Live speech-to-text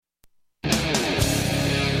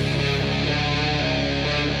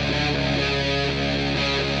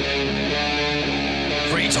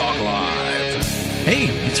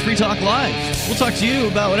Free Talk Live. We'll talk to you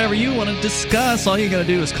about whatever you want to discuss. All you got to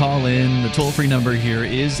do is call in. The toll-free number here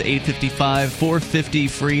is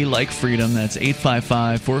 855-450-FREE, like freedom. That's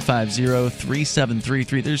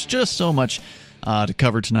 855-450-3733. There's just so much to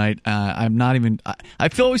cover tonight. I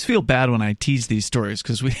always feel bad when I tease these stories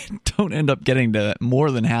because we don't end up getting to more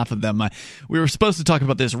than half of them. We were supposed to talk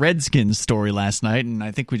about this Redskins story last night, and I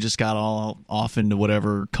think we just got all off into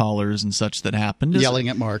whatever callers and such that happened. Yelling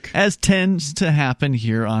at Mark. As tends to happen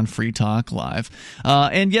here on Free Talk Live.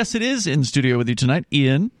 And yes, it is in studio with you tonight.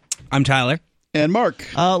 Ian. I'm Tyler. And Mark.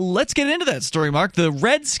 Let's get into that story, Mark. The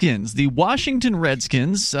Redskins, the Washington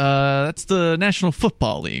Redskins, that's the National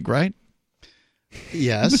Football League, right?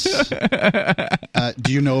 Yes.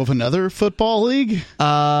 Do you know of another football league?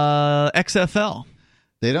 XFL.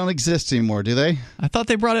 They don't exist anymore, do they? I thought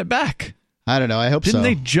they brought it back. I don't know. I hope Didn't so.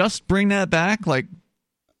 they just bring that back That'd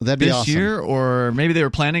be this awesome. year? Or maybe they were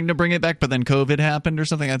planning to bring it back, but then COVID happened or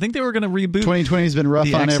something. I think they were going to reboot. 2020 has been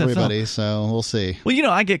rough on XFL. everybody, so we'll see.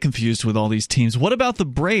 Well, I get confused with all these teams. What about the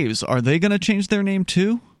Braves? Are they going to change their name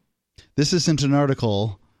too? This isn't an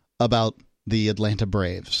article about the Atlanta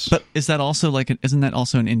Braves. But is that also isn't that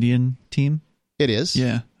also an Indian team? It is.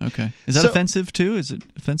 Yeah, okay. Is that offensive too? Is it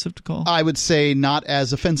offensive to call? I would say not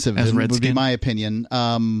as offensive, as would be my opinion.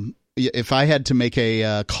 If I had to make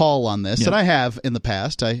a call on this, and I have in the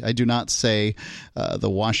past, I do not say the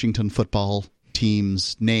Washington football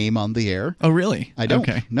team's name on the air. Oh, really? I don't.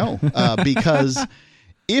 Okay. No, because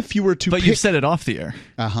if you were to But you've said it off the air.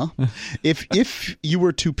 If you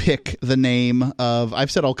were to pick the name of... I've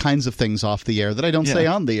said all kinds of things off the air that I don't say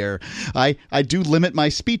on the air. I do limit my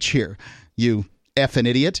speech here, you effing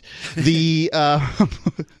idiot. If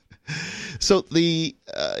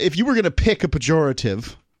you were going to pick a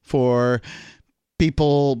pejorative for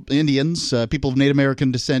people, Indians, people of Native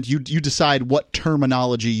American descent, you decide what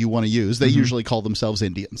terminology you want to use. They usually call themselves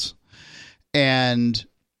Indians. And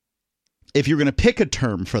if you're going to pick a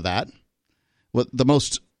term for that, what the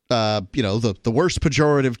most, the worst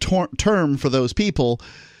pejorative term for those people,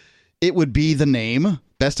 it would be the name,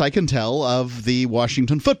 best I can tell, of the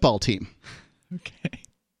Washington football team. Okay.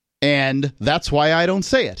 And that's why I don't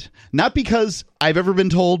say it. Not because I've ever been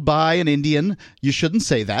told by an Indian, you shouldn't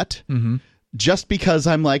say that. Just because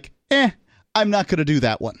I'm like, I'm not going to do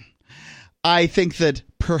that one. I think that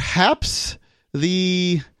perhaps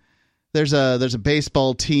there's a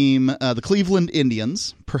baseball team, the Cleveland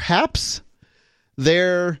Indians. Perhaps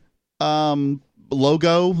their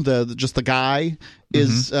logo, just the guy,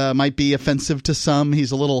 is might be offensive to some.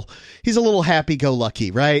 He's a little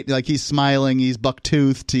happy-go-lucky, right? Like he's smiling, he's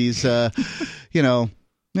buck-toothed, he's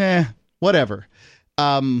whatever.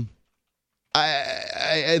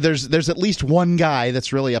 There's at least one guy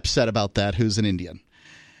that's really upset about that who's an Indian.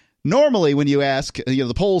 Normally, when you ask,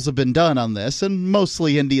 the polls have been done on this, and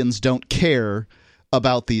mostly Indians don't care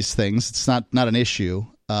about these things. It's not an issue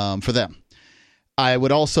for them. I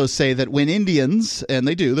would also say that when Indians, and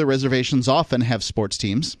they do, their reservations often have sports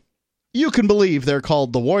teams, you can believe they're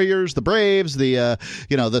called the Warriors, the Braves, the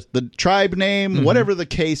tribe name, whatever the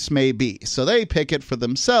case may be. So they pick it for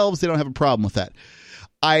themselves. They don't have a problem with that.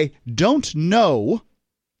 I don't know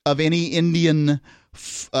of any Indian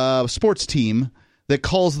sports team that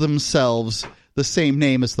calls themselves the same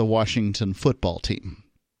name as the Washington football team.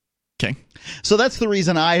 Okay. So that's the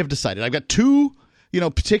reason I have decided. I've got two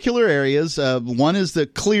particular areas. One is the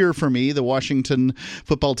clear for me, the Washington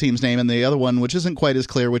football team's name, and the other one, which isn't quite as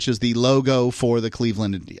clear, which is the logo for the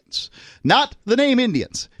Cleveland Indians. Not the name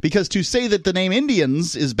Indians, because to say that the name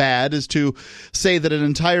Indians is bad is to say that an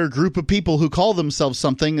entire group of people who call themselves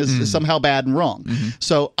something is somehow bad and wrong.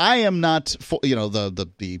 So I am not for,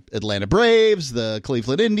 the Atlanta Braves, the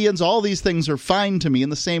Cleveland Indians, all these things are fine to me in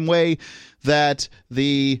the same way that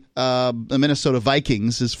the Minnesota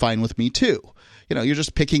Vikings is fine with me too. You're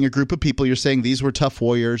just picking a group of people. You're saying these were tough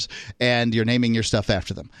warriors, and you're naming your stuff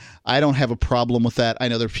after them. I don't have a problem with that. I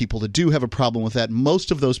know there are people that do have a problem with that.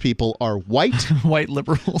 Most of those people are white. White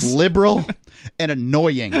liberals. Liberal, and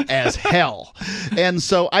annoying as hell. And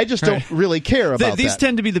so I just don't really care about These that.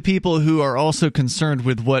 tend to be the people who are also concerned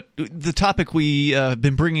with what the topic we have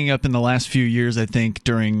been bringing up in the last few years, I think,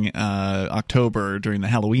 during October, during the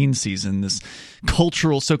Halloween season, this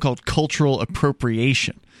so-called cultural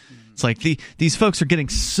appropriation. It's like these folks are getting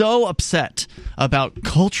so upset about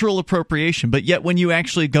cultural appropriation, but yet when you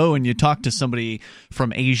actually go and you talk to somebody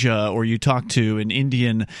from Asia or you talk to an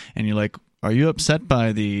Indian and you're like, are you upset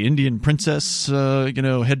by the Indian princess,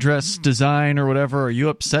 headdress design or whatever? Are you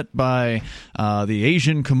upset by the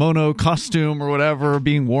Asian kimono costume or whatever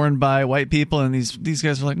being worn by white people? And these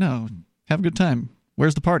guys are like, no, have a good time.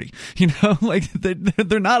 Where's the party? You know, like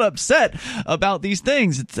they're not upset about these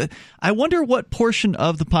things. I wonder what portion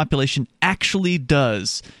of the population actually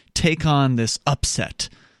does take on this upset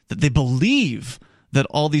that they believe that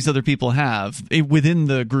all these other people have within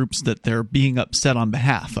the groups that they're being upset on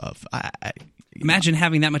behalf of. Imagine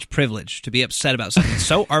having that much privilege to be upset about something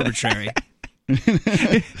so arbitrary.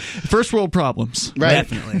 First world problems. Right.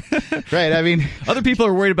 Definitely. Right. I mean, other people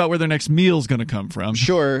are worried about where their next meal is going to come from.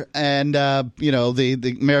 Sure. And,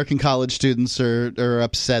 the American college students are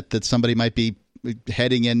upset that somebody might be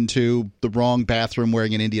heading into the wrong bathroom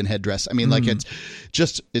wearing an Indian headdress. I mean, like it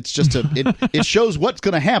shows what's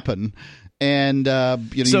going to happen. And,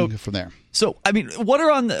 you go from there. So, I mean,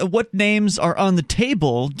 what names are on the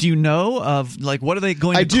table? Do you know of, like, what are they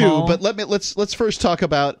going to call? I do, but let's first talk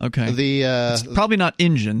about it's probably not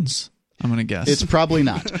Injuns, I'm going to guess. It's probably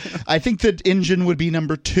not. I think that Injun would be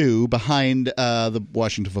number 2 behind the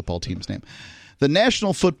Washington football team's name. The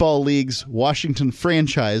National Football League's Washington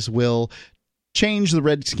franchise will change the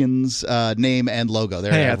Redskins' name and logo.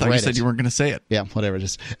 I thought you said you weren't going to say it. Yeah, whatever it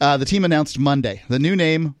is. The team announced Monday. The new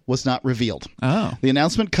name was not revealed. Oh. The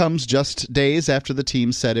announcement comes just days after the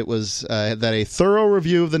team said it was that a thorough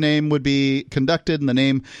review of the name would be conducted, and the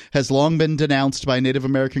name has long been denounced by Native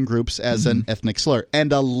American groups as an ethnic slur,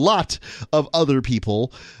 and a lot of other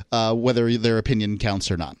people, whether their opinion counts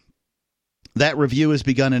or not. That review has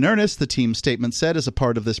begun in earnest, the team's statement said. As a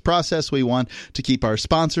part of this process, we want to keep our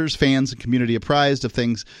sponsors, fans, and community apprised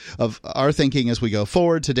of our thinking as we go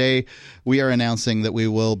forward. Today, we are announcing that we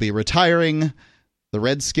will be retiring the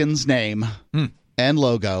Redskins name and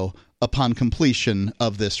logo upon completion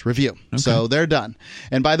of this review. Okay. So they're done.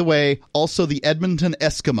 And by the way, also the Edmonton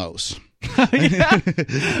Eskimos.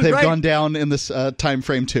 They've gone down in this time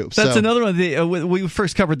frame too. That's another one. We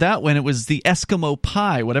first covered that when it was the Eskimo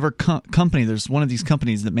pie. Whatever company, there's one of these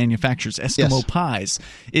companies that manufactures Eskimo pies,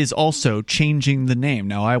 is also changing the name.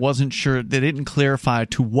 Now, I wasn't sure. They didn't clarify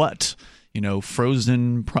to what,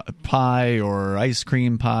 frozen pie or ice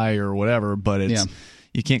cream pie or whatever, but it's... Yeah.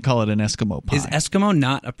 You can't call it an Eskimo pie. Is Eskimo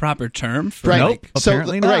not a proper term? Right. Nope,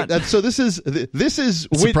 apparently not. Right. So this is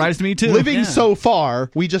surprised me too. Living so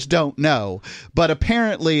far, we just don't know. But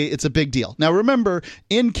apparently, it's a big deal. Now, remember,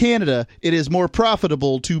 in Canada, it is more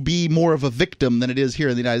profitable to be more of a victim than it is here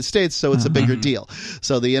in the United States. So it's a bigger deal.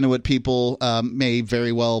 So the Inuit people may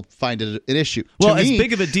very well find it an issue. Well, as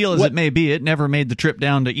big of a deal as it may be, it never made the trip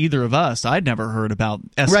down to either of us. I'd never heard about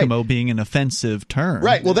Eskimo being an offensive term.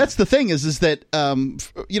 Right. Well, that's the thing is that.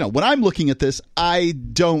 When I'm looking at this, I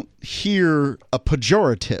don't hear a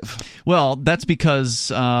pejorative. Well, that's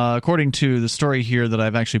because, according to the story here that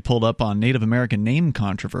I've actually pulled up on Native American name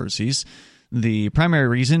controversies, the primary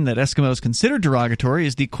reason that Eskimo is considered derogatory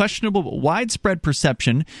is the questionable but widespread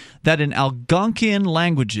perception that in Algonquian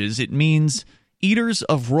languages it means eaters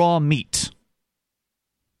of raw meat.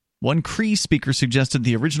 One Cree speaker suggested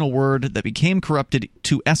the original word that became corrupted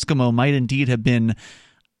to Eskimo might indeed have been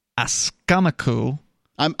Askamaku.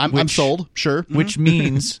 I'm sold, sure. Which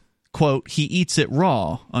means, quote, he eats it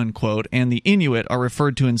raw, unquote, and the Inuit are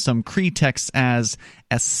referred to in some Cree texts as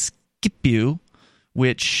Askipu,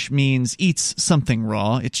 which means eats something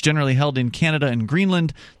raw. It's generally held in Canada and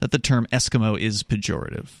Greenland that the term Eskimo is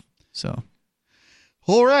pejorative. So,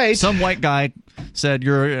 all right. Some white guy said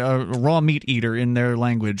you're a raw meat eater in their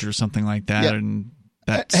language or something like that. Yep. And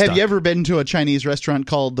that Have you ever been to a Chinese restaurant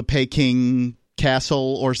called the Peking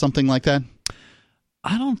Castle or something like that?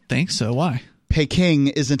 I don't think so. Why? Peking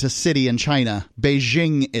isn't a city in China.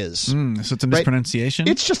 Beijing is. So it's a mispronunciation?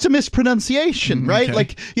 Right? It's just a mispronunciation, right? Okay.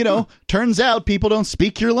 Like, turns out people don't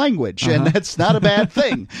speak your language, and that's not a bad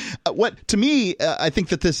thing. To me, I think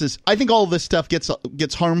all of this stuff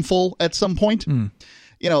gets harmful at some point.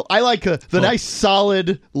 I like the nice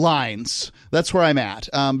solid lines. That's where I'm at.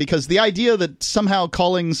 Because the idea that somehow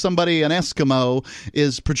calling somebody an Eskimo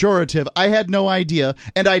is pejorative, I had no idea.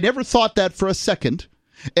 And I never thought that for a second.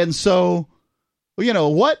 And so,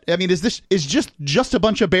 what? I mean, is just a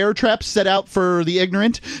bunch of bear traps set out for the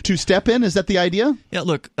ignorant to step in? Is that the idea? Yeah,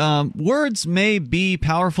 look, words may be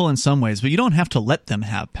powerful in some ways, but you don't have to let them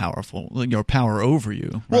have power over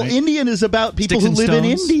you. Right? Well, Indian is about people who live in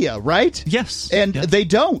India, right? Yes. And they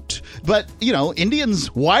don't. But,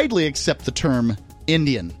 Indians widely accept the term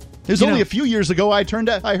Indian. There's only a few years ago I hear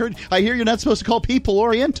you're not supposed to call people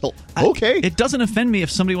Oriental. Okay. It doesn't offend me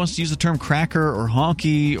if somebody wants to use the term cracker or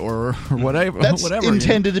honky or whatever. That's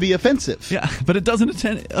intended to be offensive. Yeah, but it doesn't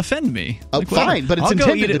offend me. Fine, but it's I'll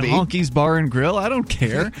intended go eat to be. At Honky's Bar and Grill. I don't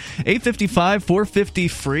care. 855 450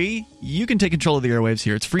 free. You can take control of the airwaves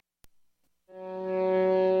here. It's free.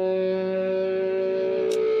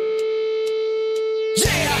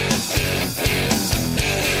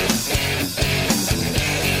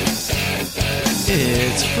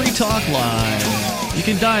 It's Free Talk Live. You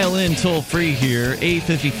can dial in toll-free here,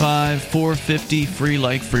 855-450-FREE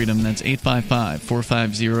like freedom. That's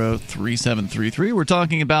 855-450-3733. We're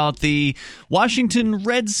talking about the Washington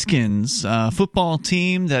Redskins football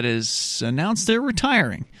team that has announced they're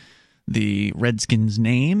retiring the Redskins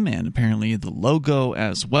name and apparently the logo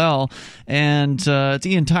as well. And it's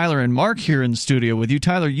Ian, Tyler, and Mark here in the studio with you.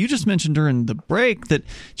 Tyler, you just mentioned during the break that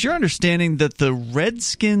it's your understanding that the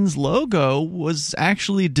Redskins logo was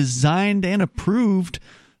actually designed and approved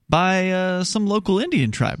by some local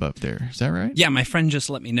Indian tribe up there. Is that right? Yeah, my friend just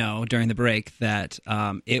let me know during the break that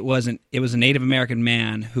it was a Native American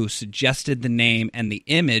man who suggested the name, and the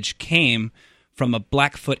image came from a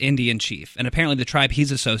Blackfoot Indian chief. And apparently the tribe he's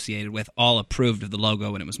associated with all approved of the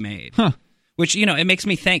logo when it was made. Huh. Which, it makes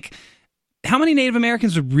me think, how many Native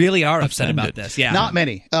Americans really are upset about this? Yeah, not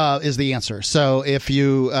many is the answer. So if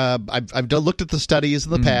you, I've looked at the studies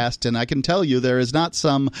in the past, and I can tell you there is not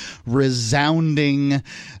some resounding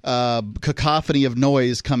cacophony of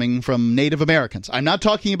noise coming from Native Americans. I'm not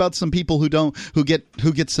talking about some people who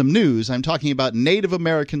get some news. I'm talking about Native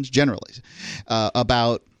Americans generally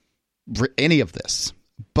about any of this.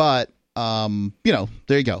 But there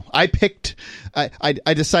you go. I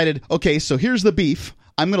decided, okay, so here's the beef.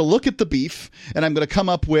 I'm going to look at the beef, and I'm going to come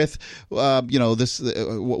up with, this.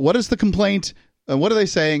 What is the complaint? What are they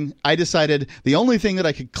saying? I decided the only thing that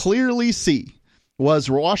I could clearly see was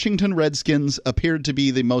Washington Redskins appeared to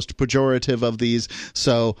be the most pejorative of these.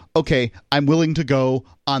 So, okay, I'm willing to go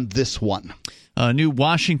on this one. A new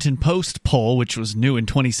Washington Post poll, which was new in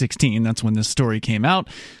 2016, that's when this story came out,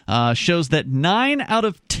 shows that 9 out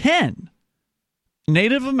of 10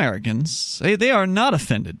 Native Americans say they are not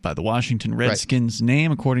offended by the Washington Redskins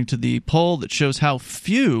name, according to the poll that shows how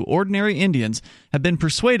few ordinary Indians have been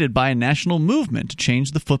persuaded by a national movement to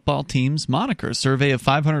change the football team's moniker. A survey of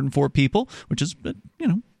 504 people, which is,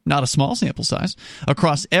 not a small sample size,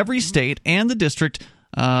 across every state and the District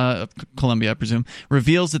of Columbia, I presume,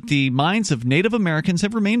 reveals that the minds of Native Americans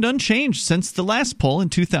have remained unchanged since the last poll in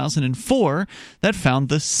 2004 that found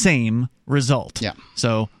the same result. Yeah.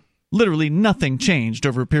 So literally nothing changed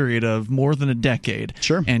over a period of more than a decade.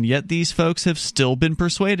 Sure. And yet these folks have still been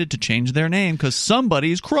persuaded to change their name because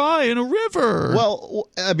somebody's crying a river. Well,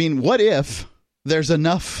 I mean, what if there's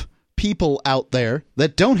enough people out there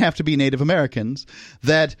that don't have to be Native Americans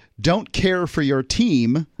that don't care for your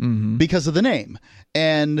team because of the name?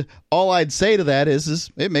 And all I'd say to that is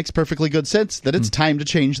it makes perfectly good sense that it's time to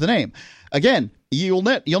change the name. Again, you'll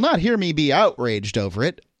not hear me be outraged over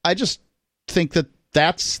it. I just think that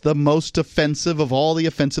that's the most offensive of all the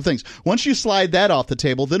offensive things. Once you slide that off the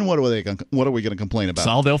table, then what are we going to complain about?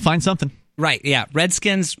 So they'll find something. Right, yeah.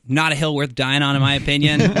 Redskins, not a hill worth dying on, in my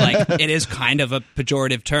opinion. It is kind of a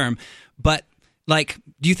pejorative term. But,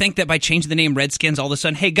 do you think that by changing the name Redskins, all of a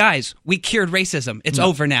sudden, hey, guys, we cured racism. It's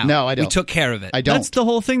over now. No, I don't. We took care of it. I don't. That's the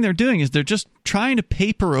whole thing they're doing is they're just trying to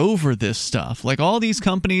paper over this stuff. Like all these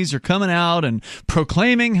companies are coming out and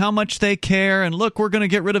proclaiming how much they care. And look, we're going to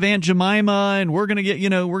get rid of Aunt Jemima, and we're going to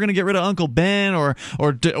get rid of Uncle Ben, or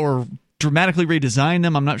dramatically redesign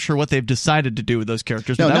them. I'm not sure what they've decided to do with those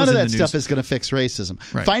characters. No, but none of that stuff is going to fix racism.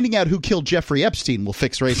 Right. Finding out who killed Jeffrey Epstein will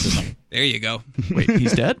fix racism. There you go. Wait,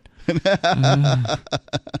 he's dead?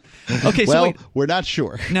 Okay, so wait. We're not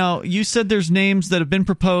sure. Now, you said there's names that have been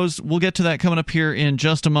proposed. We'll get to that coming up here in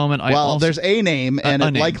just a moment. There's a name, and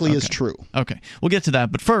it likely is true. Okay, we'll get to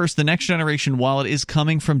that. But first, the next generation wallet is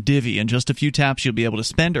coming from Divvy. In just a few taps, you'll be able to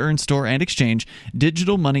spend, earn, store, and exchange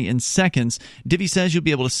digital money in seconds. Divvy says you'll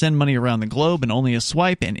be able to send money around the globe in only a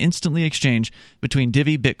swipe and instantly exchange between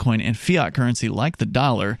Divvy, Bitcoin, and fiat currency like the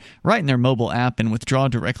dollar right in their mobile app and withdraw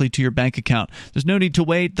directly to your bank account. There's no need to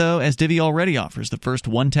wait, though, as Divvy already offers the first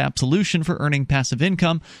one-tap solution for earning passive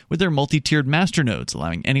income with their multi-tiered masternodes,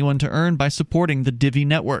 allowing anyone to earn by supporting the Divvy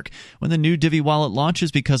network. When the new Divvy wallet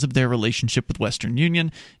launches because of their relationship with Western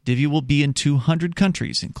Union, Divvy will be in 200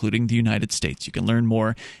 countries, including the United States. You can learn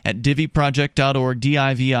more at DivvyProject.org,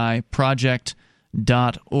 D-I-V-I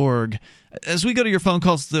project.org. As we go to your phone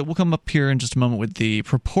calls, we'll come up here in just a moment with the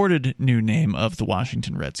purported new name of the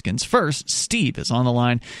Washington Redskins. First, Steve is on the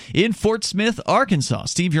line in Fort Smith, Arkansas.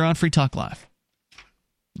 Steve, you're on Free Talk Live.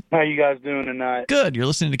 How you guys doing tonight? Good. You're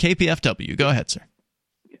listening to KPFW. Go ahead, sir.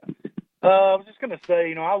 I was just going to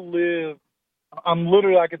say, I'm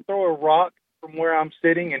literally, I could throw a rock from where I'm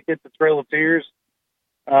sitting and hit the Trail of Tears.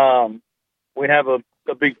 We have a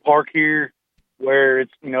big park here where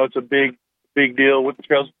it's a big deal with the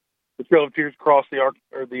Trail of Tears across the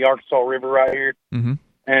Arkansas River right here. Mm-hmm.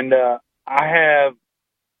 And I have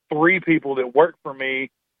 3 people that work for me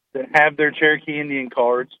that have their Cherokee Indian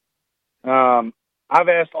cards. I've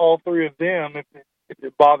asked all 3 of them if if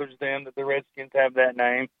it bothers them that the Redskins have that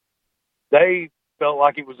name. They felt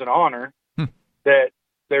like it was an honor that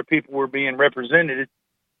their people were being represented.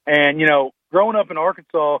 And, you know, growing up in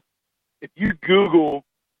Arkansas, if you Google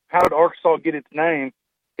how did Arkansas get its name,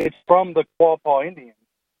 it's from the Quapaw Indians.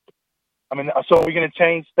 I mean, so are we going to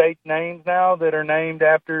change state names now that are named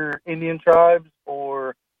after Indian tribes?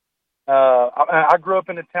 Or I grew up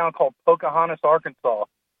in a town called Pocahontas, Arkansas,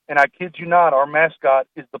 and I kid you not, our mascot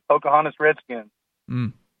is the Pocahontas Redskins.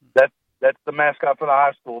 Mm. That's the mascot for the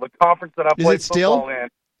high school. The conference that I played football in.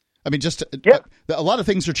 I mean, just yeah. A lot of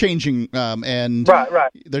things are changing, and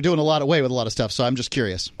right. They're doing a lot with a lot of stuff. So I'm just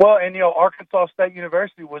curious. Well, and you know, Arkansas State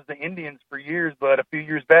University was the Indians for years, but a few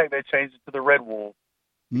years back they changed it to the Red Wolves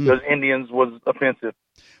because Indians was offensive.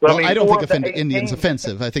 But, well, I mean, I don't think Indians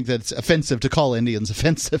offensive. I think that it's offensive to call Indians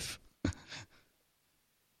offensive.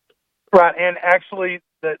 Right, and actually,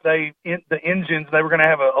 the engines, they were going to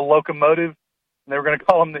have a locomotive, and they were going to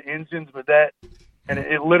call them the engines, but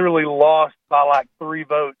it literally lost by like 3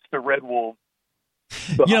 votes to Red Wolves.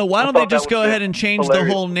 So you know, why don't they just go ahead and change hilarious.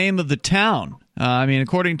 the whole name of the town? I mean,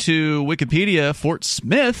 according to Wikipedia, Fort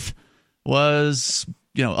Smith was,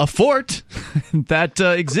 you know, a fort that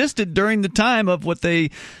existed during the time of what they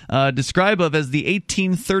describe of as the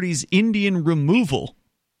 1830s Indian removal.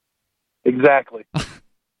 Exactly.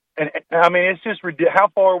 And I mean, it's just ridiculous. How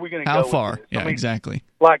far are we going to go? How far? With this? Yeah, I mean, exactly.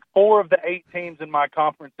 Like 4 of the 8 teams in my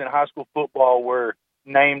conference in high school football were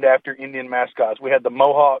named after Indian mascots. We had the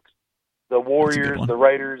Mohawks, the Warriors, the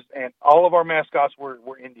Raiders, and all of our mascots were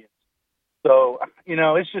Indians. So, you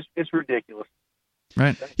know, it's ridiculous.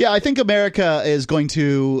 Right. Yeah, I think America is going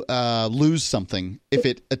to lose something if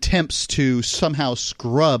it attempts to somehow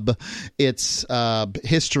scrub its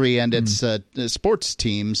history and its sports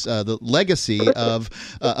teams, the legacy of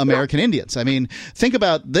American Indians. I mean, think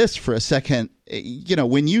about this for a second. You know,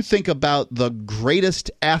 when you think about the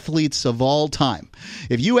greatest athletes of all time,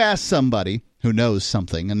 if you ask somebody who knows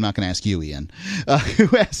something, I'm not going to ask you, Ian, who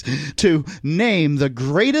has to name the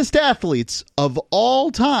greatest athletes of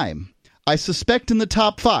all time, I suspect in the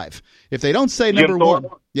top 5. If they don't say number 1,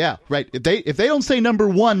 yeah, right. If they don't say number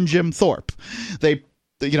 1, Jim Thorpe, they,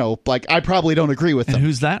 you know, like I probably don't agree with them. And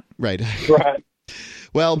who's that? Right. Right.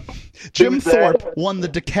 Well, Jim Thorpe won the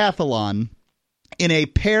decathlon in a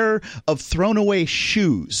pair of thrown-away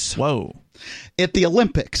shoes. Whoa. At the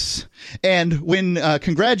Olympics. And when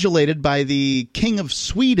congratulated by the King of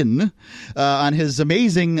Sweden on his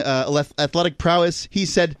amazing athletic prowess, he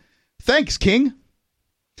said, "Thanks, King."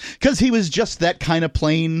 Because he was just that kind of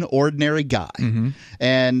plain, ordinary guy. Mm-hmm.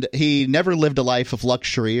 And he never lived a life of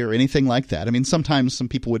luxury or anything like that. I mean, sometimes some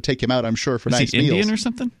people would take him out, I'm sure, for nice meals. Indian or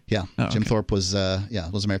something? Yeah. Jim Thorpe was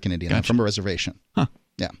American Indian. Gotcha. From a reservation. Huh.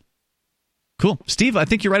 Yeah. Cool. Steve, I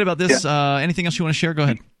think you're right about this. Yeah. Anything else you want to share? Go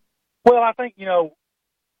ahead. Well, I think, you know,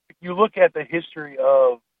 if you look at the history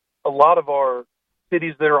of a lot of our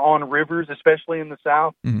cities that are on rivers, especially in the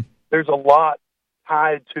South, there's a lot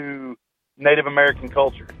tied to Native American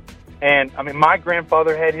culture. And, I mean, my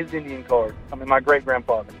grandfather had his Indian card. I mean, my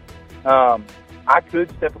great-grandfather. I could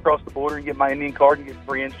step across the border and get my Indian card and get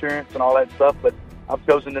free insurance and all that stuff, but I've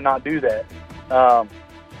chosen to not do that.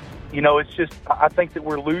 You know, it's just, I think that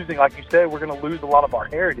we're losing, like you said, we're going to lose a lot of our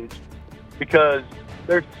heritage because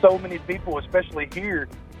there's so many people, especially here,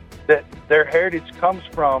 that their heritage comes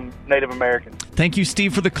from Native Americans. Thank you,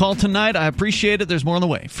 Steve, for the call tonight. I appreciate it. There's more on the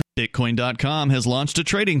way. Bitcoin.com has launched a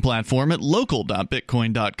trading platform at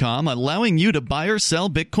local.bitcoin.com, allowing you to buy or sell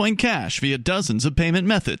Bitcoin Cash via dozens of payment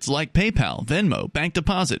methods like PayPal, Venmo, bank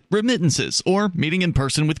deposit, remittances, or meeting in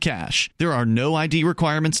person with cash. There are no ID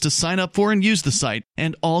requirements to sign up for and use the site,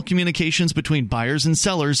 and all communications between buyers and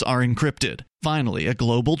sellers are encrypted. Finally, a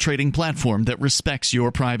global trading platform that respects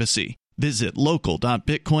your privacy. Visit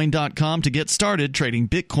local.bitcoin.com to get started trading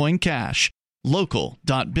Bitcoin Cash.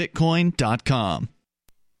 local.bitcoin.com.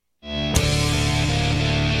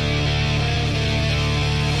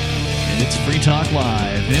 It's Free Talk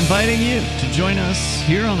Live, inviting you to join us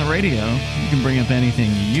here on the radio. You can bring up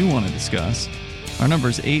anything you want to discuss. Our number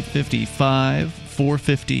is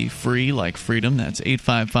 855-450-FREE, like freedom. That's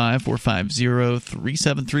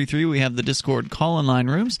 855-450-3733. We have the Discord call-in line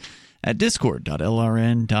rooms at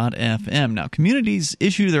discord.lrn.fm. Now, communities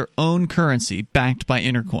issue their own currency backed by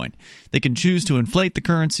Intercoin. They can choose to inflate the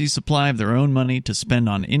currency supply of their own money to spend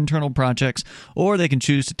on internal projects, or they can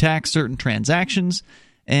choose to tax certain transactions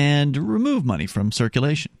and remove money from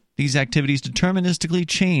circulation. These activities deterministically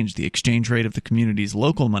change the exchange rate of the community's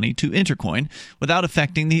local money to Intercoin without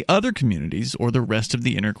affecting the other communities or the rest of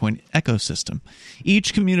the Intercoin ecosystem.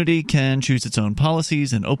 Each community can choose its own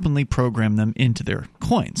policies and openly program them into their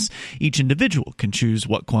coins. Each individual can choose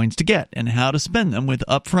what coins to get and how to spend them with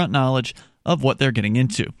upfront knowledge of what they're getting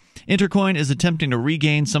into. Intercoin is attempting to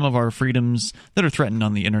regain some of our freedoms that are threatened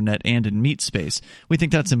on the internet and in meat space. We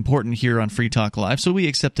think that's important here on Free Talk Live, so we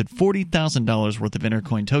accepted $40,000 worth of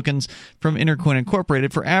Intercoin tokens from Intercoin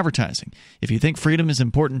Incorporated for advertising. If you think freedom is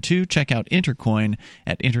important too, check out Intercoin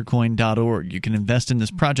at intercoin.org. You can invest in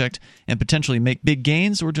this project and potentially make big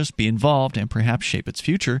gains or just be involved and perhaps shape its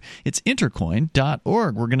future. It's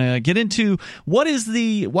intercoin.org. We're going to get into what is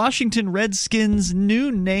the Washington Redskins'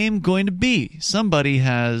 new name going to be. Somebody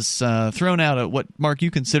has thrown out what, Mark, you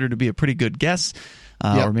consider to be a pretty good guess.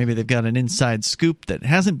 Or maybe they've got an inside scoop that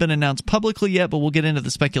hasn't been announced publicly yet, but we'll get into the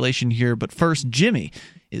speculation here. But first, Jimmy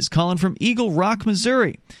is calling from Eagle Rock,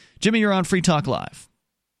 Missouri. Jimmy, you're on Free Talk Live.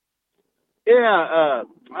 Yeah, I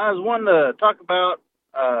was wanting to talk about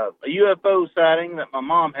a UFO sighting that my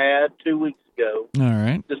mom had 2 weeks ago. All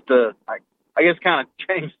right. Just to, I guess, kind of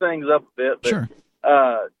change things up a bit. But, sure.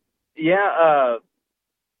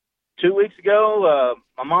 2 weeks ago,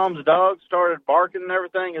 my mom's dog started barking and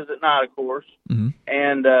everything, as at night, of course. Mm-hmm.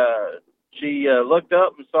 And she looked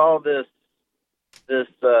up and saw this.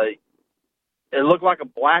 It looked like a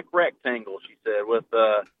black rectangle, she said, with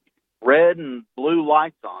red and blue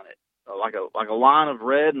lights on it, like a line of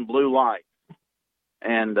red and blue lights.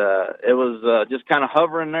 And it was just kind of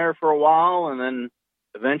hovering there for a while, and then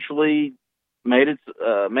eventually made its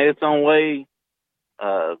own way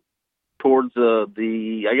towards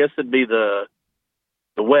I guess it'd be the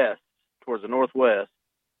west, towards the northwest.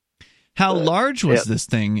 How large was this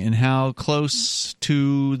thing, and how close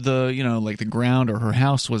to the ground or her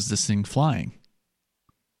house was this thing flying?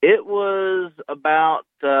 It was about,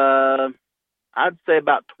 I'd say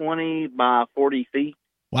about 20 by 40 feet.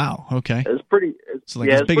 Wow. Okay. It was pretty. So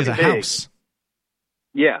as big as a house.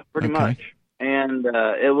 Yeah, pretty much. And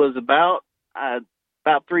it was about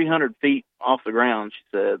 300 feet off the ground, she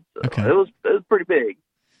said. So okay. It was pretty big.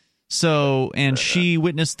 So, and she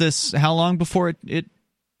witnessed this how long before it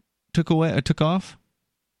took off?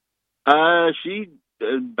 She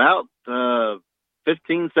about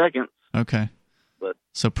 15 seconds. Okay. But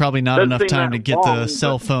so probably not enough time to get the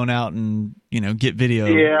cell phone out and get video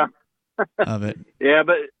of it. Yeah,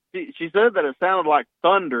 but she said that it sounded like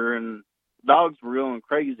thunder and dogs were going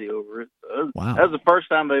crazy over it. Wow. That was the first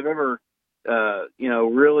time they've ever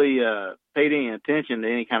really paid any attention to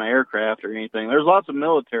any kind of aircraft or anything. There's lots of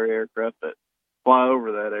military aircraft that fly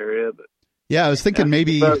over that area, but yeah, I was thinking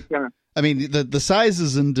maybe. I mean, the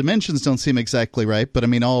sizes and dimensions don't seem exactly right, but I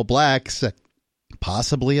mean, all blacks,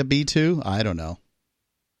 possibly a B-2. I don't know.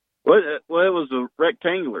 Well, it was a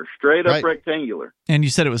rectangular, straight up rectangular. And you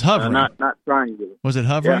said it was hovering, not triangular. Was it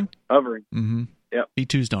hovering? Yeah, hovering. Mm-hmm. Yep.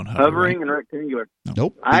 B-2s don't hover. Hovering right? and rectangular.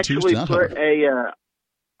 Nope. I actually uploaded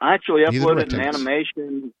an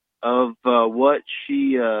animation of what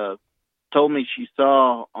she told me she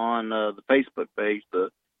saw on the Facebook page, the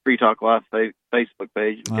Free Talk Live Facebook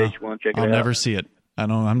page. In case you want to check it out. I'll never see it. I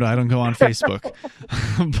don't go on Facebook,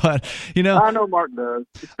 but I know Mark does.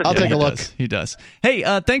 I'll take a look. He does. Hey,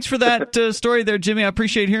 thanks for that story there, Jimmy. I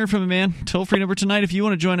appreciate hearing from you, man. Toll free number tonight if you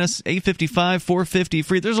want to join us, 855-450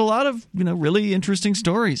 free. There's a lot of really interesting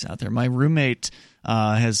stories out there. My roommate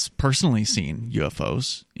has personally seen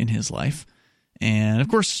UFOs in his life. And, of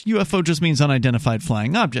course, UFO just means unidentified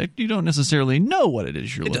flying object. You don't necessarily know what it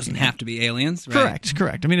is you're looking at. It doesn't have to be aliens, right?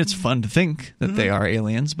 Correct. I mean, it's fun to think that they are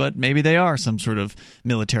aliens, but maybe they are some sort of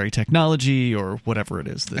military technology or whatever it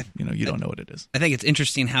is that, you don't know what it is. I think it's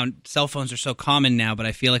interesting how cell phones are so common now, but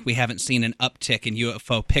I feel like we haven't seen an uptick in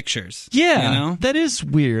UFO pictures. Yeah, that is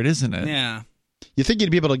weird, isn't it? Yeah. You think you'd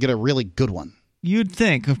be able to get a really good one. You'd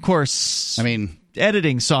think, of course. I mean,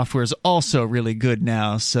 editing software is also really good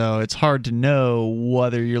now, so it's hard to know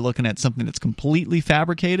whether you're looking at something that's completely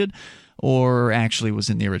fabricated or actually was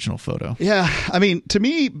in the original photo. Yeah, I mean, to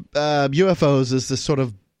me, UFOs is this sort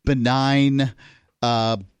of benign,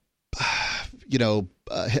 sort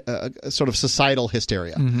of societal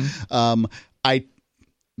hysteria. Mm-hmm.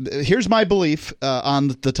 Here's my belief on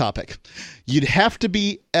the topic. You'd have to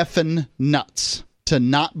be effing nuts to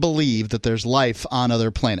not believe that there's life on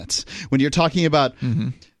other planets. When you're talking about,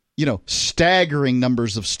 staggering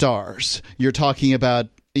numbers of stars, you're talking about,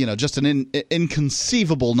 just an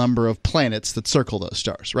inconceivable number of planets that circle those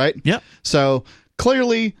stars, right? Yeah. So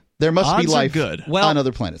clearly There must be Odds are life good. on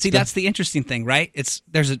other planets. See, that's the interesting thing, right?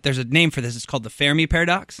 There's a name for this. It's called the Fermi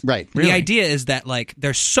paradox. Right. Really? The idea is that like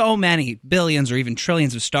there's so many billions or even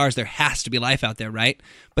trillions of stars, there has to be life out there, right?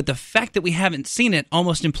 But the fact that we haven't seen it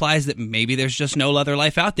almost implies that maybe there's just no other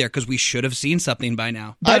life out there because we should have seen something by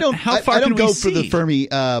now. I don't go for see? the Fermi.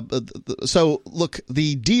 So look,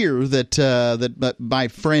 the deer that my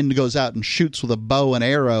friend goes out and shoots with a bow and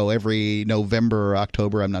arrow every November or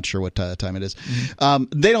October. I'm not sure what time it is.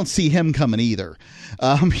 They don't see him coming either.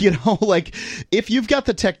 Like if you've got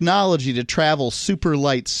the technology to travel super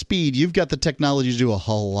light speed, you've got the technology to do a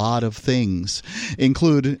whole lot of things,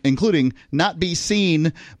 including not be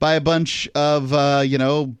seen by a bunch of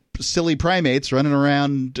silly primates running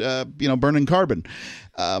around burning carbon.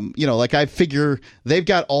 Like I figure they've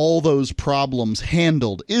got all those problems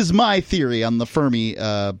handled, is my theory on the Fermi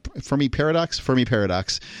paradox.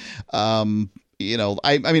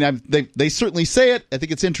 They certainly say it. I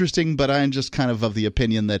think it's interesting, but I'm just kind of the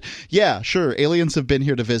opinion that, yeah, sure, aliens have been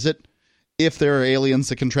here to visit. If there are aliens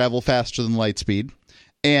that can travel faster than light speed,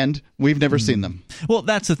 and we've never seen them. Well,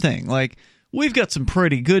 that's the thing. Like, we've got some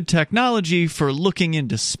pretty good technology for looking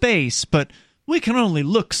into space, but we can only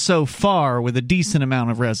look so far with a decent amount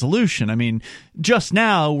of resolution. I mean, just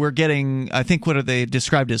now we're getting, I think, what are they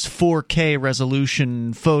described as 4K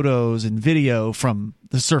resolution photos and video from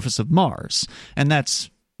the surface of Mars. And that's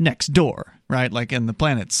next door, right? Like, and the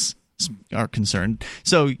planets are concerned.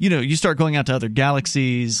 So, you start going out to other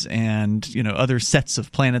galaxies and, other sets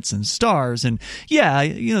of planets and stars. And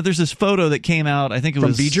yeah, there's this photo that came out, I think it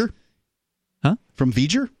was... From Voyager? Huh? From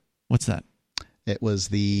Voyager? What's that? It was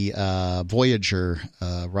the Voyager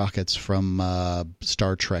rockets from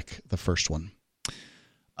Star Trek, the first one.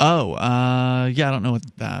 Oh, I don't know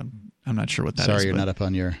what that... I'm not sure what that is. Sorry, you're not up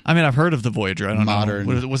on your... I mean, I've heard of the Voyager. I don't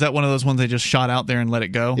know. Was that one of those ones they just shot out there and let it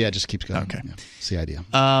go? Yeah, it just keeps going. Okay. Yeah, it's the idea.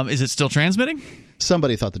 Is it still transmitting?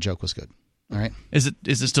 Somebody thought the joke was good. All right. Is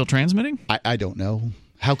it still transmitting? I don't know.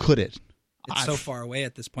 How could it? It's so far away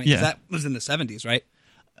at this point. Yeah. That was in the 70s, right?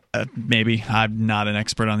 Maybe. I'm not an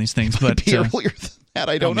expert on these things, but be earlier than that.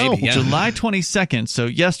 I don't know. Maybe, yeah. July 22nd, so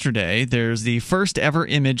yesterday, there's the first ever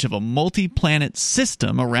image of a multi-planet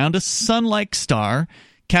system around a sun-like star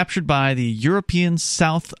captured by the European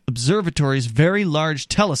South Observatory's Very Large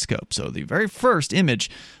Telescope. So the very first image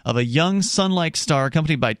of a young sun-like star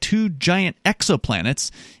accompanied by two giant exoplanets.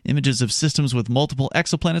 Images of systems with multiple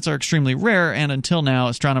exoplanets are extremely rare, and until now,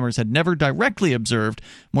 astronomers had never directly observed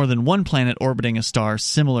more than one planet orbiting a star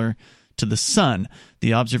similar to the sun.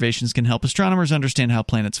 The observations can help astronomers understand how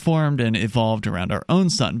planets formed and evolved around our own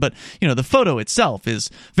sun. But, the photo itself is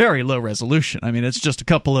very low resolution. I mean, it's just a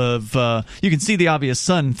couple of... you can see the obvious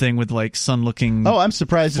sun thing with, like, sun-looking Oh, I'm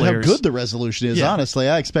surprised at flares. how good the resolution is, honestly.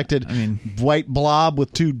 I expected white blob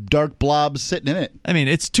with two dark blobs sitting in it. I mean,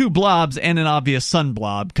 it's two blobs and an obvious sun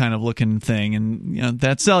blob kind of looking thing, and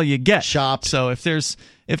that's all you get. Chopped. So if there's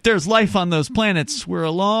life on those planets, we're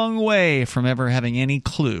a long way from ever having any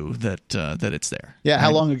clue that it's there. Yeah,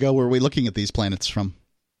 how long ago were we looking at these planets from?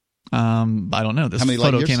 I don't know. This How many light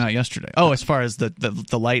photo years? came out yesterday. Oh, as far as the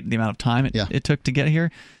light, the amount of time it took to get here,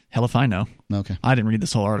 hell if I know. Okay. I didn't read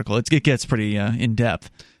this whole article. It gets pretty in depth.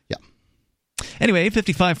 Yeah. Anyway,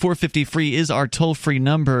 855-450-FREE is our toll-free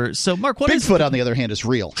number. So, Mark, what is... Bigfoot, on the other hand, is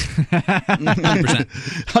real. 100%.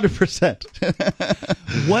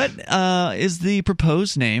 100%. What is the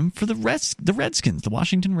proposed name for the Redskins, the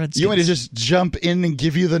Washington Redskins? You want me to just jump in and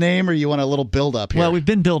give you the name, or you want a little build-up here? Well, we've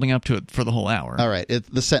been building up to it for the whole hour. All right.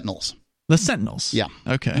 The Sentinels. The Sentinels. Yeah.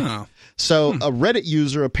 Okay. Oh. So a Reddit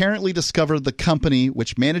user apparently discovered the company,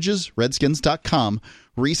 which manages Redskins.com,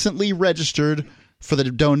 recently registered for the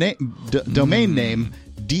domain name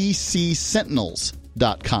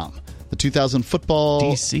DCSentinels.com. The 2000 football...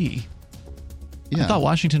 DC. Yeah. I thought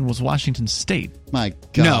Washington was Washington State. My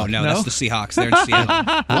God. No, that's the Seahawks. They're in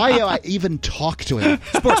Seattle. Why do I even talk to him?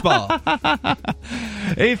 Sports ball.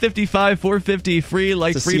 855-450-FREE,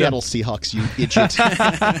 like The freedom. Seattle Seahawks, you idiot.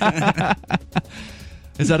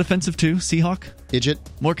 Is that offensive too, Seahawk? Idiot.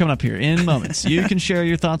 More coming up here in moments. You can share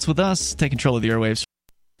your thoughts with us. Take control of the airwaves.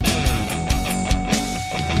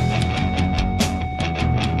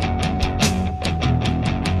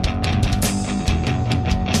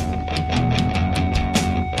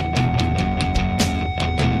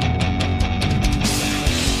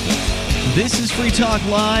 This is Free Talk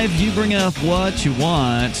Live. You bring up what you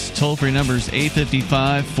want. Toll-free numbers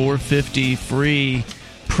 855-450-FREE.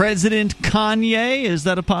 President Kanye, is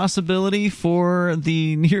that a possibility for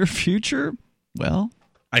the near future? Well,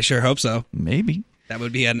 I sure hope so. maybe. That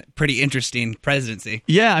would be a pretty interesting presidency.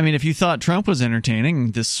 Yeah, I mean, if you thought Trump was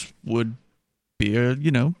entertaining, this would be a,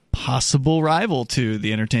 possible rival to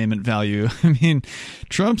the entertainment value. I mean,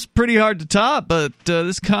 Trump's pretty hard to top, but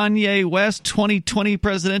this Kanye West 2020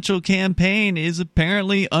 presidential campaign is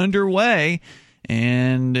apparently underway,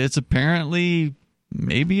 and it's apparently,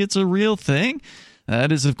 maybe it's a real thing.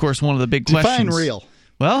 That is, of course, one of the big questions. Define real.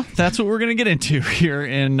 Well, that's what we're going to get into here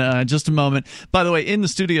in just a moment. By the way, in the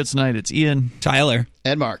studio tonight, it's Ian, Tyler,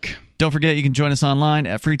 and Mark. Don't forget, you can join us online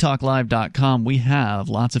at freetalklive.com. We have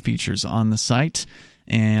lots of features on the site.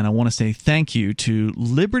 And I want to say thank you to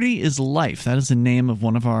Liberty is Life. That is the name of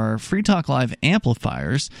one of our Free Talk Live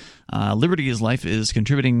amplifiers. Liberty is Life is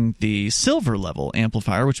contributing the silver level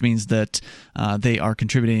amplifier, which means that they are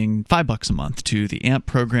contributing $5 a month to the AMP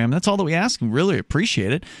program. That's all that we ask. We really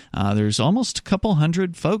appreciate it. There's almost a couple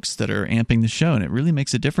hundred folks that are amping the show, and it really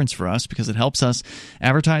makes a difference for us because it helps us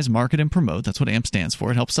advertise, market, and promote. That's what AMP stands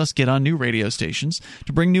for. It helps us get on new radio stations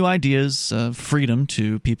to bring new ideas of freedom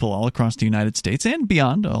to people all across the United States and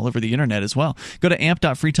beyond, all over the internet as well. Go to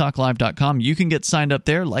amp.freetalklive.com. You can get signed up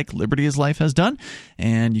there like Liberty is Life has done,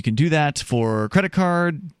 and you can do that for credit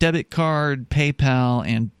card, debit card, PayPal,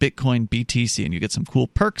 and Bitcoin BTC, and you get some cool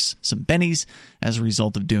perks, some bennies as a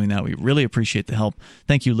result of doing that. We really appreciate the help.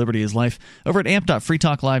 Thank you, Liberty is Life, over at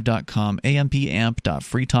amp.freetalklive.com,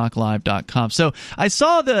 ampamp.freetalklive.com. So I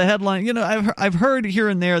saw the headline. You know, I've heard here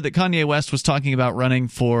and there that Kanye West was talking about running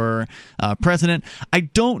for president. I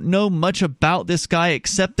don't know much about this guy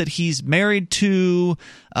except that he's married to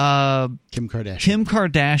Kim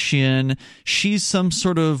Kardashian. She's some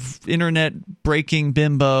sort of internet breaking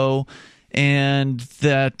bimbo, and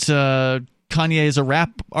that Kanye is a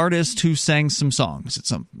rap artist who sang some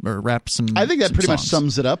songs. Rap some. I think that pretty songs much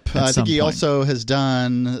sums it up. I think he also has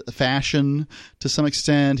done fashion to some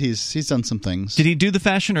extent. He's done some things. Did he do the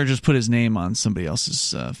fashion or just put his name on somebody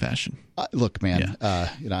else's fashion? Look, man,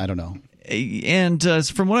 I don't know. And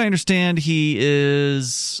from what I understand, he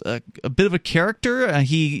is a bit of a character.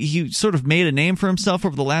 He sort of made a name for himself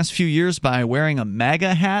over the last few years by wearing a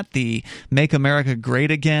MAGA hat, the Make America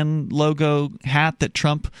Great Again logo hat that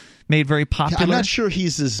Trump made very popular. I'm not sure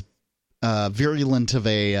he's as virulent of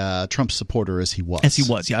a Trump supporter as he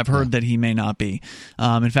was. Yeah. I've heard that he may not be.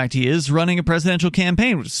 In fact, he is running a presidential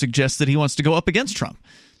campaign, which suggests that he wants to go up against Trump.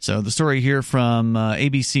 So the story here from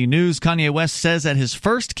ABC News, Kanye West says at his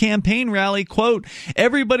first campaign rally, quote,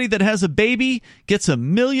 "Everybody that has a baby gets $1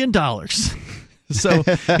 million." So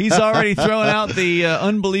he's already throwing out the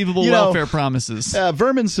unbelievable welfare promises.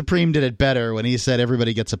 Vermin Supreme did it better when he said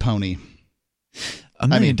everybody gets a pony. $1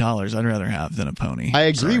 million I'd rather have than a pony. I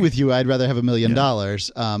agree with you. I'd rather have $1 million.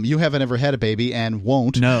 You haven't ever had a baby and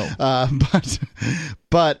won't. No.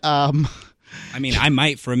 But I mean, I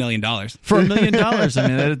might for $1 million. For $1 million, I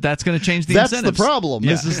mean, that's going to change the incentives. That's the problem.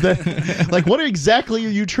 Yeah. Is that, like, what exactly are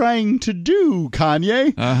you trying to do,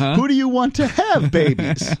 Kanye? Who do you want to have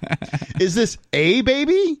babies? Is this a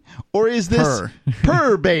baby or is this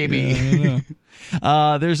per baby?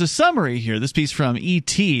 There's a summary here. This piece from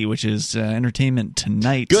ET, which is Entertainment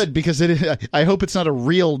Tonight. Good, because I hope it's not a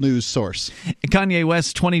real news source. Kanye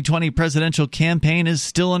West's 2020 presidential campaign is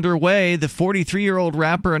still underway. The 43-year-old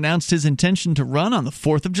rapper announced his intention to run on the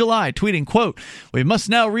 4th of July, tweeting, quote, "We must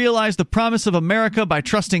now realize the promise of America by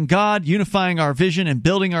trusting God, unifying our vision, and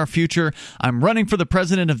building our future. I'm running for the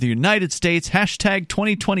president of the United States. Hashtag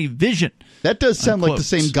 2020 vision." That does sound like the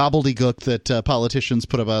same gobbledygook that politicians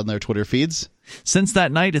put up on their Twitter feeds. Since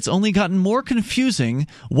that night, it's only gotten more confusing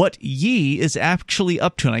what Ye is actually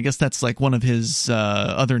up to. And I guess that's like one of his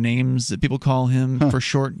other names that people call him for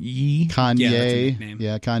short, Ye. Kanye. Yeah, that's a nickname.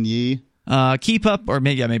 Yeah, Kanye. Keep up, or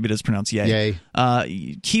maybe it is pronounced Ye.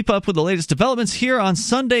 Keep up with the latest developments here. On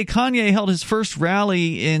Sunday, Kanye held his first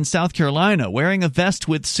rally in South Carolina, wearing a vest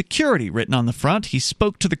with security written on the front. He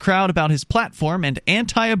spoke to the crowd about his platform and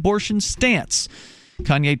anti-abortion stance.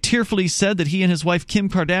 Kanye tearfully said that he and his wife Kim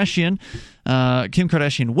Kardashian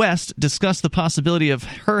West discussed the possibility of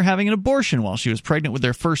her having an abortion while she was pregnant with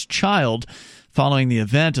their first child. Following the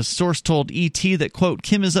event, a source told ET that, quote,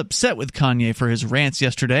 "Kim is upset with Kanye for his rants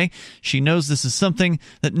yesterday. She knows this is something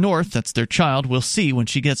that North, that's their child, will see when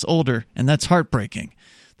she gets older, and that's heartbreaking."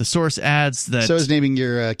 The source adds that... So is naming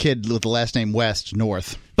your kid with the last name West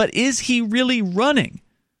North. But is he really running?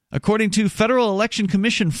 According to Federal Election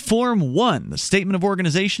Commission Form 1, the statement of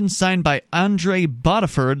organization signed by Andre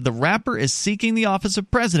Bodiford, the rapper is seeking the office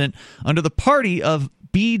of president under the party of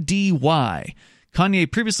BDY.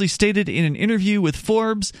 Kanye previously stated in an interview with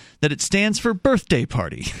Forbes that it stands for birthday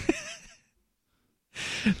party.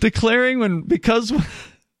 Declaring because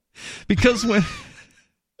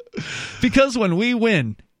when we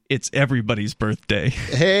win, it's everybody's birthday.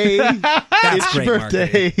 Hey, it's great,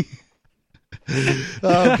 birthday.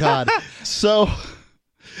 Oh, God. So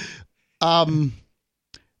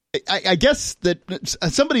I guess that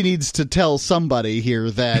somebody needs to tell somebody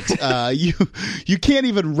here that you can't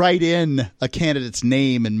even write in a candidate's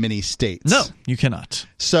name in many states. No, you cannot.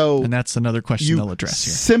 And that's another question they'll address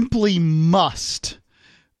here. Simply must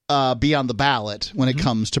be on the ballot when it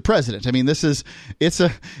comes to president. I mean, it's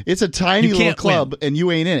a tiny little club, and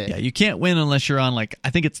you ain't in it. Yeah, you can't win unless you're on, I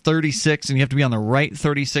think it's 36, and you have to be on the right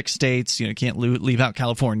 36 states. You can't leave out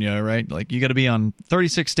California, right? You got to be on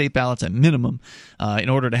 36 state ballots at minimum in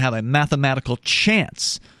order to have a mathematical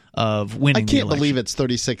chance of winning. I can't believe it's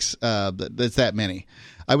 36. It's that many.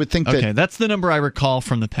 I would think that. Okay, that's the number I recall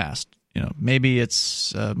from the past. Maybe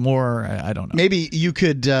it's more. I don't know. Maybe you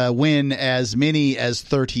could win as many as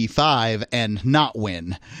 35 and not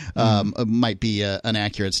win. Might be an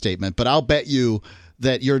accurate statement, but I'll bet you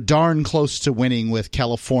that you're darn close to winning with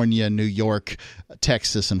California, New York,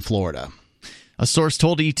 Texas, and Florida. A source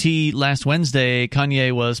told ET last Wednesday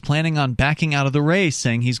Kanye was planning on backing out of the race,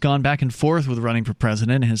 saying he's gone back and forth with running for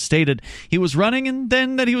president and has stated he was running and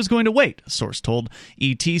then that he was going to wait. A source told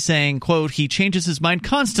ET saying, quote, he changes his mind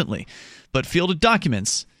constantly, but fielded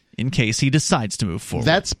documents in case he decides to move forward.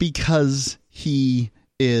 That's because he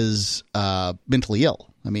is mentally ill.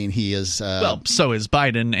 I mean, he is... so is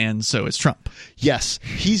Biden and so is Trump. Yes.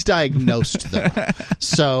 He's diagnosed, though.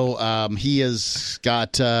 So he has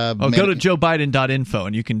got... go to joebiden.info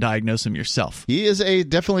and you can diagnose him yourself. He is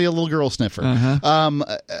definitely a little girl sniffer.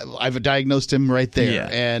 I've diagnosed him right there. Yeah.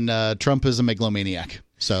 And Trump is a megalomaniac.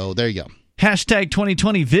 So there you go. Hashtag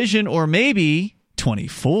 2020 vision, or maybe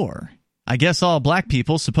 24. I guess all black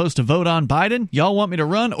people supposed to vote on Biden? Y'all want me to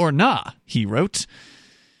run or nah? He wrote.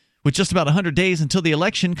 With just about 100 days until the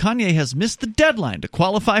election, Kanye has missed the deadline to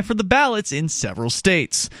qualify for the ballots in several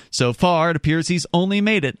states. So far, it appears he's only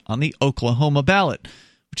made it on the Oklahoma ballot,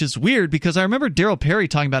 which is weird because I remember Daryl Perry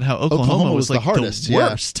talking about how Oklahoma was the hardest, the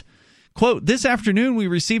worst. Quote, this afternoon we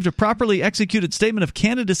received a properly executed statement of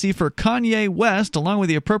candidacy for Kanye West along with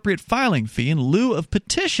the appropriate filing fee in lieu of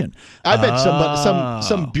petition. I bet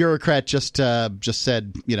some bureaucrat just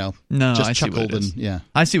said, no, just I chuckled.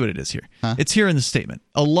 I see what it is here. Huh? It's here in the statement.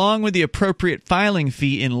 Along with the appropriate filing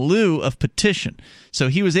fee in lieu of petition. So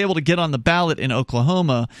he was able to get on the ballot in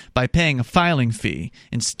Oklahoma by paying a filing fee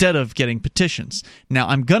instead of getting petitions. Now,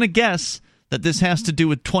 I'm going to guess that this has to do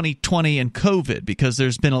with 2020 and COVID, because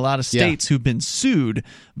there's been a lot of states who've been sued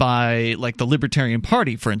by, the Libertarian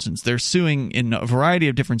Party, for instance. They're suing in a variety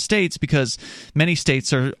of different states because many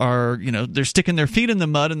states are they're sticking their feet in the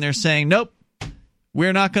mud and they're saying, nope,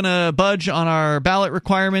 we're not going to budge on our ballot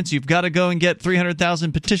requirements. You've got to go and get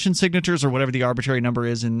 300,000 petition signatures or whatever the arbitrary number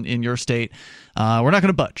is in your state. We're not going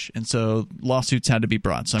to budge. And so lawsuits had to be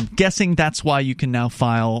brought. So I'm guessing that's why you can now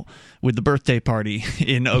file with the birthday party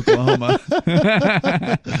in Oklahoma.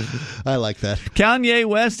 I like that. Kanye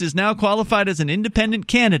West is now qualified as an independent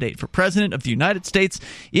candidate for president of the United States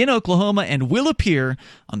in Oklahoma and will appear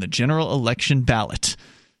on the general election ballot.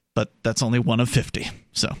 But that's only one of 50.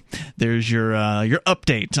 So there's your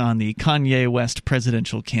update on the Kanye West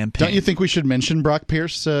presidential campaign. Don't you think we should mention Brock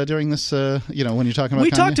Pierce during this? When you're talking about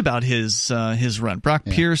we Kanye? Talked about his run. Brock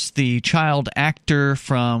Pierce, the child actor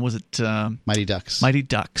from Mighty Ducks. Mighty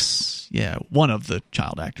Ducks. Yeah, one of the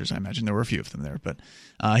child actors. I imagine there were a few of them there, but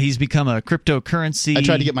he's become a cryptocurrency. I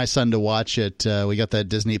tried to get my son to watch it. We got that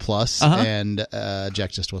Disney Plus, and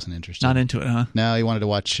Jack just wasn't interested. Not into it, huh? No, he wanted to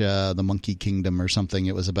watch The Monkey Kingdom or something.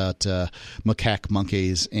 It was about macaque monkeys.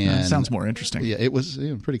 And sounds more interesting. Yeah, it was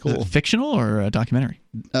pretty cool. Fictional or a documentary?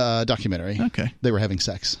 Documentary. Okay. They were having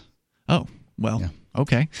sex. Oh, well,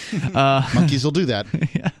 okay. Monkeys will do that.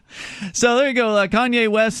 Yeah. So there you go. Kanye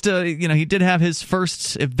West, he did have his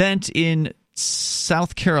first event in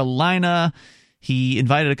South Carolina. He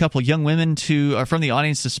invited a couple of young women from the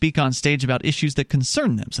audience to speak on stage about issues that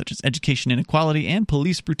concern them, such as education inequality and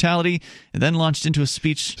police brutality, and then launched into a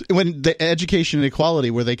speech. When the education inequality,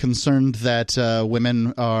 were they concerned that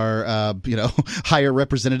women are, higher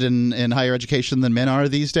represented in higher education than men are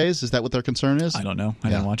these days? Is that what their concern is? I don't know. I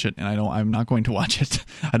didn't watch it, and I'm not going to watch it.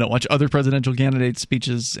 I don't watch other presidential candidate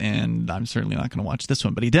speeches, and I'm certainly not going to watch this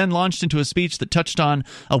one. But he then launched into a speech that touched on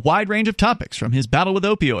a wide range of topics, from his battle with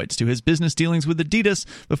opioids to his business dealings with Adidas,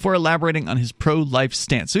 before elaborating on his pro-life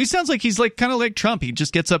stance. So he sounds like he's kind of like Trump. He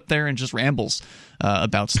just gets up there and just rambles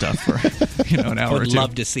about stuff for an hour or two. I would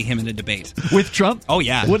love to see him in a debate with Trump. Oh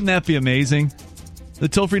yeah, wouldn't that be amazing? The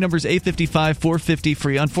toll-free number is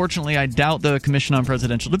 855-450-FREE. Unfortunately, I doubt the Commission on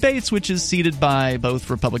Presidential Debates, which is seated by both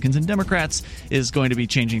Republicans and Democrats, is going to be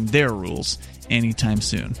changing their rules anytime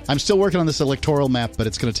soon. I'm still working on this electoral map, but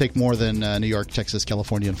it's going to take more than New York, Texas,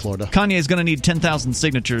 California, and Florida. Kanye is going to need 10,000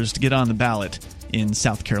 signatures to get on the ballot in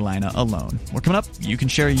South Carolina alone. We're coming up. You can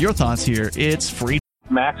share your thoughts here. It's free.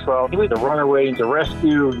 Maxwell, he was a runaway to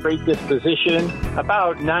rescue, great disposition.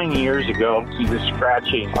 About 9 years ago, he was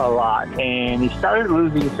scratching a lot, and he started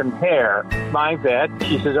losing some hair. My vet,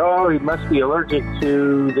 she says, oh, he must be allergic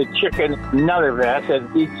to the chicken. Another vet said,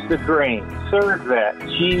 it's the grain. Third vet,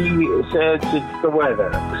 she says it's the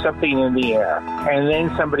weather, something in the air. And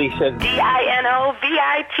then somebody said,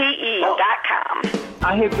 DINOVITE.com.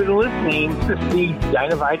 I have been listening to these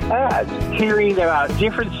Dynavite ads, hearing about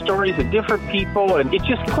different stories of different people, and it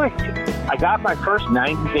just clicked. I got my first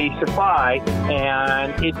 90-day supply,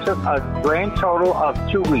 and it took a grand total of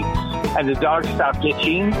 2 weeks. And the dog stopped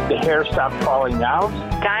itching, the hair stopped falling out.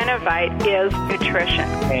 Dynavite is nutrition.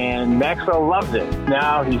 And Maxwell loves it.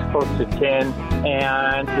 Now he's close to 10,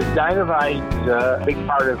 and the Dynavite is a big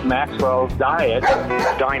part of Maxwell's diet.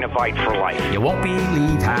 Dynavite for life. You won't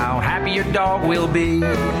believe how happy your dog will be.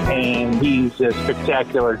 And he's a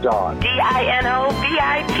spectacular dog.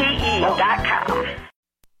 DINOVITE.com.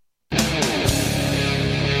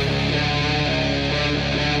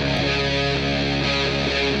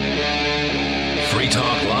 Free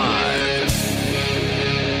Talk Live.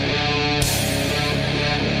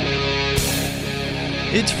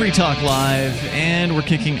 It's Free Talk Live, and we're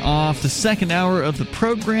kicking off the second hour of the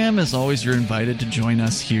program. As always, you're invited to join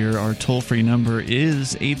us here. Our toll-free number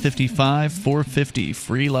is 855-450,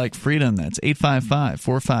 free like freedom. That's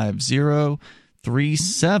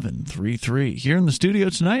 855-450-3733. Here in the studio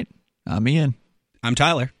tonight, I'm Ian. I'm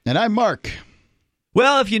Tyler. And I'm Mark.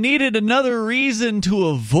 Well, if you needed another reason to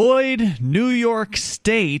avoid New York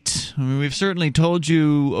State, I mean, we've certainly told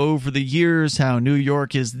you over the years how New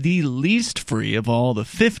York is the least free of all the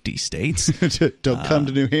 50 states. Don't come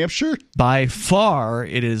to New Hampshire. By far,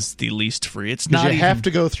 it is the least free. It's not. You have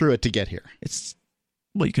to go through it to get here.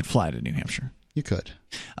 Well, you could fly to New Hampshire. You could.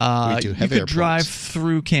 We do have you could drive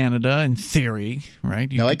through Canada in theory, right?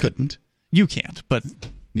 I couldn't. You can't, but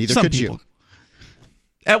neither some could people. you.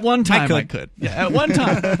 At one time, I could. Yeah, at one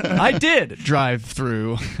time, I did drive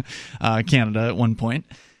through Canada at one point.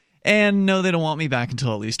 And no, they don't want me back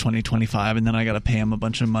until at least 2025, and then I got to pay them a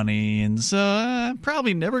bunch of money, and so I'm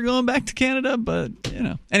probably never going back to Canada, but,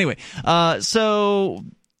 Anyway, so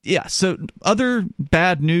other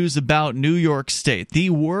bad news about New York State.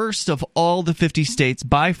 The worst of all the 50 states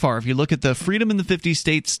by far. If you look at the Freedom in the 50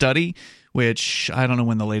 States study, which I don't know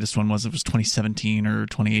when the latest one was. It was 2017 or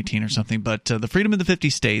 2018 or something. But the Freedom of the 50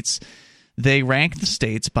 States, they rank the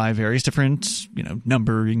states by various different,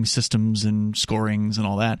 numbering systems and scorings and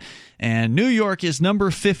all that. And New York is number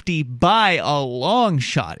 50 by a long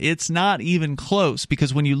shot. It's not even close,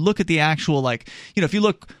 because when you look at the actual, if you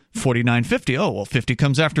look 49-50, 50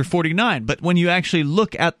 comes after 49. But when you actually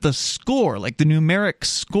look at the score, like the numeric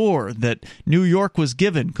score that New York was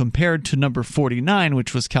given compared to number 49,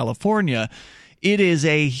 which was California, it is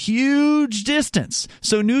a huge distance.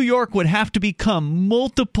 So New York would have to become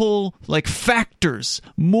multiple factors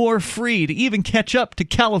more free to even catch up to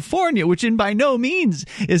California, which by no means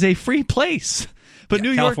is a free place. But New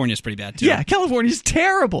York, California's pretty bad too. Yeah, California's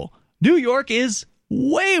terrible. New York is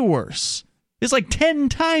way worse. It's like 10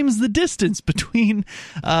 times the distance between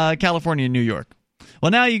California and New York.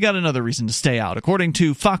 Well, now you got another reason to stay out. According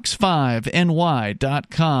to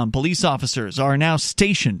Fox5NY.com, police officers are now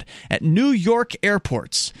stationed at New York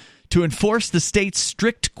airports to enforce the state's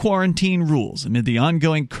strict quarantine rules amid the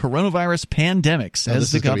ongoing coronavirus pandemic,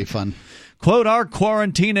 says this is going to be fun. Quote, our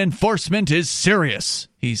quarantine enforcement is serious,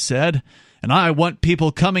 he said, and I want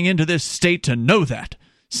people coming into this state to know that.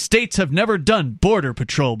 States have never done border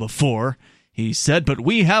patrol before, he said, but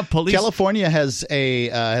we have police. California has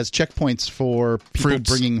has checkpoints for people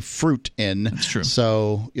bringing fruit in. That's true.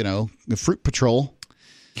 So, the fruit patrol.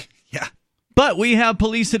 Yeah. But we have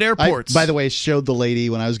police at airports. I, by the way, showed the lady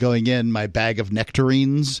when I was going in my bag of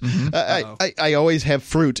nectarines. Mm-hmm. I always have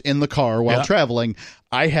fruit in the car while traveling.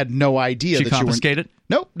 I had no idea she that confiscated it?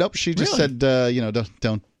 Nope. She just said,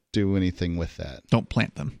 don't do anything with that. Don't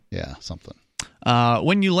plant them. Yeah, something.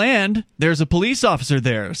 When you land, there's a police officer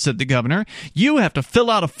there, said the governor. You have to fill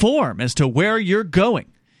out a form as to where you're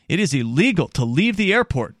going. It is illegal to leave the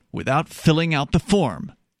airport without filling out the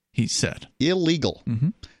form, he said. Illegal? Mm-hmm.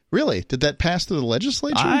 Really? Did that pass through the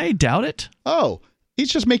legislature? I doubt it. Oh, he's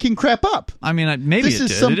just making crap up. I mean, maybe this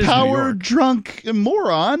is some power drunk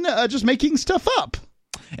moron just making stuff up.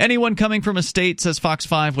 Anyone coming from a state, says Fox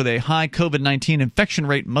 5, with a high COVID-19 infection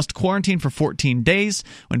rate must quarantine for 14 days.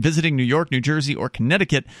 When visiting New York, New Jersey, or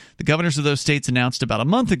Connecticut, the governors of those states announced about a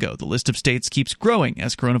month ago. The list of states keeps growing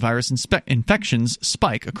as coronavirus infections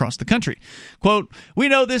spike across the country. Quote, "We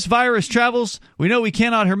know this virus travels. We know we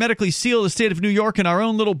cannot hermetically seal the state of New York in our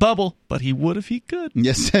own little bubble," but he would if he could.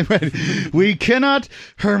 Yes, right. We cannot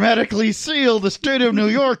hermetically seal the state of New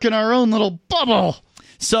York in our own little bubble.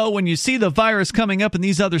 So when you see the virus coming up in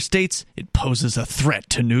these other states, it poses a threat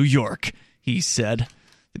to New York, he said.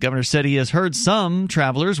 The governor said he has heard some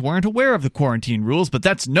travelers weren't aware of the quarantine rules, but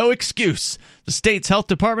that's no excuse. The state's health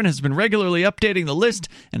department has been regularly updating the list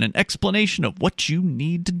and an explanation of what you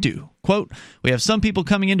need to do. Quote, "We have some people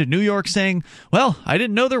coming into New York saying, 'Well, I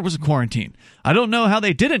didn't know there was a quarantine.' I don't know how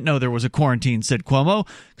they didn't know there was a quarantine," said Cuomo,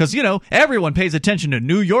 because, everyone pays attention to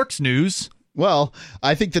New York's news. Well,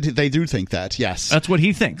 I think that they do think that, yes. That's what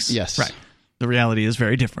he thinks. Yes. Right. The reality is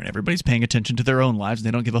very different. Everybody's paying attention to their own lives.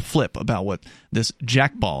 They don't give a flip about what this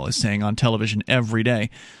jackball is saying on television every day.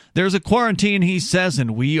 There's a quarantine, he says,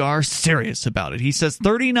 and we are serious about it. He says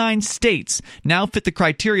 39 states now fit the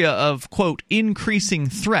criteria of, quote, "increasing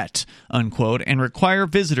threat," unquote, and require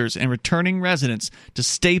visitors and returning residents to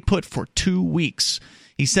stay put for 2 weeks.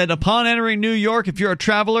 He said, upon entering New York, if you're a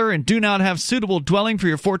traveler and do not have suitable dwelling for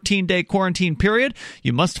your 14-day quarantine period,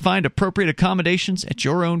 you must find appropriate accommodations at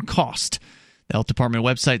your own cost. The Health Department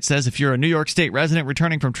website says if you're a New York State resident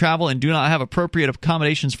returning from travel and do not have appropriate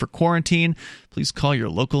accommodations for quarantine, please call your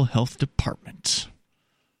local health department.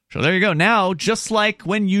 So there you go. Now, just like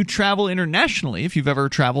when you travel internationally, if you've ever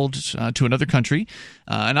traveled to another country,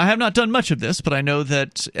 and I have not done much of this, but I know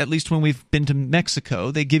that at least when we've been to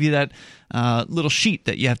Mexico, they give you that little sheet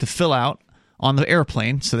that you have to fill out on the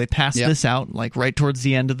airplane. So they pass this out like right towards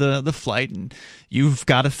the end of the flight, and you've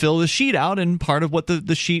got to fill the sheet out. And part of what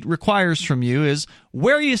the sheet requires from you is,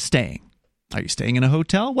 where are you staying? Are you staying in a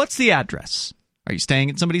hotel? What's the address? Are you staying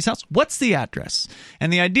at somebody's house? What's the address?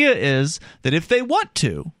 And the idea is that if they want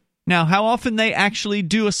to, now how often they actually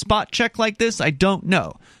do a spot check like this, I don't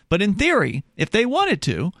know. But in theory, if they wanted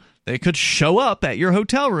to, they could show up at your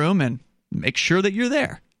hotel room and make sure that you're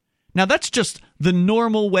there. Now, that's just the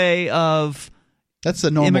normal way of That's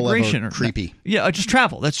the normal immigration. Or creepy. Yeah, just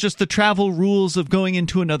travel. That's just the travel rules of going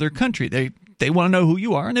into another country. They want to know who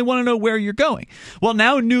you are, and they want to know where you're going. Well,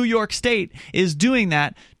 now New York State is doing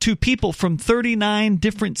that to people from 39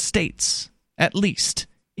 different states, at least,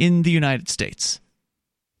 in the United States.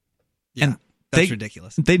 Yeah, and that's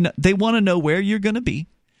ridiculous. They want to know where you're going to be,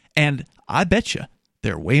 and I bet you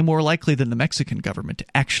they're way more likely than the Mexican government to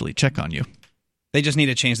actually check on you. They just need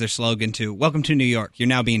to change their slogan to "Welcome to New York. You're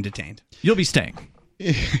now being detained." You'll be staying.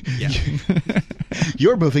 Yeah.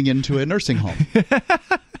 You're moving into a nursing home.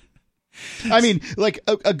 I mean, like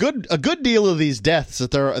a good deal of these deaths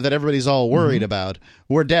that everybody's all worried about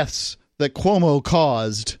were deaths that Cuomo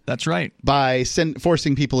caused. That's right. By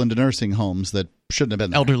forcing people into nursing homes that shouldn't have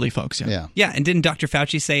been there. Elderly folks, yeah. Yeah, and didn't Dr.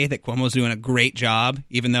 Fauci say that Cuomo's doing a great job,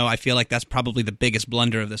 even though I feel like that's probably the biggest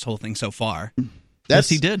blunder of this whole thing so far? Yes,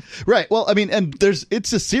 he did. Right. Well, I mean, and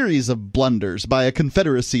it's a series of blunders by a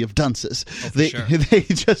confederacy of dunces. They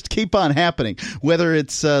just keep on happening. Whether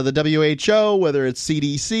it's the WHO, whether it's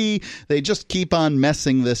CDC, they just keep on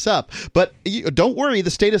messing this up. But don't worry,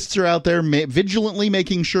 the statists are out there vigilantly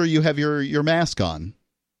making sure you have your mask on.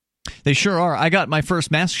 They sure are. I got my first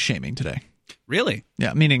mask shaming today. Really?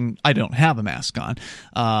 Yeah, meaning I don't have a mask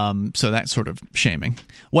on, so that's sort of shaming.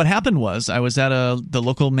 What happened was I was at the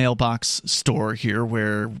local mailbox store here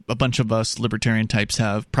where a bunch of us libertarian types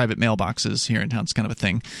have private mailboxes here in town. It's kind of a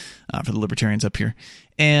thing for the libertarians up here.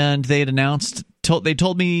 And they had announced, they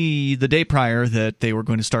told me the day prior that they were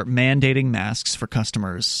going to start mandating masks for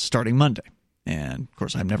customers starting Monday. And, of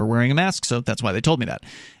course, I'm never wearing a mask, so that's why they told me that.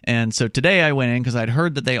 And so today I went in because I'd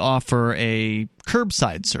heard that they offer a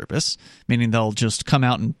curbside service, meaning they'll just come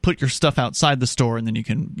out and put your stuff outside the store, and then you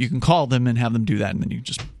can call them and have them do that, and then you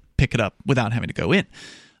just pick it up without having to go in,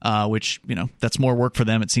 which, that's more work for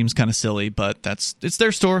them. It seems kind of silly, but it's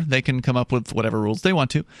their store. They can come up with whatever rules they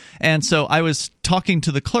want to. And so I was talking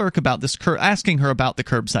to the clerk about this, asking her about the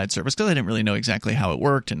curbside service because I didn't really know exactly how it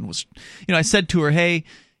worked, and was, I said to her, hey,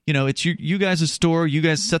 it's you guys' store. You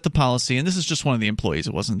guys set the policy, and this is just one of the employees.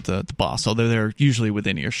 It wasn't the boss, although they're usually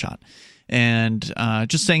within earshot. And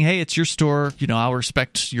just saying, hey, it's your store. I'll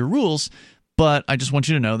respect your rules, but I just want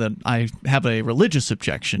you to know that I have a religious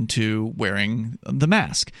objection to wearing the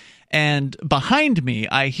mask. And behind me,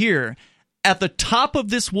 I hear at the top of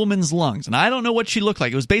this woman's lungs, and I don't know what she looked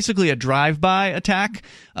like. It was basically a drive-by attack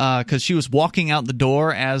because she was walking out the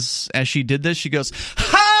door as she did this. She goes,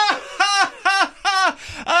 "Ha!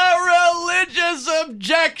 A religious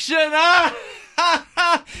objection!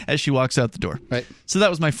 As she walks out the door. Right. So that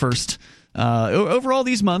was my first. Over all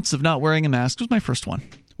these months of not wearing a mask was my first one.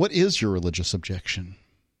 What is your religious objection?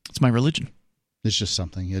 It's my religion. It's just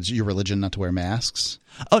something. It's your religion not to wear masks?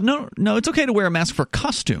 Oh, no, it's okay to wear a mask for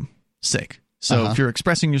costume sake. So if you're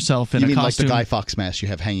expressing yourself in you a mean costume, like the Guy Fawkes mask you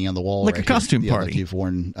have hanging on the wall, like right a costume here. party, Like you've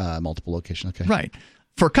worn multiple locations. Okay, right?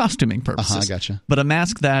 For costuming purposes. Gotcha. But a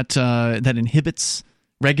mask that that inhibits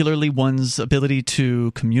regularly one's ability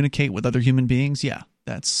to communicate with other human beings, yeah,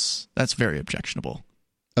 that's very objectionable.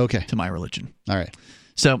 Okay, to my religion. All right.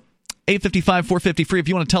 So 855-450 free. If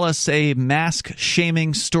you want to tell us a mask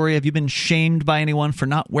shaming story, have you been shamed by anyone for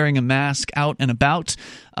not wearing a mask out and about?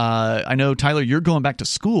 I know, Tyler, you're going back to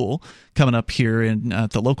school coming up here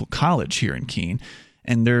at the local college here in Keene,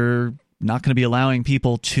 and they're not going to be allowing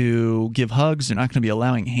people to give hugs. They're not going to be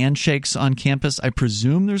allowing handshakes on campus. I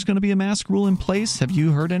presume there's going to be a mask rule in place. Have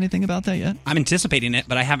you heard anything about that yet? I'm anticipating it,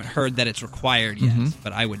 but I haven't heard that it's required yet.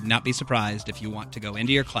 But I would not be surprised if you want to go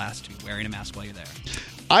into your class to be wearing a mask while you're there.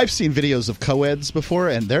 I've seen videos of co-eds before,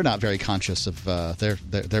 and they're not very conscious of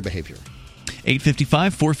their behavior.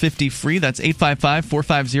 855-450 free. That's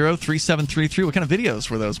 855-450-3733. What kind of videos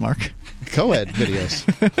were those, Mark? Co-ed videos.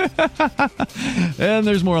 And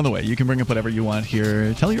there's more on the way. You can bring up whatever you want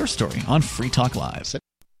here. Tell your story on Free Talk Live.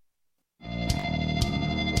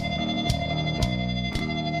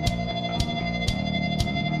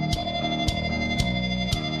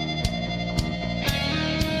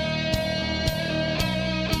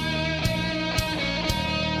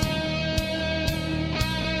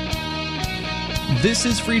 This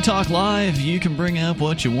is Free Talk Live. You can bring up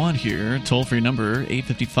what you want here. Toll-free number,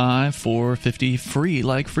 855-450-FREE,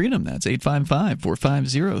 like freedom. That's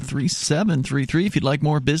 855-450-3733. If you'd like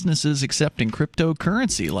more businesses accepting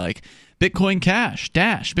cryptocurrency like Bitcoin Cash,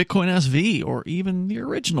 Dash, Bitcoin SV, or even the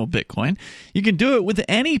original Bitcoin, you can do it with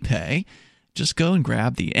AnyPay. Just go and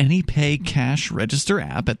grab the AnyPay Cash Register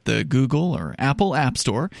app at the Google or Apple App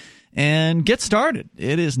Store and get started.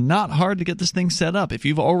 It is not hard to get this thing set up. If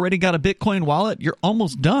you've already got a Bitcoin wallet, you're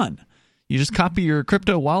almost done. You just copy your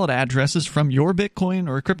crypto wallet addresses from your Bitcoin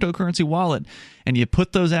or cryptocurrency wallet, and you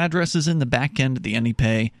put those addresses in the back end of the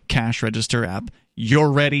AnyPay Cash Register app. You're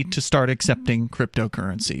ready to start accepting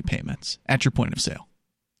cryptocurrency payments at your point of sale.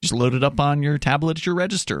 Just load it up on your tablet at your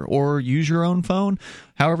register or use your own phone,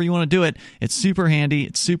 however you want to do it. It's super handy,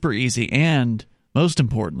 it's super easy, and most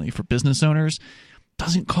importantly for business owners,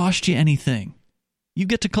 doesn't cost you anything. You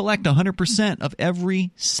get to collect 100% of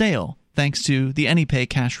every sale thanks to the AnyPay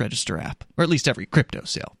Cash Register app, or at least every crypto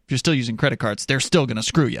sale. If you're still using credit cards, they're still going to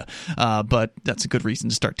screw you, but that's a good reason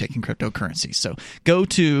to start taking cryptocurrency. So go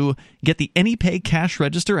to get the AnyPay Cash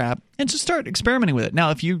Register app and just start experimenting with it. Now,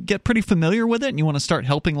 if you get pretty familiar with it and you want to start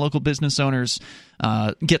helping local business owners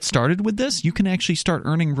get started with this, you can actually start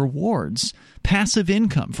earning rewards, passive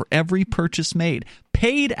income for every purchase made,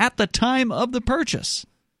 paid at the time of the purchase,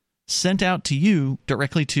 sent out to you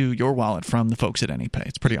directly to your wallet from the folks at AnyPay.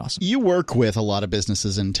 It's pretty awesome. You work with a lot of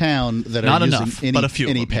businesses in town that Not are enough, using but a few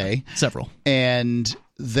AnyPay. of them, yeah. Several. And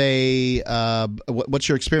they, what's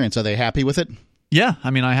your experience? Are they happy with it? Yeah,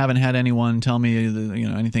 I mean, I haven't had anyone tell me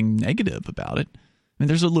anything negative about it. I mean,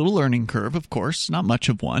 there's a little learning curve, of course, not much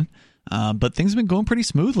of one, but things have been going pretty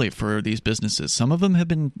smoothly for these businesses. Some of them have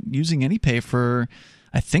been using AnyPay for,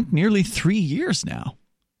 I think, nearly 3 years now,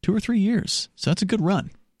 2 or 3 years. So that's a good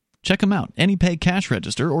run. Check them out, AnyPay Cash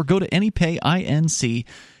Register, or go to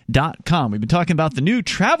AnyPayInc.com. We've been talking about the new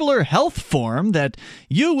Traveler Health Form that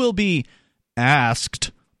you will be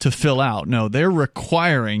asked to fill out. No, they're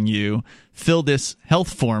requiring you fill this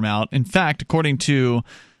health form out. In fact, according to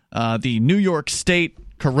the New York State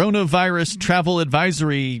Coronavirus Travel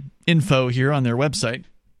Advisory info here on their website,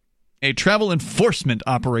 a travel enforcement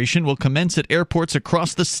operation will commence at airports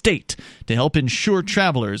across the state to help ensure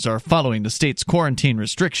travelers are following the state's quarantine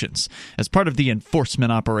restrictions. As part of the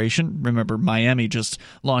enforcement operation, remember Miami just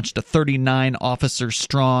launched a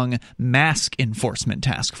 39-officer-strong mask enforcement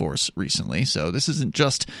task force recently, so this isn't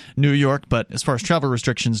just New York, but as far as travel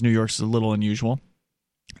restrictions, New York's a little unusual.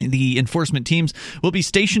 The enforcement teams will be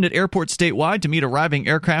stationed at airports statewide to meet arriving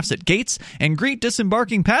aircrafts at gates and greet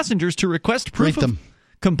disembarking passengers to request proof of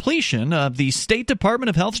completion of the State Department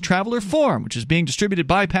of Health's Traveler Form, which is being distributed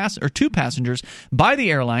to passengers by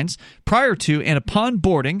the airlines prior to and upon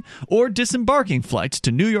boarding or disembarking flights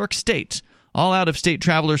to New York State. All out-of-state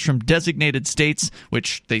travelers from designated states,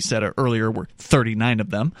 which they said earlier were 39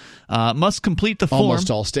 of them, must complete the form.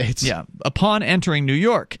 Almost all states. Yeah, upon entering New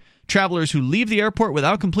York. Travelers who leave the airport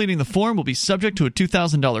without completing the form will be subject to a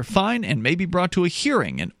 $2,000 fine and may be brought to a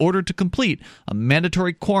hearing in order to complete a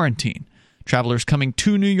mandatory quarantine. Travelers coming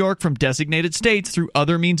to New York from designated states through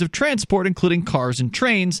other means of transport, including cars and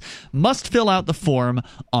trains, must fill out the form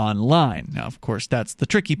online. Now, of course, that's the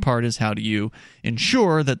tricky part, is how do you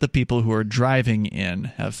ensure that the people who are driving in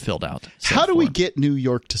have filled out said How do we form? get New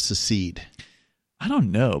York to secede? I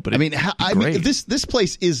don't know, but I mean, this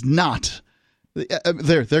place is not.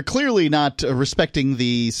 They're clearly not respecting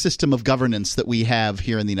the system of governance that we have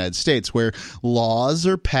here in the United States, where laws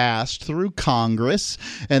are passed through Congress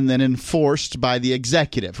and then enforced by the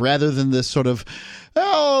executive, rather than this sort of,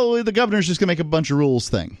 the governor's just going to make a bunch of rules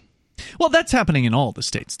thing. Well, that's happening in all the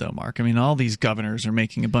states, though, Mark. I mean, all these governors are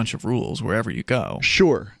making a bunch of rules wherever you go.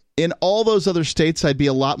 Sure. In all those other states, I'd be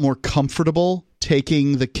a lot more comfortable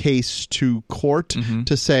taking the case to court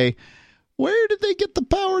to say, where did they get the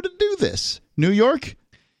power to do this? New York?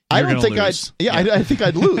 I think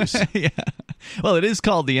I'd lose. Yeah. Well, it is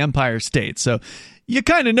called the Empire State, so you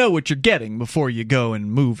kind of know what you're getting before you go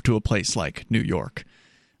and move to a place like New York.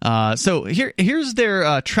 So here's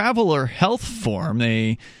their traveler health form.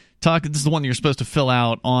 This is the one that you're supposed to fill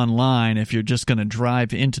out online if you're just going to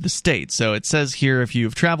drive into the state. So it says here, if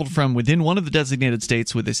you've traveled from within one of the designated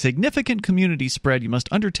states with a significant community spread, you must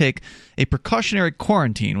undertake a precautionary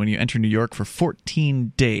quarantine when you enter New York for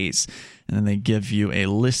 14 days. And then they give you a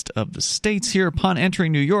list of the states here. Upon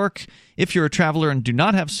entering New York, if you're a traveler and do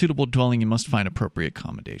not have suitable dwelling, you must find appropriate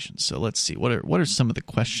accommodations. So let's see. What are some of the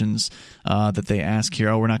questions that they ask here?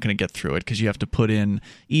 Oh, we're not going to get through it because you have to put in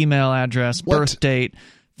email address, birth date,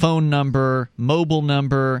 phone number, mobile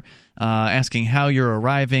number, asking how you're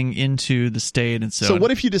arriving into the state. And so what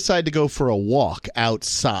if you decide to go for a walk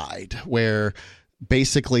outside where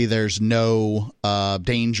basically there's no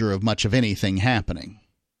danger of much of anything happening?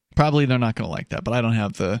 Probably they're not going to like that, but I don't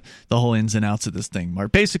have the whole ins and outs of this thing,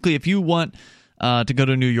 Mark. Basically, if you want to go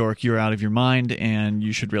to New York, you're out of your mind, and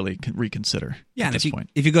you should really reconsider at this point.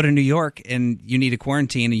 If you go to New York and you need a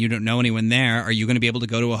quarantine and you don't know anyone there, are you going to be able to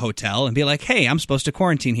go to a hotel and be like, hey, I'm supposed to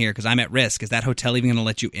quarantine here because I'm at risk? Is that hotel even going to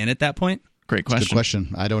let you in at that point? Great question. Good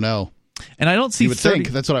question. I don't know. And I don't see you would think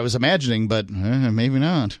that's what I was imagining, but maybe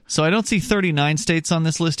not. So I don't see 39 states on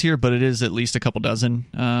this list here, but it is at least a couple dozen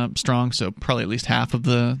strong, so probably at least half of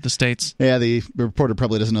the states. Yeah, the reporter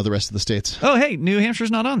probably doesn't know the rest of the states. Oh, hey, New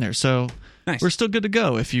Hampshire's not on there, so nice. We're still good to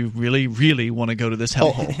go if you really, really want to go to this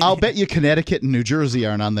hellhole. I'll bet you Connecticut and New Jersey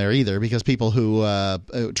aren't on there either, because people who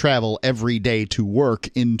travel every day to work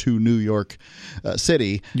into New York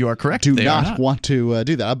City, you are correct, do not want to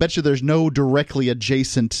do that. I'll bet you there's no directly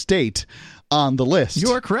adjacent state on the list.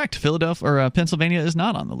 You are correct. Philadelphia or Pennsylvania is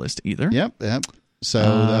not on the list either. Yep. So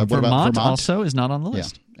what about Vermont also is not on the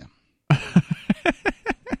list. Yeah.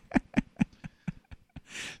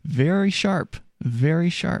 Very sharp. Very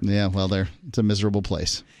sharp. Yeah, well, it's a miserable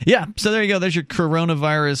place. Yeah, so there you go. There's your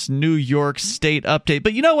coronavirus New York State update.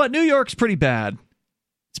 But you know what? New York's pretty bad.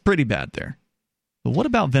 It's pretty bad there. But what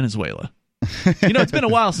about Venezuela? It's been a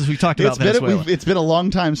while since we talked about Venezuela. It's been a long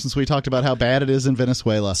time since we talked about how bad it is in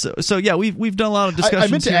Venezuela. So yeah, we've done a lot of discussions. I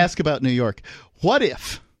meant to here. ask about New York. What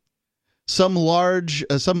if some large,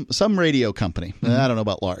 some radio company, I don't know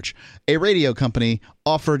about large, a radio company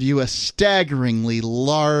offered you a staggeringly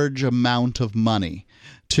large amount of money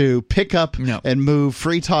to pick up and move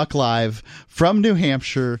Free Talk Live from New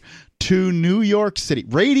Hampshire to New York City,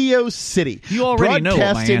 Radio City. You already know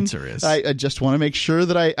what my answer is. I just want to make sure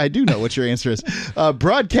that I do know what your answer is.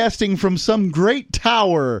 Broadcasting from some great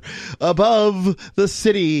tower above the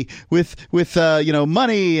city with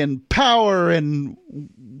money and power and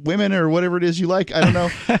women or whatever it is you like. I don't know.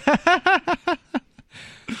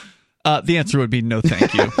 The answer would be no,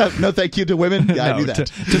 thank you. No, thank you to women. Yeah, I knew that.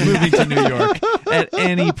 To moving to New York at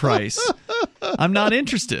any price. I'm not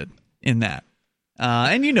interested in that.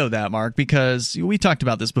 And you know that, Mark, because we talked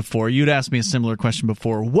about this before. You'd asked me a similar question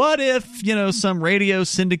before. What if, some radio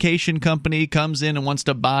syndication company comes in and wants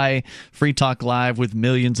to buy Free Talk Live with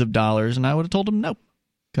millions of dollars? And I would have told them no.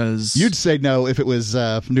 Because you'd say no if it was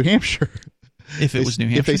New Hampshire. If it was New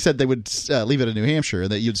Hampshire? If they said they would leave it in New Hampshire,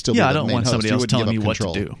 that you'd still be the main host. I don't want somebody else telling me what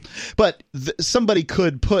to do. But somebody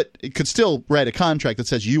could still write a contract that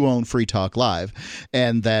says you own Free Talk Live,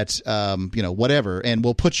 and that whatever, and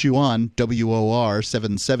we'll put you on WOR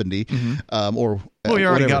 770 or we already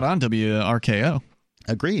whatever. got on WRKO.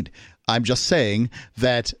 Agreed. I'm just saying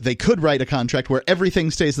that they could write a contract where everything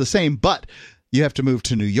stays the same, but you have to move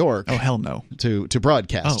to New York. Oh, hell no. To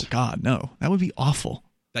broadcast. Oh, God, no. That would be awful.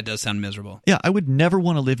 That does sound miserable. Yeah, I would never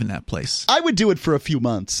want to live in that place. I would do it for a few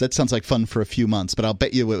months. That sounds like fun for a few months, but I'll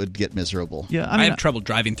bet you it would get miserable. Yeah, I have trouble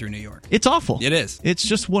driving through New York. It's awful. It is. It's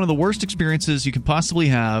just one of the worst experiences you can possibly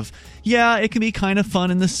have. Yeah, it can be kind of fun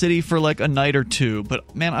in the city for like a night or two,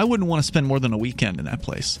 but man, I wouldn't want to spend more than a weekend in that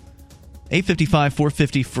place.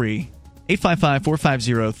 855-450-FREE.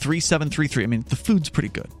 855-450-3733. I mean, the food's pretty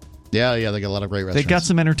good. Yeah, they got a lot of great restaurants. They got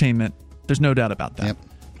some entertainment. There's no doubt about that.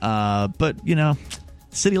 Yep. But,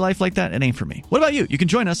 city life like that, it ain't for me. What about you? You can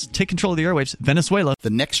join us. Take control of the airwaves. Venezuela. The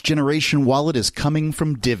next generation wallet is coming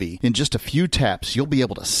from Divvy. In just a few taps, you'll be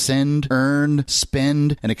able to send, earn,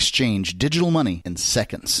 spend, and exchange digital money in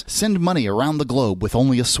seconds. Send money around the globe with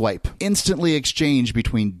only a swipe. Instantly exchange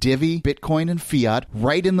between Divvy, Bitcoin, and fiat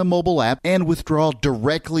right in the mobile app and withdraw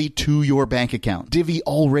directly to your bank account. Divvy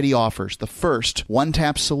already offers the first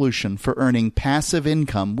one-tap solution for earning passive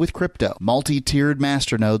income with crypto. Multi-tiered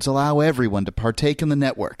masternodes allow everyone to partake in the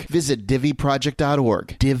network. Visit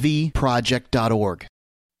DivvyProject.org. DivvyProject.org.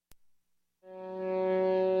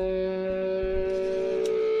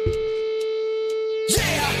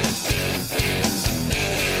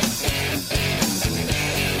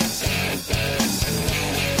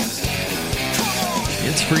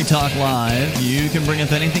 It's Free Talk Live. You can bring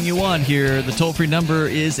up anything you want here. The toll-free number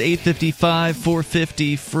is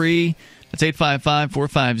 855-450-FREE. That's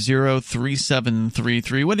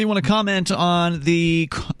 855-450-3733. Whether you want to comment on the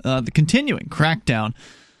continuing crackdown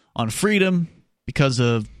on freedom because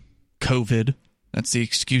of COVID, that's the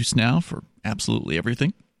excuse now for absolutely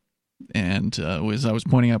everything. And as I was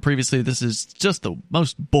pointing out previously, this is just the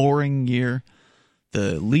most boring year,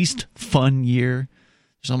 the least fun year.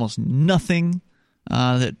 There's almost nothing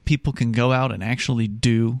that people can go out and actually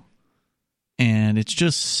do, and it's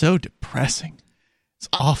just so depressing. It's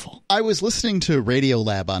awful. I was listening to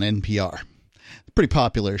Radiolab on NPR. Pretty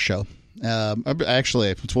popular show. Actually,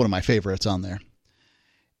 it's one of my favorites on there.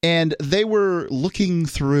 And they were looking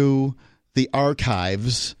through the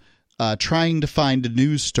archives, trying to find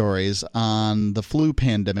news stories on the flu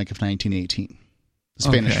pandemic of 1918, the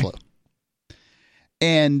Spanish flu.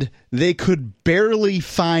 And they could barely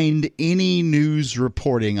find any news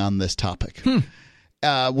reporting on this topic.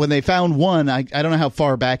 When they found one, I don't know how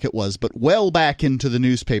far back it was, but well back into the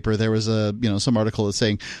newspaper, there was some article that's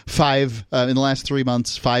saying in the last 3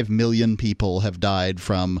 months, 5 million people have died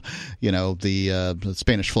from, the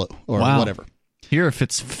Spanish flu or whatever. Here, if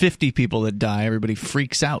it's 50 people that die, everybody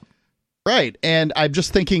freaks out. Right. And I'm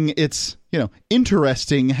just thinking it's,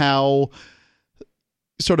 interesting how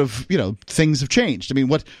sort of, things have changed. I mean,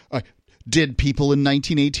 what did people in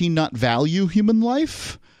 1918 not value human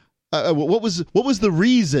life? What was the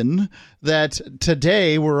reason that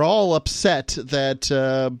today we're all upset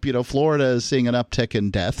that Florida is seeing an uptick in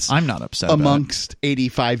deaths? I'm not upset amongst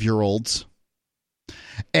 85-year-olds,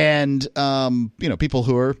 and people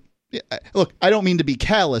who are. Look, I don't mean to be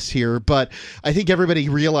callous here, but I think everybody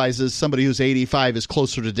realizes somebody who's 85 is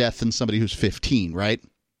closer to death than somebody who's 15, right?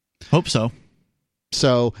 Hope so.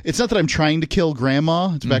 So it's not that I'm trying to kill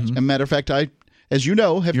Grandma. It's a matter of fact, I, as you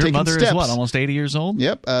know, have taken steps. Your mother is what, almost 80 years old?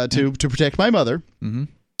 Yep, to protect my mother. Mm-hmm.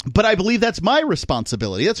 But I believe that's my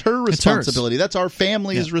responsibility. That's her responsibility. That's our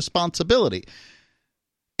family's responsibility,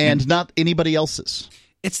 and not anybody else's.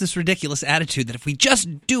 It's this ridiculous attitude that if we just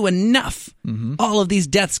do enough, all of these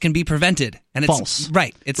deaths can be prevented. And it's false.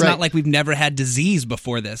 Right. It's not like we've never had disease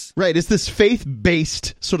before this. Right. It's this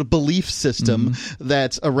faith-based sort of belief system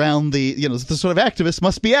that's around the sort of activists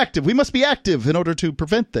must be active. We must be active in order to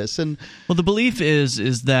prevent this. And well, the belief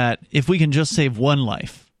is that if we can just save one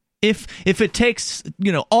life, if it takes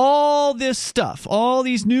all this stuff, all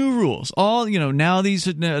these new rules, now there's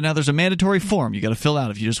a mandatory form you got to fill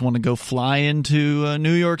out if you just want to go fly into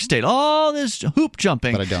New York State, all this hoop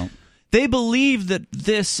jumping. But I don't. They believe that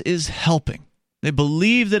this is helping. They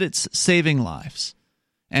believe that it's saving lives.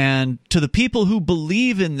 And to the people who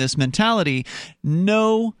believe in this mentality,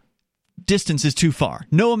 no distance is too far.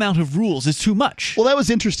 No amount of rules is too much. Well, that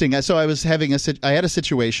was interesting. So I had a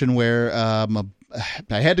situation where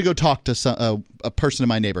I had to go talk to a person in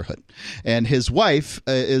my neighborhood, and his wife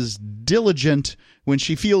is diligent when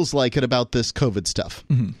she feels like it about this COVID stuff.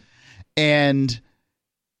 And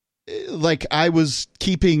I was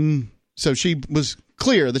so she was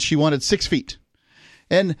clear that she wanted 6 feet,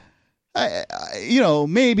 and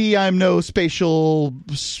maybe I'm no spatial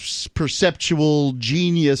perceptual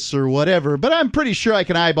genius or whatever, but I'm pretty sure I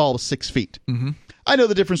can eyeball 6 feet. I know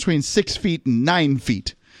the difference between 6 feet and 9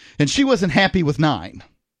 feet. And she wasn't happy with 9.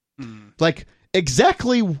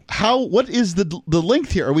 Exactly what is the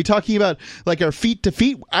length here? Are we talking about our feet to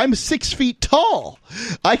feet? I'm 6 feet tall.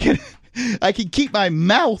 I can keep my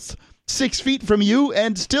mouth 6 feet from you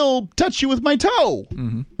and still touch you with my toe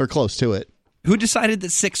or close to it. Who decided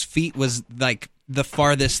that 6 feet was the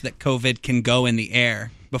farthest that COVID can go in the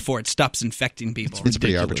air before it stops infecting people? It's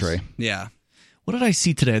pretty arbitrary. Yeah. What did I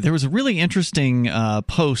see today? There was a really interesting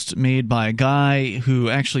post made by a guy who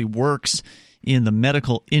actually works in the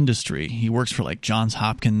medical industry. He works for like Johns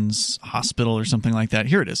Hopkins Hospital or something like that.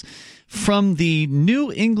 Here it is. From the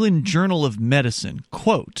New England Journal of Medicine,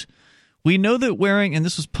 quote, "We know that wearing," and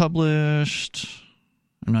this was published,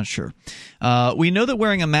 I'm not sure. "We know that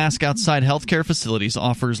wearing a mask outside healthcare facilities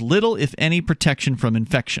offers little, if any, protection from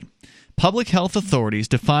infection. Public health authorities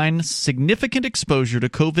define significant exposure to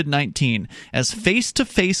COVID-19 as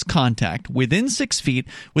face-to-face contact within 6 feet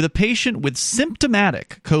with a patient with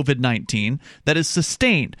symptomatic COVID-19 that is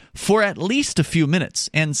sustained for at least a few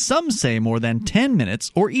minutes, and some say more than 10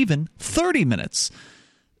 minutes or even 30 minutes.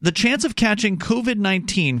 The chance of catching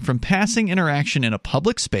COVID-19 from passing interaction in a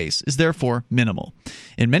public space is therefore minimal.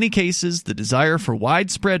 In many cases, the desire for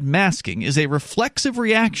widespread masking is a reflexive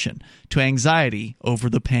reaction to anxiety over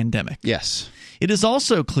the pandemic." Yes. It is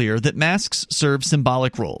also clear that masks serve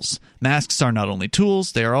symbolic roles. Masks are not only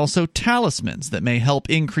tools, they are also talismans that may help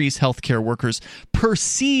increase healthcare workers'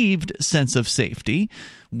 perceived sense of safety,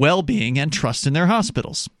 well-being, and trust in their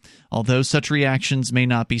hospitals. Although such reactions may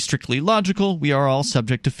not be strictly logical, we are all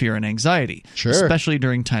subject to fear and anxiety, especially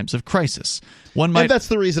during times of crisis. And that's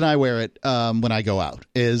the reason I wear it when I go out,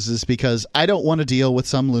 is because I don't want to deal with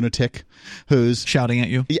some lunatic who's shouting at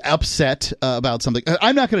you, upset about something.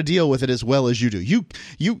 I'm not going to deal with it as well as you do. You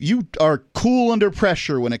are cool under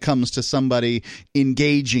pressure when it comes to somebody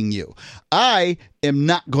engaging you. I am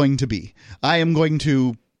not going to be. I am going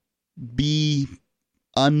to be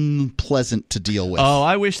unpleasant to deal with. Oh,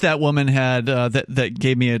 I wish that woman had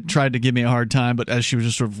tried to give me a hard time, but as she was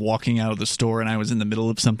just sort of walking out of the store and I was in the middle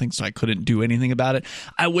of something, so I couldn't do anything about it.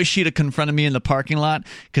 I wish she'd have confronted me in the parking lot,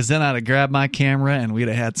 because then I'd have grabbed my camera and we'd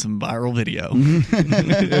have had some viral video.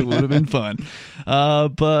 It would have been fun.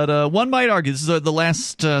 But one might argue, this is the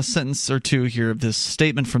last sentence or two here of this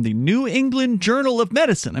statement from the New England Journal of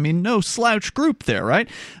Medicine. I mean, no slouch group there, right?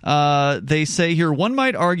 They say here, one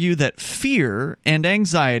might argue that fear and anxiety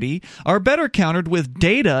are better countered with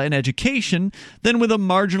data and education than with a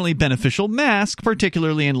marginally beneficial mask,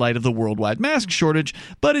 particularly in light of the worldwide mask shortage,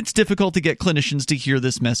 but it's difficult to get clinicians to hear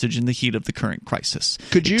this message in the heat of the current crisis.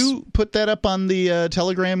 Could you put that up on the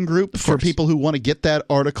Telegram group for people who want to get that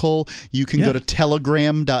article? You can go to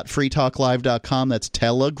telegram.freetalklive.com. That's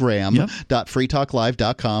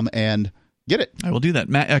telegram.freetalklive.com and get it. I will do that.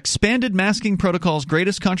 Expanded masking protocols'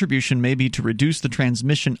 greatest contribution may be to reduce the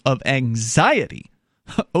transmission of anxiety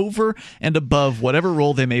over and above whatever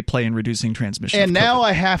role they may play in reducing transmission. And now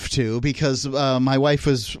I have to, because my wife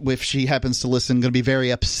was, if she happens to listen, going to be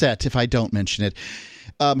very upset if I don't mention it.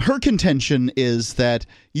 Her contention is that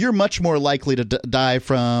you're much more likely to die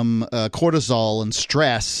from cortisol and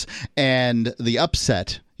stress and the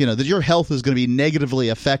upset. You know, that your health is going to be negatively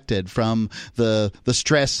affected from the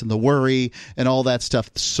stress and the worry and all that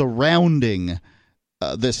stuff surrounding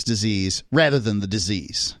this disease rather than the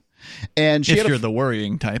disease. And she if you're the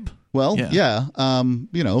worrying type. Well, yeah.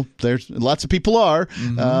 You know, there's lots of people are.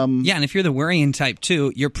 And if you're the worrying type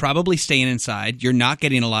too, you're probably staying inside. You're not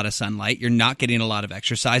getting a lot of sunlight. You're not getting a lot of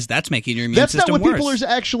exercise. That's making your immune system worse. That's not what people are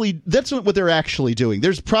actually. That's not what they're actually doing.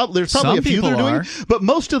 There's probably a few that are doing it, but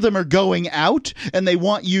most of them are going out and they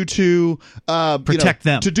want you to protect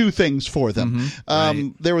them, to do things for them.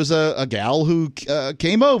 Right. There was a gal who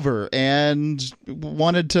came over and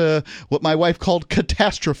wanted to, what my wife called,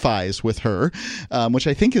 catastrophize with her, which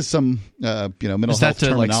I think is some mental health terminology. Is that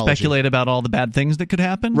to like speculate about all the bad things that could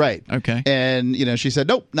happen? Right. Okay. And she said,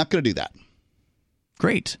 nope, not going to do that.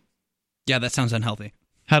 Great. Yeah, that sounds unhealthy.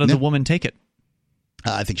 How did the woman take it?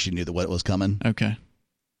 I think she knew what was coming. Okay.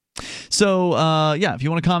 So, if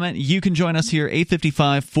you want to comment, you can join us here,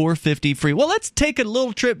 855-450 free. Well, let's take a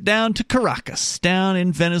little trip down to Caracas, down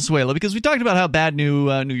in Venezuela, because we talked about how bad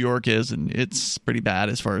New York is, and it's pretty bad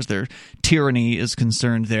as far as their tyranny is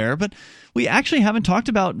concerned there. But we actually haven't talked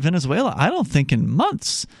about Venezuela, I don't think, in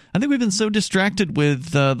months. I think we've been so distracted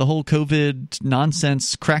with the whole COVID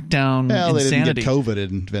nonsense, crackdown, insanity. They didn't get COVID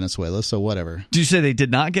in Venezuela, so whatever. Did you say they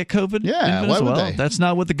did not get COVID? Yeah, in why Venezuela? would they? That's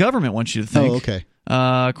not what the government wants you to think. Oh, okay.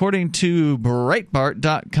 According to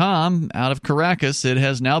Breitbart.com, out of Caracas, it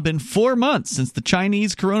has now been 4 months since the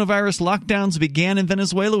Chinese coronavirus lockdowns began in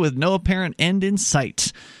Venezuela with no apparent end in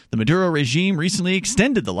sight. The Maduro regime recently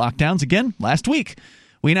extended the lockdowns again last week.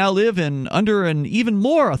 We now live under an even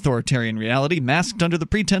more authoritarian reality, masked under the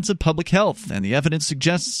pretense of public health, and the evidence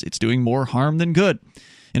suggests it's doing more harm than good.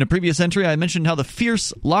 In a previous entry, I mentioned how the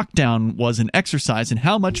fierce lockdown was an exercise in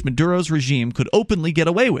how much Maduro's regime could openly get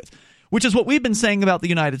away with, which is what we've been saying about the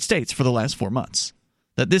United States for the last 4 months.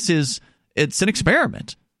 That it's an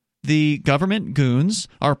experiment. The government goons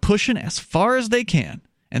are pushing as far as they can,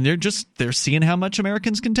 and they're seeing how much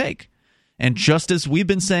Americans can take. And just as we've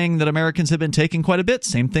been saying that Americans have been taking quite a bit,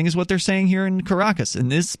 same thing is what they're saying here in Caracas. In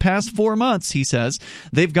this past 4 months, he says,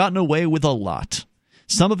 they've gotten away with a lot.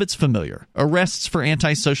 Some of it's familiar. Arrests for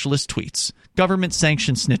anti-socialist tweets.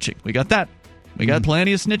 Government-sanctioned snitching. We got that. We got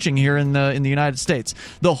plenty of snitching here in the United States.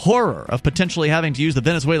 The horror of potentially having to use the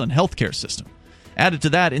Venezuelan healthcare system. Added to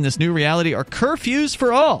that, in this new reality, are curfews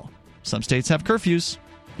for all. Some states have curfews.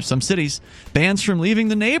 There's some cities. Bans from leaving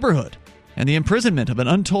the neighborhood. And the imprisonment of an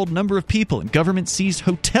untold number of people in government-seized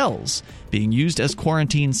hotels being used as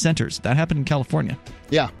quarantine centers. That happened in California.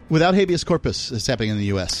 Yeah, without habeas corpus, it's happening in the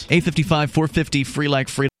U.S. 855-450, free like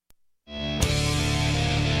freedom.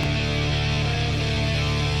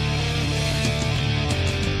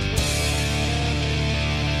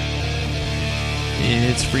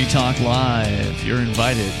 It's Free Talk Live. You're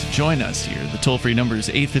invited to join us here. The toll-free number is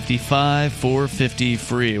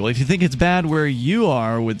 855-450-FREE. Well, if you think it's bad where you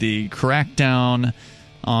are with the crackdown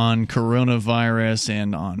on coronavirus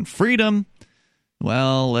and on freedom,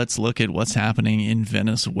 well, let's look at what's happening in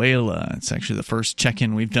Venezuela. It's actually the first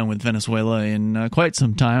check-in we've done with Venezuela in quite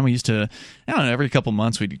some time. We used to, I don't know, every couple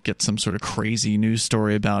months we'd get some sort of crazy news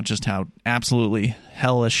story about just how absolutely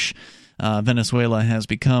hellish Venezuela has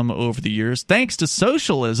become over the years, thanks to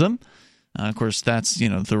socialism. Of course, that's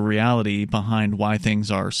the reality behind why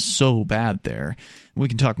things are so bad there. We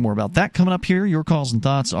can talk more about that coming up here. Your calls and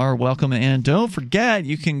thoughts are welcome. And don't forget,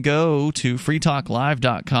 you can go to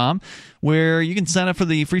freetalklive.com where you can sign up for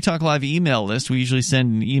the Free Talk Live email list. We usually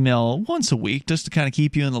send an email once a week just to kind of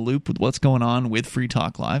keep you in the loop with what's going on with Free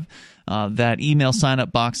Talk Live. That email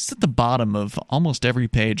sign-up box is at the bottom of almost every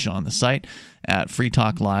page on the site at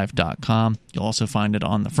freetalklive.com. You'll also find it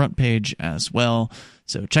on the front page as well.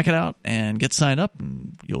 So check it out and get signed up,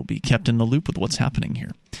 and you'll be kept in the loop with what's happening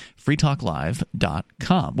here.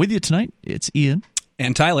 freetalklive.com. With you tonight, it's Ian.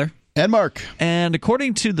 And Tyler. And Mark. And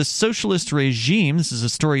according to the socialist regime, this is a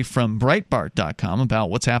story from Breitbart.com about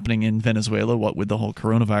what's happening in Venezuela, what with the whole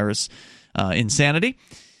coronavirus insanity.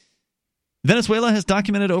 Venezuela has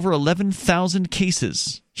documented over 11,000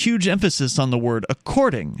 cases. Huge emphasis on the word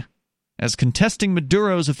according, as contesting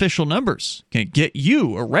Maduro's official numbers can get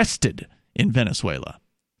you arrested in Venezuela.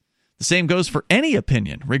 The same goes for any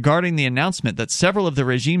opinion regarding the announcement that several of the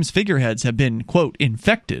regime's figureheads have been, quote,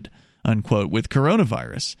 infected, unquote, with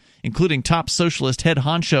coronavirus, including top socialist head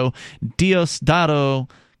honcho Diosdado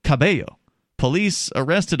Cabello. Police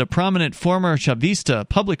arrested a prominent former Chavista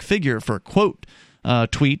public figure for, quote,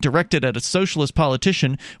 tweet directed at a socialist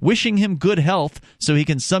politician wishing him good health so he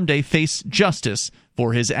can someday face justice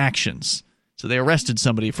for his actions. So they arrested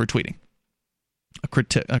somebody for tweeting.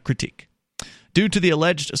 A critique. Due to the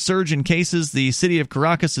alleged surge in cases, the city of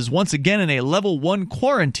Caracas is once again in a level 1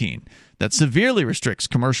 quarantine that severely restricts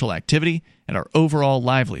commercial activity and our overall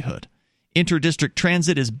livelihood. Interdistrict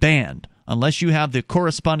transit is banned unless you have the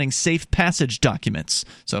corresponding safe passage documents.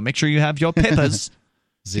 So make sure you have your papers.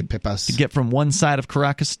 The papers. To get from one side of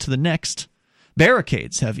Caracas to the next.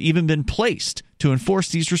 Barricades have even been placed to enforce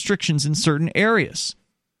these restrictions in certain areas.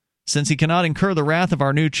 Since he cannot incur the wrath of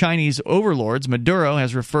our new Chinese overlords, Maduro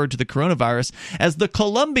has referred to the coronavirus as the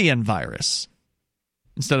Colombian virus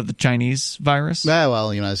instead of the Chinese virus.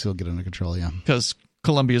 Well, he'll get under control, yeah. Because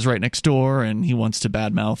Colombia is right next door, and he wants to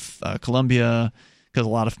badmouth Colombia because a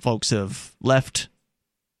lot of folks have left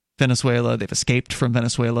Venezuela. They've escaped from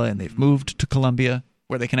Venezuela, and they've moved to Colombia,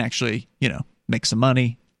 where they can actually, make some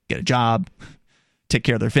money, get a job, take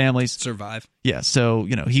care of their families. Survive. Yeah, so,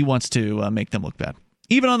 he wants to make them look bad.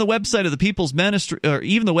 Even on the website of the People's Ministry, or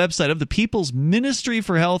even the website of the People's Ministry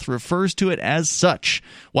for Health refers to it as such,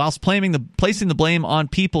 whilst placing the blame on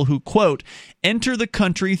people who, quote, enter the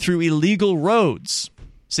country through illegal roads.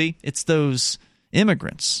 See, it's those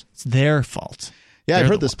immigrants. It's their fault. Yeah, I've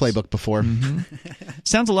heard this playbook before. Mm-hmm.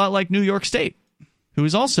 Sounds a lot like New York State, who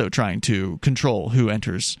is also trying to control who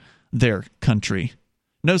enters their country.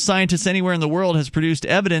 No scientist anywhere in the world has produced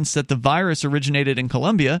evidence that the virus originated in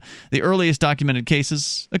Colombia. The earliest documented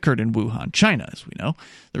cases occurred in Wuhan, China, as we know.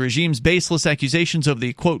 The regime's baseless accusations of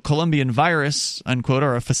the, quote, Colombian virus, unquote,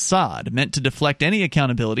 are a facade meant to deflect any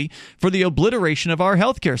accountability for the obliteration of our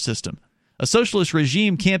healthcare system. A socialist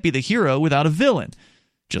regime can't be the hero without a villain.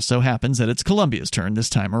 Just so happens that it's Colombia's turn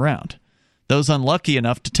this time around. Those unlucky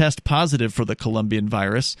enough to test positive for the Colombian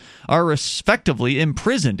virus are respectively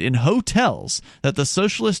imprisoned in hotels that the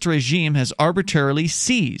socialist regime has arbitrarily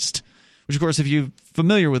seized. Which, of course, if you're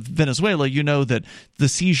familiar with Venezuela, you know that the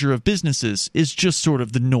seizure of businesses is just sort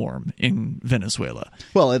of the norm in Venezuela.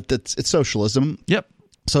 Well, it's socialism. Yep.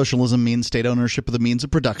 Socialism means state ownership of the means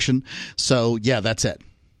of production. So, yeah, that's it.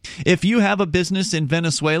 If you have a business in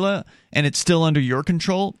Venezuela and it's still under your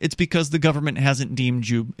control, it's because the government hasn't deemed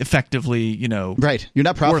you effectively, right. You're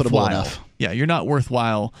not profitable worthwhile. enough. Yeah, you're not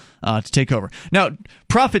worthwhile to take over. Now,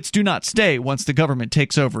 profits do not stay once the government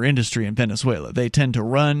takes over industry in Venezuela. They tend to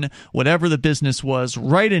run whatever the business was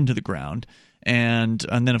right into the ground, and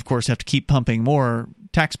then, of course, have to keep pumping more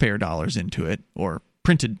taxpayer dollars into it, or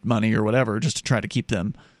printed money or whatever, just to try to keep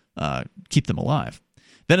them alive.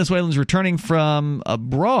 Venezuelans returning from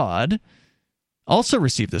abroad also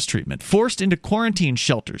receive this treatment, forced into quarantine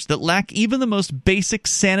shelters that lack even the most basic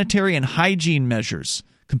sanitary and hygiene measures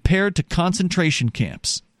compared to concentration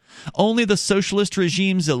camps. Only the socialist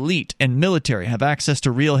regime's elite and military have access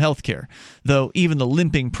to real health care, though even the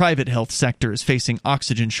limping private health sector is facing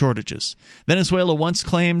oxygen shortages. Venezuela once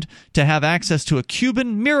claimed to have access to a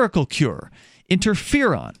Cuban miracle cure,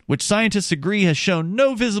 interferon, which scientists agree has shown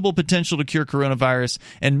no visible potential to cure coronavirus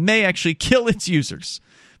and may actually kill its users.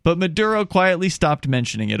 But Maduro quietly stopped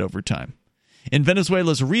mentioning it over time. In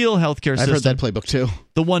Venezuela's real healthcare system, I've heard that playbook too.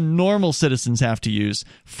 The one normal citizens have to use,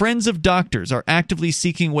 friends of doctors are actively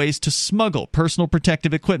seeking ways to smuggle personal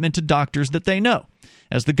protective equipment to doctors that they know,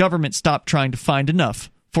 as the government stopped trying to find enough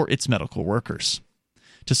for its medical workers.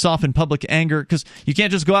 To soften public anger, because you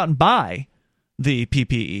can't just go out and buy the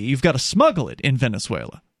PPE, you've got to smuggle it in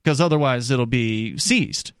Venezuela, because otherwise it'll be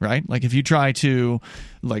seized, right? Like if you try to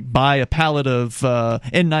buy a pallet of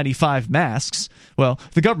N95 masks, well,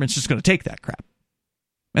 the government's just going to take that crap,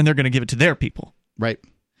 and they're going to give it to their people. Right.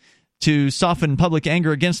 To soften public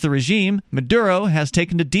anger against the regime, Maduro has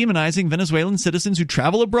taken to demonizing Venezuelan citizens who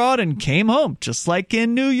travel abroad and came home, just like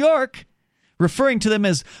in New York, referring to them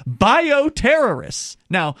as bioterrorists.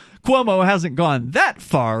 Now, Cuomo hasn't gone that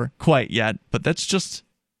far quite yet, but that's just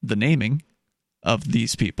the naming of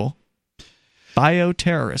these people.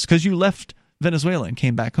 Bioterrorists, because you left Venezuela and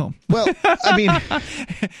came back home. Well, I mean,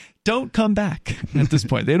 don't come back at this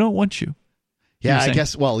point. They don't want you. Yeah, I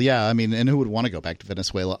guess. Well, yeah. I mean, and who would want to go back to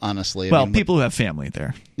Venezuela? Honestly, well, people who have family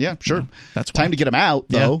there. Yeah, sure. That's why. Time to get them out,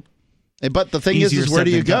 though. Yeah. But the thing is where do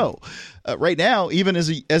you go? Right now, even as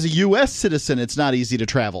a U.S. citizen, it's not easy to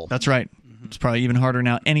travel. That's right. It's probably even harder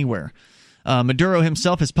now anywhere. Maduro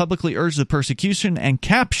himself has publicly urged the persecution and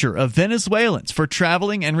capture of Venezuelans for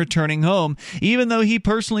traveling and returning home, even though he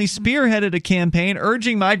personally spearheaded a campaign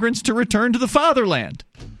urging migrants to return to the fatherland.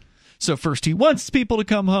 So first he wants people to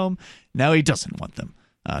come home, now he doesn't want them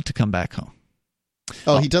to come back home.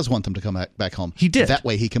 Oh, he does want them to come back home. He did. That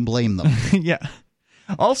way he can blame them. Yeah.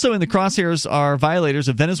 Also in the crosshairs are violators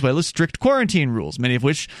of Venezuela's strict quarantine rules, many of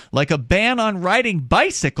which, like a ban on riding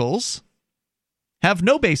bicycles, have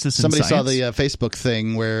no basis in Somebody science. saw the Facebook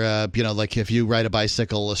thing where, like if you ride a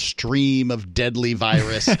bicycle, a stream of deadly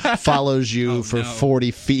virus follows you for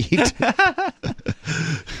 40 feet.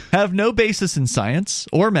 Have no basis in science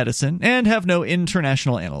or medicine, and have no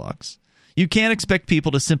international analogs. You can't expect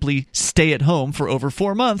people to simply stay at home for over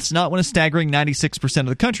 4 months, not when a staggering 96% of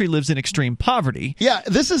the country lives in extreme poverty. Yeah,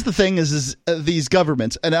 this is the thing is these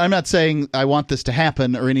governments, and I'm not saying I want this to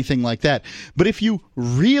happen or anything like that, but if you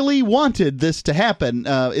really wanted this to happen,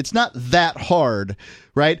 it's not that hard,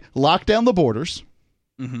 right? Lock down the borders.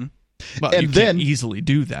 Mm-hmm. Well, and you can't easily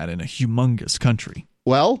do that in a humongous country.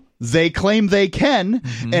 Well, they claim they can,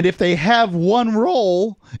 and if they have one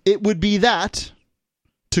role, it would be that.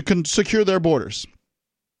 To secure their borders.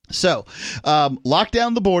 So, lock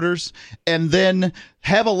down the borders and then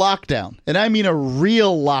have a lockdown. And I mean a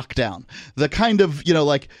real lockdown. The kind of,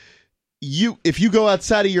 if you go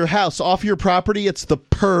outside of your house, off your property, it's the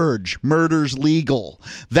purge. Murder's legal.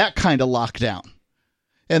 That kind of lockdown.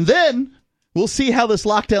 And then we'll see how this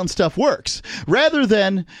lockdown stuff works. Rather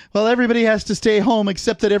than, well, everybody has to stay home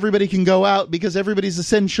except that everybody can go out because everybody's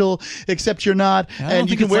essential except you're not. And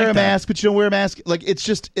you can wear a mask, but you don't wear a mask. Like, it's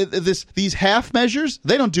just these half measures,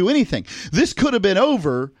 they don't do anything. This could have been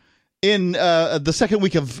over in the second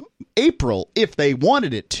week of April if they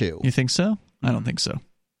wanted it to. You think so? I don't think so.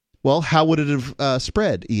 Well, how would it have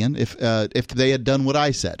spread, Ian, if they had done what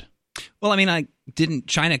I said? Well, I mean, didn't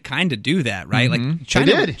China kind of do that, right? Mm-hmm.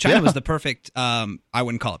 Like China was the perfect, I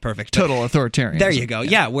wouldn't call it perfect. Total authoritarian. There you go.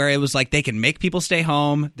 Yeah, where it was like they can make people stay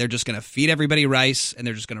home. They're just going to feed everybody rice and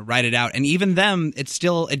they're just going to ride it out. And even them, it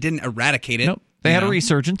didn't eradicate it. Nope. They had a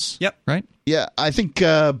resurgence. Yep. Right? Yeah, I think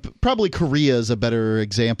probably Korea is a better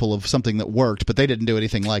example of something that worked, but they didn't do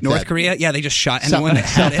anything like North that. Korea? Yeah, they just shot anyone that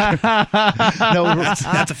said it. No,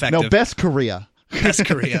 that's effective. No, best Korea. Best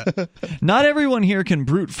Korea. Not everyone here can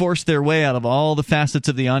brute force their way out of all the facets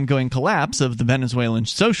of the ongoing collapse of the Venezuelan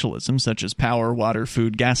socialism, such as power, water,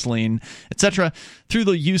 food, gasoline, etc., through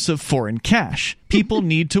the use of foreign cash. People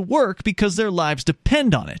need to work because their lives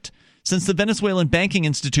depend on it. Since the Venezuelan banking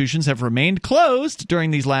institutions have remained closed during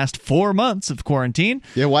these last 4 months of quarantine.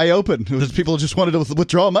 Yeah, why open? People just wanted to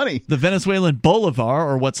withdraw money. The Venezuelan bolivar,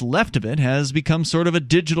 or what's left of it, has become sort of a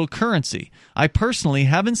digital currency. I personally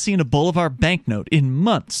haven't seen a bolivar banknote in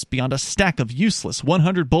months beyond a stack of useless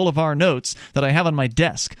 100 bolivar notes that I have on my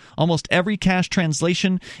desk. Almost every cash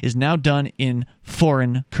translation is now done in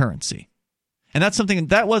foreign currency. And that's something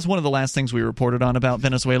that was one of the last things we reported on about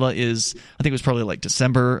Venezuela is, I think it was probably like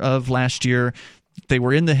December of last year. They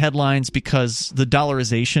were in the headlines because the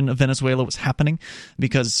dollarization of Venezuela was happening,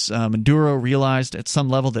 because Maduro realized at some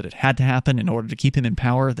level that it had to happen in order to keep him in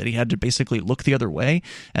power, that he had to basically look the other way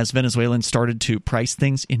as Venezuelans started to price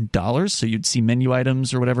things in dollars. So you'd see menu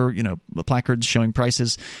items or whatever, placards showing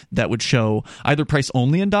prices that would show either price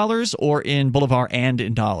only in dollars or in bolivar and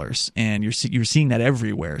in dollars. And you're seeing that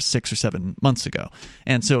everywhere 6 or 7 months ago.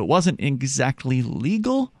 And so it wasn't exactly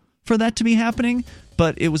legal for that to be happening,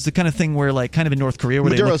 but it was the kind of thing where, like, kind of in North Korea,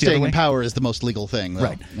 where Maduro they look the other staying way. in power is the most legal thing, though.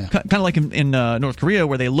 Right. Yeah. Kind of like in North Korea,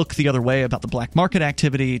 where they look the other way about the black market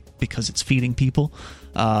activity because it's feeding people.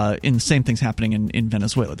 And the same thing's happening in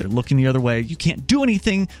Venezuela. They're looking the other way. You can't do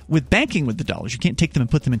anything with banking with the dollars. You can't take them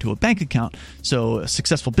and put them into a bank account. So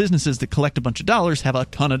successful businesses that collect a bunch of dollars have a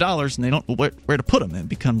ton of dollars, and they don't know where to put them. And it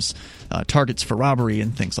becomes targets for robbery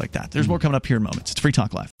and things like that. There's more coming up here in moments. It's Free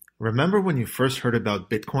Talk Live. Remember when you first heard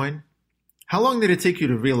about Bitcoin? How long did it take you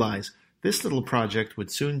to realize this little project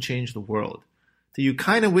would soon change the world? Do you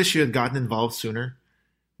kind of wish you had gotten involved sooner?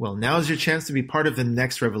 Well, now's your chance to be part of the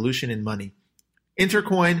next revolution in money.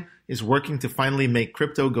 Intercoin is working to finally make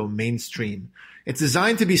crypto go mainstream. It's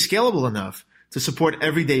designed to be scalable enough to support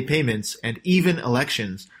everyday payments and even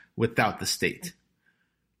elections without the state.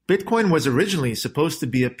 Bitcoin was originally supposed to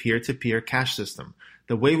be a peer-to-peer cash system,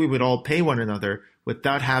 the way we would all pay one another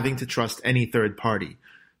without having to trust any third party.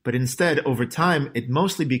 But instead, over time, it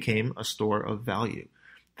mostly became a store of value.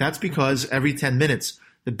 That's because every 10 minutes,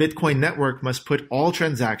 the Bitcoin network must put all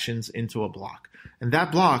transactions into a block, and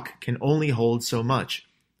that block can only hold so much.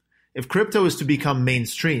 If crypto is to become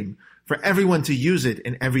mainstream, for everyone to use it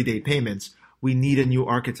in everyday payments, we need a new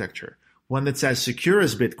architecture, one that's as secure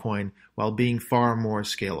as Bitcoin while being far more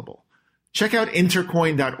scalable. Check out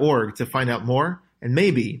intercoin.org to find out more, and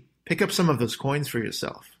maybe pick up some of those coins for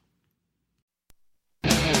yourself.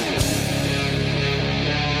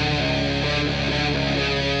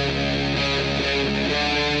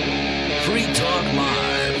 Free Talk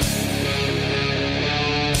Live.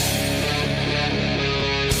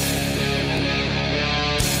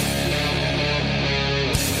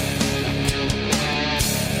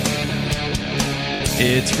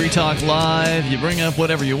 It's Free Talk Live. You bring up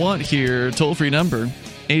whatever you want here. Toll-free number,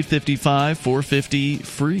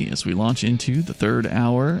 855-450-FREE. As we launch into the third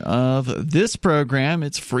hour of this program,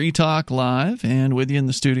 it's Free Talk Live. And with you in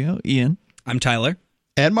the studio, Ian. I'm Tyler.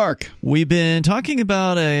 And Mark. We've been talking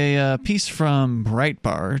about a piece from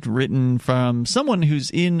Breitbart written from someone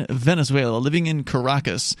who's in Venezuela, living in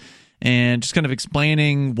Caracas, and just kind of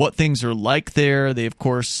explaining what things are like there. They, of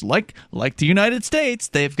course, like the United States,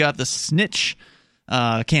 they've got the snitch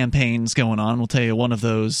campaigns going on. We'll tell you one of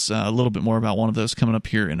those, a little bit more about one of those coming up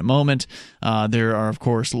here in a moment. There are, of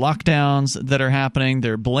course, lockdowns that are happening.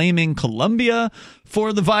 They're blaming Colombia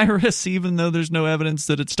for the virus, even though there's no evidence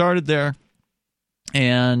that it started there.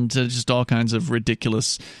 And just all kinds of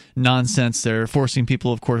ridiculous nonsense. They're forcing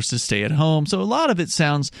people, of course, to stay at home. So a lot of it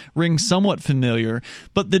rings somewhat familiar.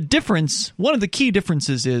 But the difference, one of the key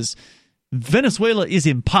differences is Venezuela is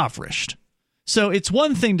impoverished. So it's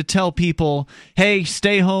one thing to tell people, hey,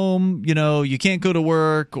 stay home, you can't go to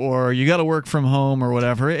work, or you got to work from home or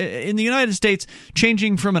whatever. In the United States,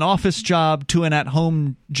 changing from an office job to an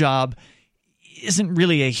at-home job isn't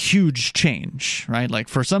really a huge change, right? Like,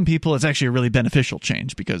 for some people, it's actually a really beneficial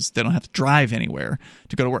change because they don't have to drive anywhere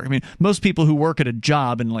to go to work. I mean, most people who work at a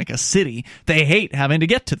job in like a city, they hate having to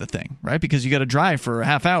get to the thing, right? Because you got to drive for a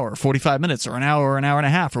half hour, 45 minutes, or an hour and a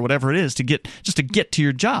half, or whatever it is to get to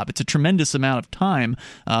your job. It's a tremendous amount of time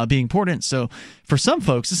being poured in. So for some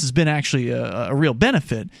folks, this has been actually a real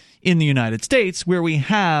benefit in the United States, where we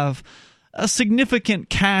have a significant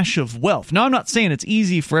cache of wealth. Now, I'm not saying it's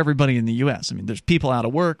easy for everybody in the U.S. I mean, there's people out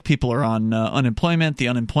of work, people are on unemployment. The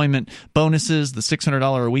unemployment bonuses, the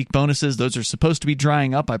 $600 a week bonuses, those are supposed to be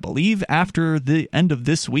drying up, I believe, after the end of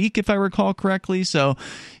this week, if I recall correctly. So,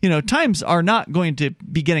 times are not going to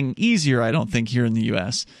be getting easier, I don't think, here in the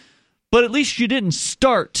U.S. But at least you didn't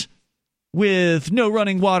start with no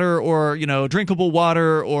running water or, drinkable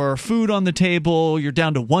water or food on the table. You're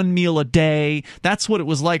down to one meal a day. That's what it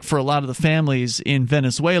was like for a lot of the families in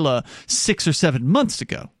Venezuela 6 or 7 months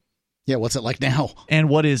ago. Yeah, what's it like now? And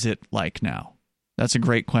what is it like now? That's a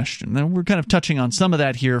great question. And we're kind of touching on some of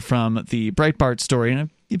that here from the Breitbart story.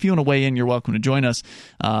 And if you want to weigh in, you're welcome to join us.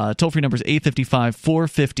 Toll-free number is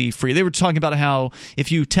 855-450-FREE. They were talking about how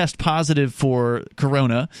if you test positive for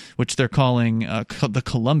corona, which they're calling the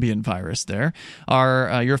Colombian virus there,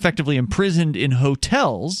 you're effectively imprisoned in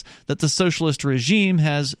hotels that the socialist regime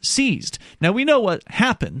has seized. Now, we know what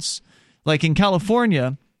happens. Like in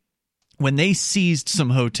California, when they seized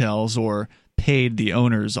some hotels or paid the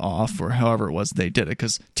owners off, or however it was they did it,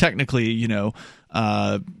 because technically,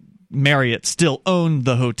 Marriott still owned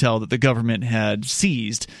the hotel that the government had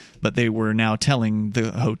seized, but they were now telling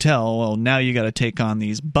the hotel, well, now you got to take on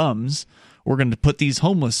these bums. We're going to put these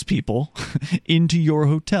homeless people into your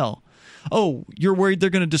hotel. Oh, you're worried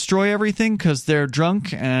they're going to destroy everything because they're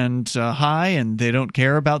drunk and high and they don't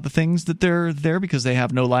care about the things that they're there because they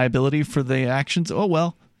have no liability for the actions? Oh,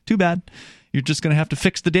 well, too bad. You're just going to have to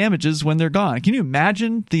fix the damages when they're gone. Can you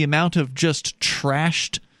imagine the amount of just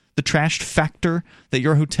trashed factor that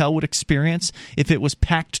your hotel would experience if it was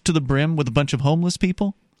packed to the brim with a bunch of homeless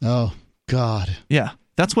people? Oh, God. Yeah,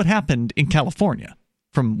 that's what happened in California,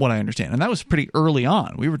 from what I understand. And that was pretty early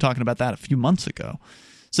on. We were talking about that a few months ago.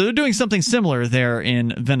 So they're doing something similar there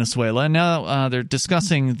in Venezuela. And now they're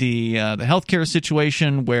discussing the healthcare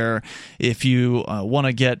situation, where if you want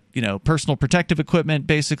to get personal protective equipment,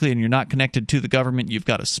 basically, and you're not connected to the government, you've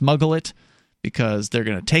got to smuggle it because they're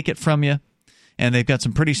going to take it from you. And they've got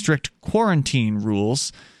some pretty strict quarantine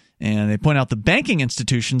rules. And they point out the banking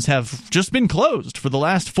institutions have just been closed for the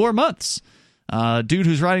last 4 months. Dude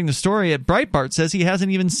who's writing the story at Breitbart says he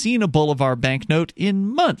hasn't even seen a Bolivar banknote in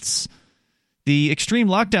months. The extreme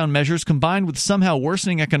lockdown measures, combined with somehow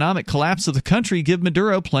worsening economic collapse of the country, give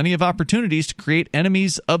Maduro plenty of opportunities to create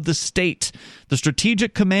enemies of the state. The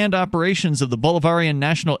Strategic Command Operations of the Bolivarian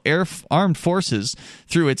National Armed Forces,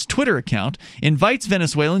 through its Twitter account, invites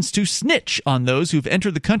Venezuelans to snitch on those who've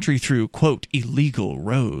entered the country through, quote, illegal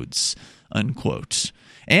roads, unquote.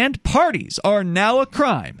 And parties are now a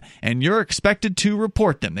crime, and you're expected to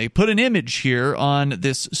report them. They put an image here on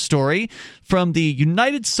this story from the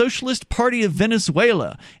United Socialist Party of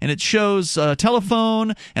Venezuela, and it shows a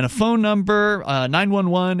telephone and a phone number.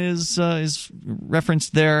 911 is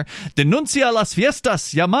referenced there. Denuncia las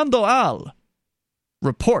fiestas llamando al.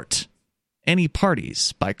 Report any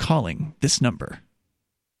parties by calling this number.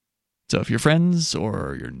 So if your friends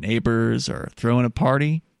or your neighbors are throwing a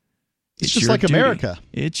party, it's just like America.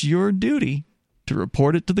 It's your duty to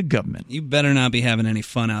report it to the government. You better not be having any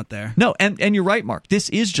fun out there. No, and you're right, Mark. This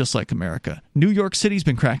is just like America. New York City's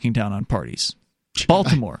been cracking down on parties.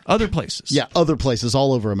 Baltimore, other places. Yeah, other places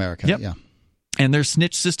all over America. Yep. Yeah. And there's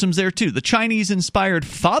snitch systems there, too. The Chinese-inspired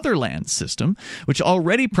Fatherland system, which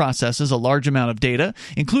already processes a large amount of data,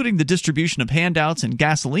 including the distribution of handouts and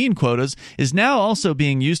gasoline quotas, is now also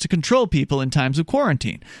being used to control people in times of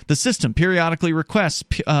quarantine. The system periodically requests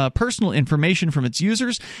personal information from its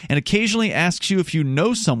users and occasionally asks you if you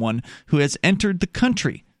know someone who has entered the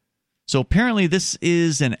country. So apparently this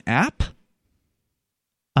is an app?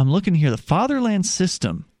 I'm looking here. The Fatherland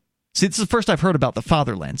system. See, this is the first I've heard about the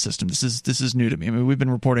Fatherland system. This is new to me. I mean, we've been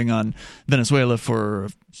reporting on Venezuela for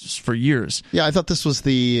years. Yeah, I thought this was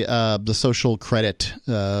the social credit,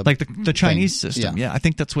 like the Chinese system. Yeah, I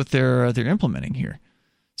think that's what they're implementing here.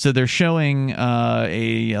 So they're showing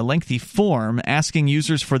a lengthy form asking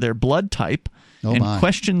users for their blood type and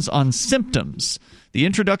questions on symptoms. The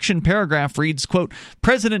introduction paragraph reads, quote,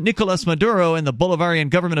 President Nicolas Maduro and the Bolivarian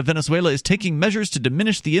government of Venezuela is taking measures to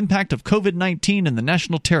diminish the impact of COVID-19 in the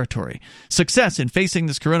national territory. Success in facing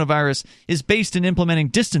this coronavirus is based in implementing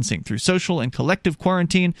distancing through social and collective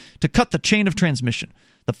quarantine to cut the chain of transmission.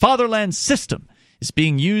 The Fatherland system is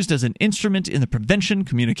being used as an instrument in the prevention,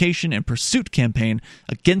 communication, and pursuit campaign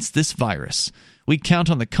against this virus. We count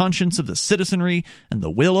on the conscience of the citizenry and the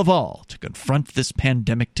will of all to confront this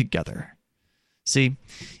pandemic together. See,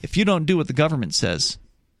 if you don't do what the government says,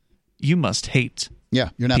 you must hate. Yeah,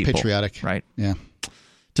 you're not people, patriotic. Right? Yeah.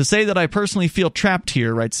 To say that I personally feel trapped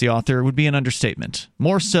here, writes the author, would be an understatement.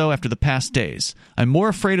 More so after the past days. I'm more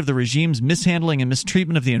afraid of the regime's mishandling and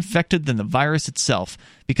mistreatment of the infected than the virus itself,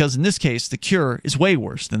 because in this case, the cure is way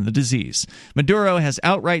worse than the disease. Maduro has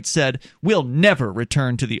outright said, we'll never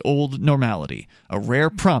return to the old normality, a rare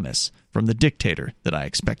promise from the dictator that I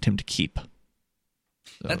expect him to keep.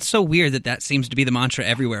 So. That's so weird that seems to be the mantra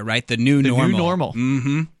everywhere, right? The new normal. The new normal.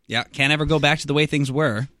 Mm-hmm. Yeah, can't ever go back to the way things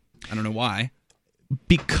were. I don't know why.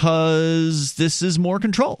 Because this is more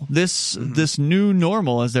control. This new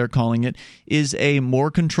normal, as they're calling it, is a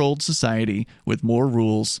more controlled society with more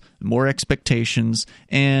rules, more expectations,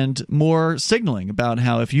 and more signaling about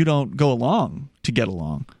how if you don't go along to get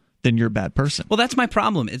along, then you're a bad person. Well, that's my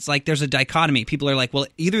problem. It's like there's a dichotomy. People are like, well,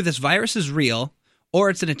 either this virus is real or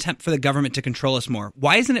it's an attempt for the government to control us more.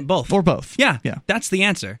 Why isn't it both? Or both. Yeah. That's the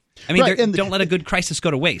answer. I mean, don't let a good crisis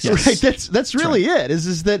go to waste. Yes. Right, that's really it.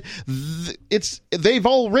 Is that they've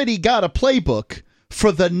already got a playbook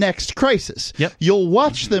for the next crisis. Yep. You'll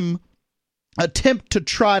watch them attempt to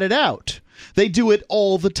trot it out. They do it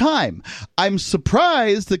all the time. I'm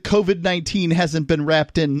surprised that COVID-19 hasn't been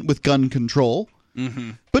wrapped in with gun control.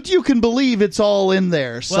 Mm-hmm. But you can believe it's all in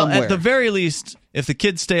there somewhere. Well, at the very least, if the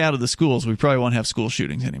kids stay out of the schools, we probably won't have school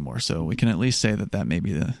shootings anymore. So we can at least say that may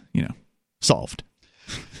be solved.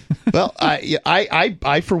 Well,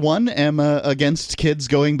 I for one am against kids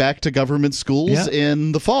going back to government schools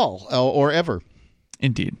in the fall or ever.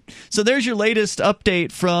 Indeed. So there's your latest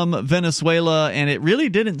update from Venezuela, and it really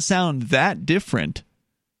didn't sound that different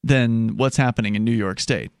than what's happening in New York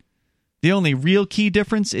State. The only real key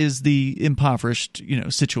difference is the impoverished,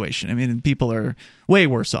 situation. I mean, people are way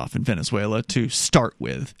worse off in Venezuela to start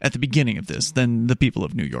with at the beginning of this than the people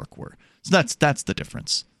of New York were. So that's the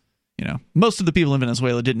difference. Most of the people in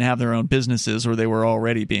Venezuela didn't have their own businesses, or they were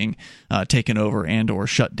already being taken over and or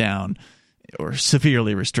shut down or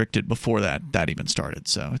severely restricted before that even started.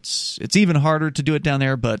 So it's even harder to do it down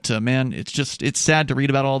there, but man, it's sad to read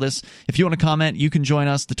about all this. If you want to comment, you can join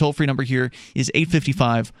us. The toll-free number here is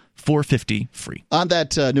 855-450-FREE. On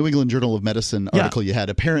that New England Journal of Medicine article you had,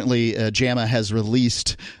 apparently JAMA has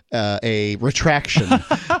released a retraction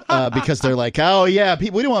because they're like, oh yeah,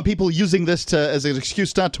 we don't want people using this as an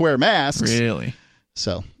excuse not to wear masks. Really?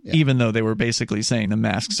 So, even though they were basically saying the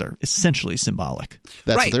masks are essentially symbolic.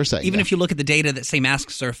 That's what they're saying. Even if you look at the data that say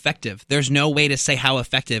masks are effective, there's no way to say how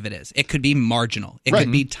effective it is. It could be marginal. It could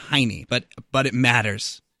be tiny, but it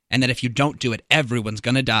matters. And that if you don't do it, everyone's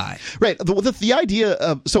going to die. Right. The idea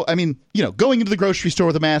of, going into the grocery store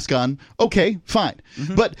with a mask on, okay, fine.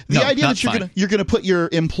 Mm-hmm. But the idea that you're going to put your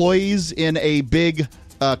employees in a big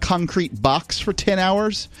concrete box for 10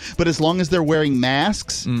 hours, but as long as they're wearing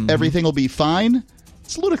masks, everything will be fine.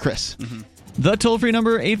 It's ludicrous. Mm-hmm. The toll-free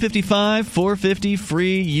number,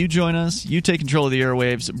 855-450-FREE. You join us. You take control of the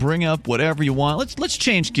airwaves. Bring up whatever you want. Let's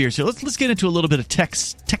change gears here. Let's get into a little bit of tech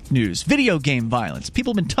news. Video game violence.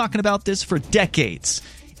 People have been talking about this for decades.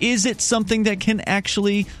 Is it something that can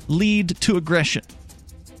actually lead to aggression?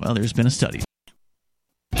 Well, there's been a study.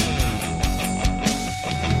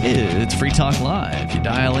 It's Free Talk Live. You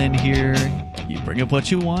dial in here. You bring up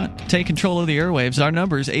what you want. Take control of the airwaves. Our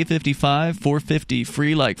number is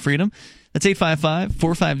 855-450-FREE like freedom. That's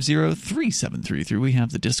 855-450-3733. We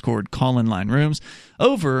have the Discord call-in line rooms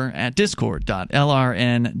over at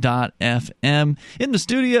discord.lrn.fm. In the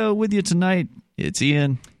studio with you tonight, it's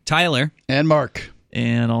Ian, Tyler, and Mark.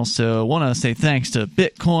 And also want to say thanks to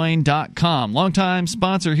Bitcoin.com, longtime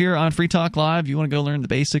sponsor here on Free Talk Live. You want to go learn the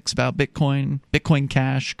basics about Bitcoin, Bitcoin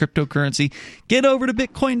Cash, cryptocurrency, get over to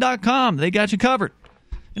Bitcoin.com. They got you covered.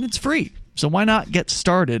 And it's free. So why not get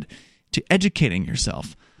started to educating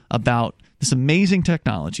yourself about this amazing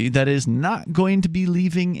technology that is not going to be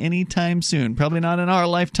leaving anytime soon. Probably not in our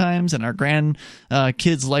lifetimes and our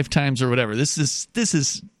kids' lifetimes or whatever. This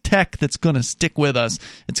is tech that's going to stick with us.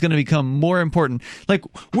 It's going to become more important. Like,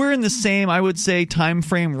 we're in the same, I would say, time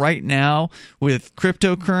frame right now with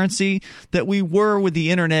cryptocurrency that we were with the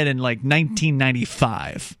internet in like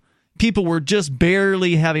 1995. People were just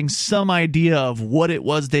barely having some idea of what it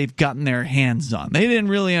was they've gotten their hands on. They didn't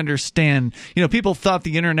really understand. People thought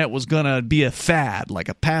the internet was going to be a fad, like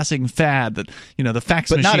a passing fad that, the fax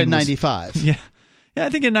machine. But not in 95. Yeah. Yeah, I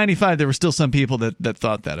think in 95 there were still some people that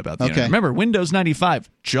thought that about the internet. Remember, Windows 95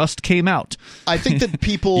 just came out. I think that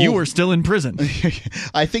people... You were still in prison.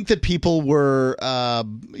 I think that people were...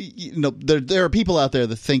 there are people out there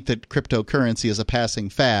that think that cryptocurrency is a passing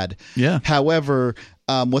fad. Yeah. However,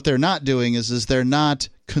 what they're not doing is they're not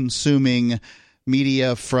consuming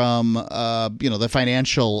media from the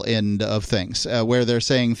financial end of things, where they're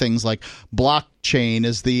saying things like blockchain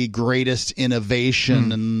is the greatest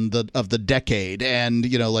innovation of the decade,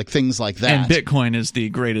 and like things like that. And Bitcoin is the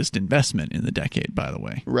greatest investment in the decade, by the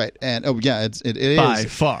way. Right, and it is by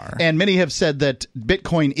far. And many have said that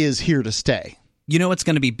Bitcoin is here to stay. It's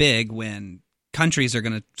going to be big when countries are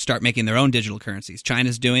going to start making their own digital currencies.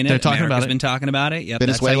 China's doing it. They're talking America's about it. Been talking about it. Yep,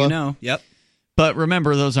 Venezuela. That's how you know. Yep. But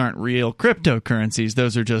remember, those aren't real cryptocurrencies.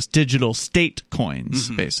 Those are just digital state coins,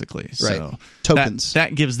 basically. Right. So tokens.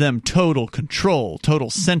 That gives them total control, total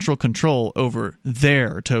central control over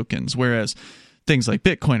their tokens, whereas things like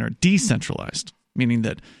Bitcoin are decentralized, meaning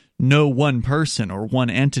that no one person or one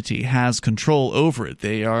entity has control over it.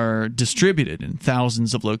 They are distributed in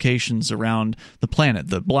thousands of locations around the planet.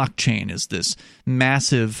 The blockchain is this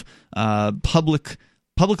massive public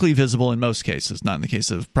publicly visible in most cases, not in the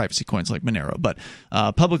case of privacy coins like Monero, but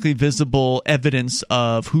publicly visible evidence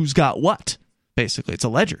of who's got what. Basically, it's a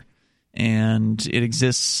ledger, and it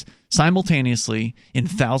exists simultaneously in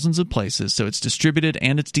thousands of places, so it's distributed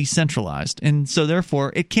and it's decentralized, and so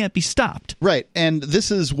therefore it can't be stopped. Right, and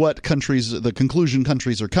this is what the conclusion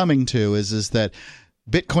countries are coming to is that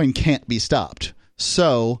Bitcoin can't be stopped.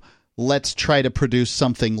 So let's try to produce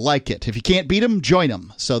something like it. If you can't beat them, join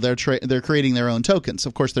them. So they're creating their own tokens.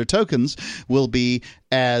 Of course, their tokens will be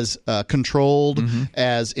as controlled,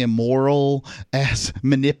 as immoral, as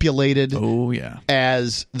manipulated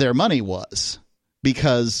as their money was,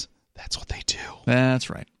 because that's what they do. That's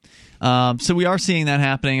right. So we are seeing that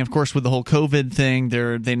happening. Of course, with the whole COVID thing,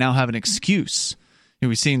 they now have an excuse.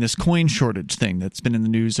 We've seen this coin shortage thing that's been in the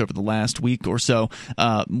news over the last week or so.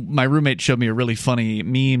 My roommate showed me a really funny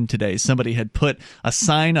meme today. Somebody had put a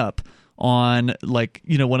sign up on,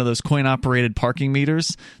 one of those coin-operated parking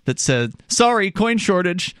meters that said, "Sorry, coin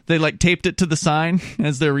shortage." They taped it to the sign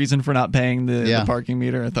as their reason for not paying the parking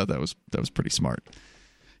meter. I thought that was pretty smart.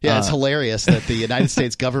 Yeah, it's hilarious that the United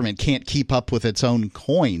States government can't keep up with its own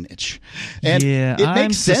coinage, and it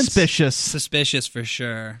makes sense. Suspicious for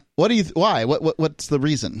sure. Why? What's the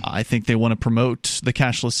reason? I think they want to promote the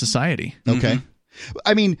cashless society. Okay,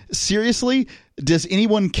 I mean, seriously, does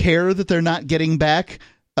anyone care that they're not getting back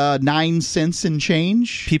 9 cents in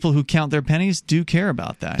change? People who count their pennies do care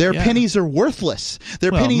about that. Their pennies are worthless.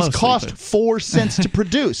 Their pennies cost 4 cents to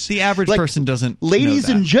produce. The average person doesn't. Ladies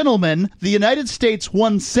know that. and gentlemen, the United States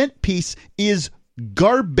 1 cent piece is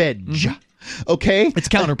garbage. Okay? It's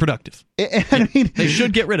counterproductive. I mean, they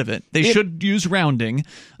should get rid of it. They should use rounding.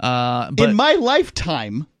 But in my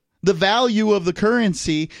lifetime, the value of the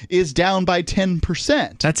currency is down by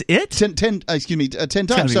 10%. That's it? 10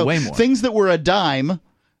 times. So way more. Things that were a dime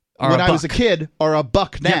when I was a kid are a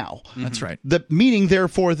buck now. Yep. That's right. Meaning,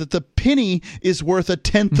 therefore, that the penny is worth a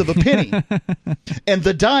tenth of a penny, and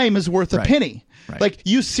the dime is worth a penny. Right.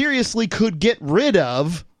 You seriously could get rid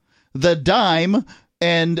of the dime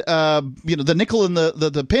and the nickel and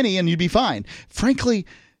the penny, and you'd be fine. Frankly,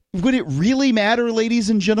 would it really matter,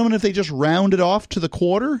 ladies and gentlemen, if they just rounded off to the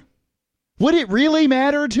quarter? Would it really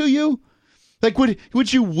matter to you?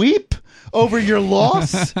 Would you weep over your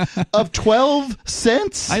loss of 12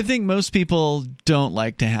 cents? I think most people don't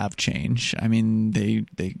like to have change. I mean,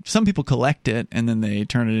 some people collect it and then they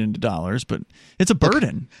turn it into dollars, but it's a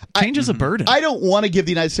burden. Change is a burden. I don't want to give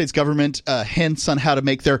the United States government hints on how to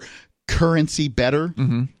make their currency better.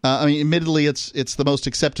 I mean, admittedly, it's the most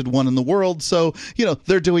accepted one in the world, so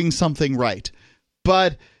they're doing something right.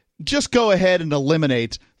 But just go ahead and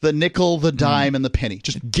eliminate the nickel, the dime, and the penny.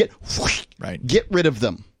 Just get rid of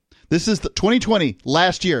them. This is the 2020,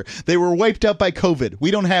 last year. They were wiped out by COVID. We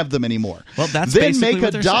don't have them anymore. Well, that's then basically make what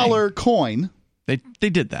a they're dollar saying. coin. They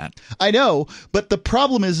did that. I know, but the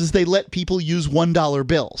problem is they let people use $1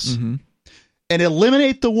 bills and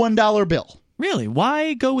eliminate the $1 bill. Really?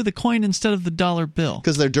 Why go with a coin instead of the dollar bill?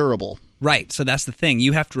 Because they're durable. Right, so that's the thing.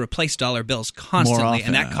 You have to replace dollar bills constantly,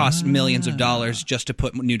 and that costs millions of dollars just to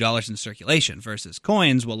put new dollars in circulation, versus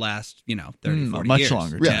coins will last, 30, 40 much years.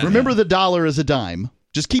 longer. Yeah. Remember, the dollar is a dime.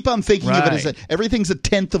 Just keep on thinking of it as everything's a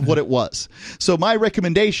tenth of what it was. So my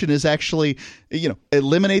recommendation is actually,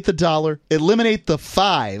 eliminate the dollar, eliminate the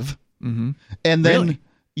 5, and then,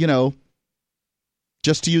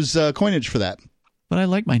 just use coinage for that. But I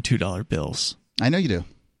like my $2 bills. I know you do.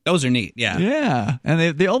 Those are neat, yeah. Yeah,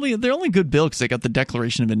 and they're only good bill because they got the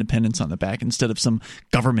Declaration of Independence on the back instead of some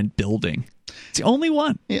government building. It's the only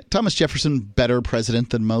one. Yeah, Thomas Jefferson, better president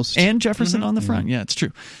than most. And Jefferson on the front. Yeah, it's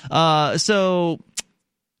true. So,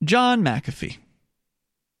 John McAfee.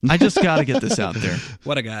 I just got to get this out there.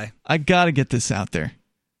 What a guy. I got to get this out there.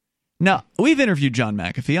 Now, we've interviewed John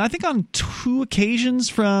McAfee, I think on 2 occasions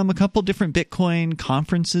from a couple different Bitcoin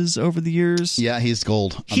conferences over the years. Yeah, he's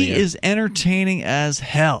gold. He is entertaining as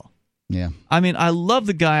hell. Yeah. I mean, I love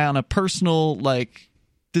the guy on a personal,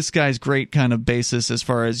 this guy's great kind of basis as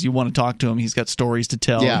far as you want to talk to him. He's got stories to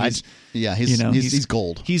tell. Yeah, he's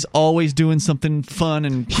gold. He's always doing something fun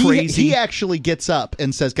and crazy. He actually gets up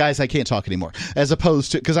and says, guys, I can't talk anymore. As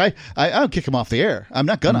opposed to, because I'll kick him off the air. I'm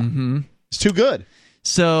not gonna. It's too good.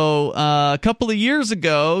 So a couple of years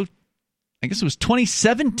ago, I guess it was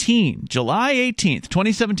 2017, July 18th,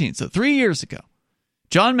 2017, so 3 years ago,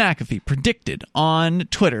 John McAfee predicted on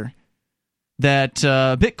Twitter that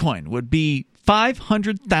Bitcoin would be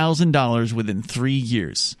 $500,000 within 3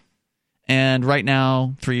 years. And right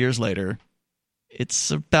now, 3 years later, it's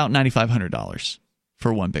about $9,500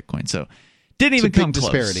 for one Bitcoin. So Didn't even come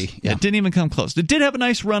close. Disparity. Yeah, it didn't even come close. It did have a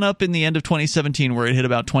nice run up in the end of 2017 where it hit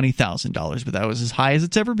about $20,000, but that was as high as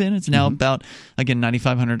it's ever been. It's now about, again,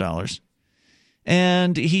 $9,500.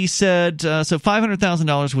 And he said, so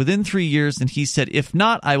 $500,000 within 3 years, and he said, if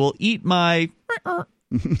not, I will eat my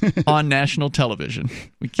on national television.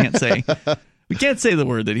 We can't say the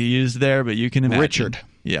word that he used there, but you can imagine. Richard.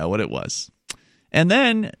 Yeah, what it was. And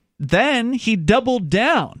then he doubled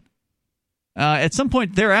down. At some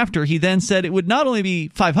point thereafter, he then said it would not only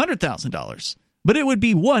be $500,000, but it would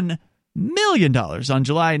be $1 million on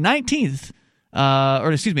July 19th.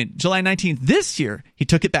 July 19th this year, he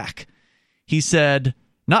took it back. He said,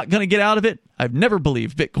 not going to get out of it. I've never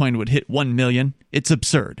believed Bitcoin would hit 1 million. It's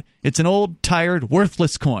absurd. It's an old, tired,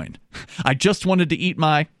 worthless coin. I just wanted to eat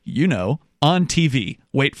my, on TV.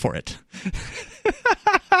 Wait for it.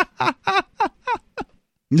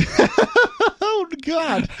 Oh,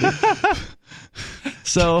 God.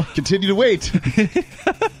 So continue to wait.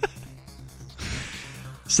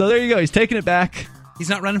 So there you go. He's taking it back. He's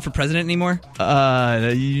not running for president anymore?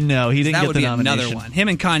 He didn't that get the nomination. That would be another one. Him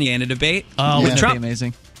and Kanye in a debate. Oh, with Trump. That'd be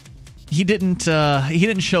amazing. He didn't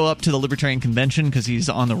show up to the Libertarian Convention because he's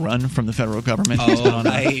on the run from the federal government. He's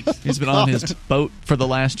been on his boat for the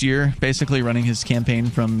last year, basically running his campaign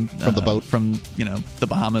from the boat, from the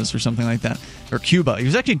Bahamas or something like that, or Cuba. He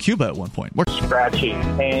was actually in Cuba at one point. Scratching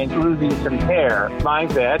and losing some hair. My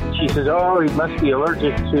vet, she says, he must be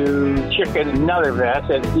allergic to chicken. Another vet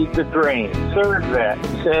said, eat the grain. Third vet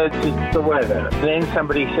said, it's the weather. Then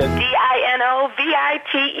somebody said,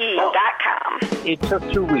 DINOVITE.com. It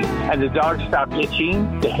took 2 weeks, and the dog stopped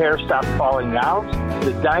itching, the hair stopped falling out.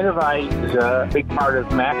 The Dinovite is a big part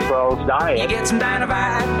of Maxwell's diet. You get some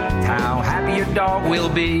Dinovite, how happy your dog will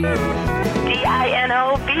be.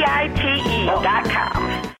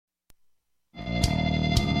 DINOVITE.com.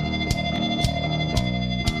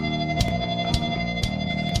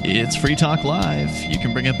 It's Free Talk Live. You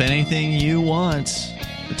can bring up anything you want.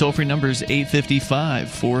 The toll-free number is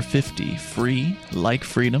 855-450-FREE, like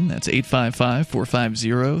freedom. That's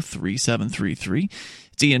 855-450-3733.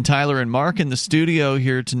 It's Ian, Tyler, and Mark in the studio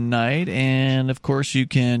here tonight. And, of course, you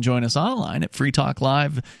can join us online at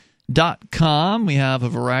freetalklive.com. We have a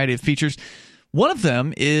variety of features. One of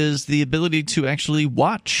them is the ability to actually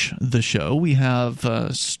watch the show. We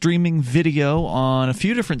have streaming video on a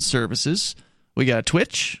few different services. We got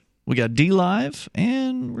Twitch, we got DLive,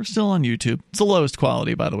 and we're still on YouTube. It's the lowest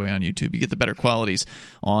quality, by the way, on YouTube. You get the better qualities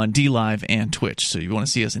on DLive and Twitch. So you want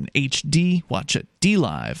to see us in HD, watch it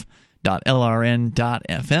dlive.lrn.fm.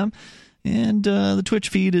 And the Twitch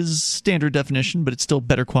feed is standard definition, but it's still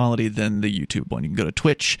better quality than the YouTube one. You can go to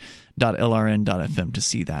twitch.lrn.fm to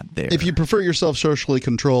see that there. If you prefer yourself socially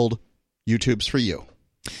controlled, YouTube's for you.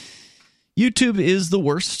 YouTube is the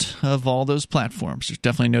worst of all those platforms. There's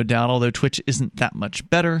definitely no doubt, although Twitch isn't that much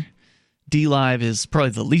better. DLive is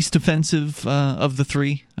probably the least offensive of the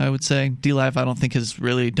three, I would say. DLive, I don't think, has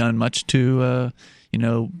really done much to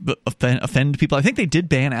offend people. I think they did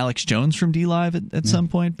ban Alex Jones from DLive at some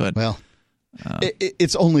point, but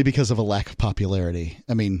it's only because of a lack of popularity.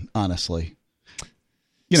 I mean, honestly,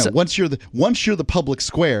 once you're the public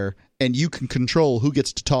square and you can control who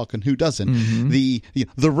gets to talk and who doesn't, the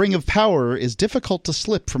ring of power is difficult to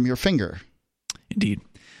slip from your finger. Indeed.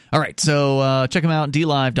 All right, so check them out,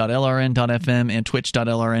 dlive.lrn.fm and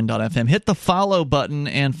twitch.lrn.fm. Hit the follow button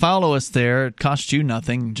and follow us there. It costs you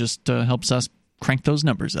nothing, just helps us crank those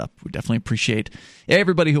numbers up. We definitely appreciate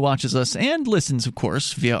everybody who watches us and listens, of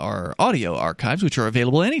course, via our audio archives, which are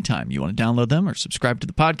available anytime you want to download them or subscribe to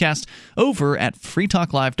the podcast over at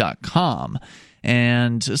freetalklive.com.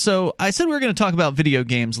 And so I said we were going to talk about video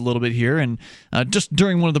games a little bit here, and just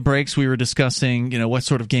during one of the breaks we were discussing, what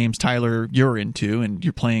sort of games, Tyler, you're into, and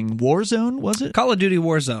you're playing Warzone, was it? Call of Duty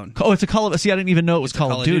Warzone. Oh, it's a Call of... See, I didn't even know it was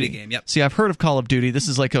Call of Duty. Game, yep. See, I've heard of Call of Duty. This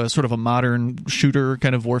is like a sort of a modern shooter,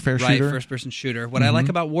 kind of warfare shooter. Right, first-person shooter. What I like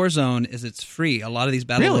about Warzone is it's free. A lot of these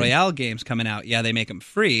Battle Royale games coming out, they make them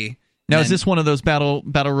free. Now, is this one of those battle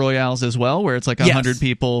royales as well, where it's like 100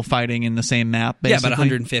 people fighting in the same map, basically? Yeah, about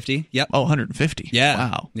 150. Yep. Oh, 150. Yeah.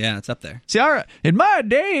 Wow. Yeah, it's up there. See, in my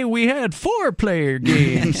day, we had 4-player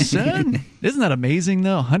games, son. Isn't that amazing,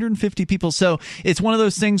 though? 150 people. So it's one of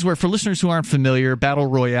those things where, for listeners who aren't familiar, Battle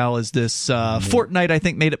Royale is this... Fortnite, I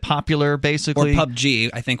think, made it popular, basically. Or PUBG,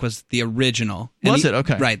 I think, was the original. Was it?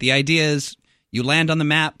 Okay. Right. The idea is you land on the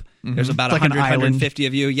map, There's about Like an 100, island. 150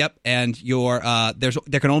 of you. Yep, and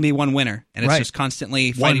there can only be one winner, and it's just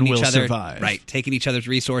constantly fighting One will each other, survive. right? Taking each other's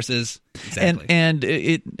resources. Exactly. And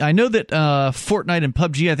I know that Fortnite and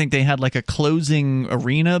PUBG, I think they had like a closing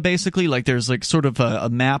arena, basically. Like there's like sort of a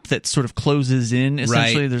map that sort of closes in.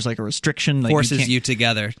 Essentially, there's like a restriction, like forces you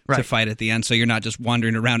together to Right. fight at the end, so you're not just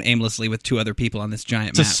wandering around aimlessly with two other people on this giant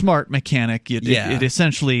It's map. a smart mechanic. It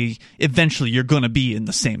essentially, eventually, you're going to be in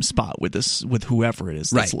the same spot with whoever it is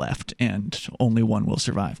that's left, and only one will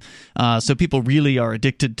survive. So people really are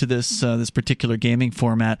addicted to this particular gaming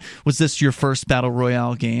format. Was this your first battle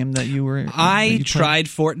royale game that you were? I tried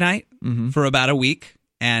Fortnite for about a week,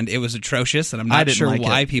 and it was atrocious, and I'm not sure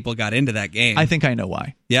why people got into that game. I think I know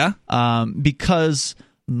why. Yeah? Because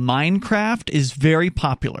Minecraft is very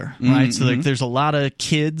popular, right? So like, there's a lot of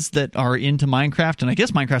kids that are into Minecraft, and I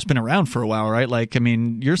guess Minecraft's been around for a while, right? Like, I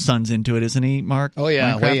mean, your son's into it, isn't he, Mark? Oh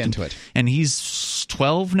yeah, Minecraft? way into it. And he's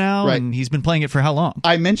 12 now, Right. and he's been playing it for how long?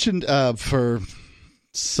 I mentioned for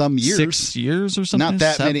some years. 6 years or something? Not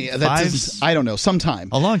that 7, many. 5? I don't know. Sometime.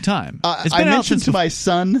 A long time. It's I been out mentioned since to my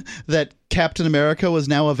son that Captain America was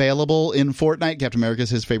now available in Fortnite. Captain America is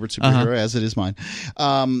his favorite superhero, as it is mine.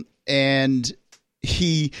 And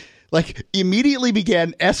he immediately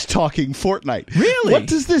began S-talking Fortnite. Really? What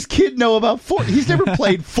does this kid know about Fortnite? He's never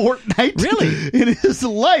played Fortnite Really? in his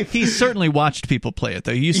life. He's certainly watched people play it,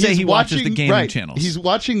 though. You say he watches the gaming channels. He's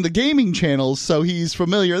watching the gaming channels, so he's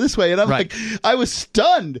familiar this way. And I'm like, I was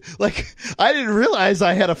stunned. Like, I didn't realize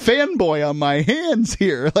I had a fanboy on my hands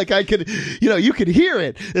here. Like, I could, you could hear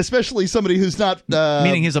it, especially somebody who's not...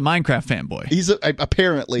 meaning he's a Minecraft fanboy. He's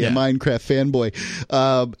apparently a Minecraft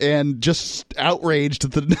fanboy, and just outraged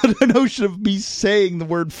at the notion of me saying the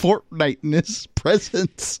word Fortnite in his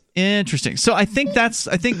presence. Interesting. So I think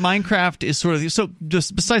Minecraft is sort of, so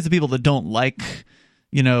just besides the people that don't like,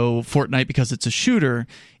 Fortnite because it's a shooter,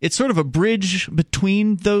 it's sort of a bridge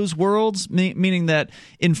between those worlds, meaning that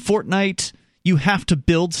in Fortnite you have to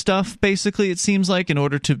build stuff, basically, it seems like, in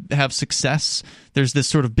order to have success. There's this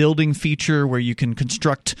sort of building feature where you can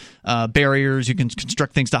construct barriers, you can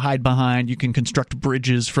construct things to hide behind, you can construct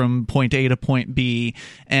bridges from point A to point B.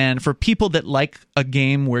 And for people that like a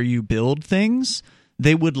game where you build things,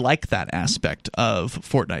 they would like that aspect of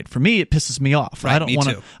Fortnite. For me, it pisses me off. Right, I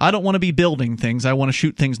don't want to be building things. I want to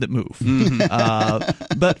shoot things that move.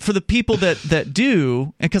 But for the people that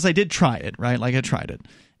do, because I did try it, right? Like, I tried it.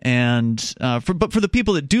 And but for the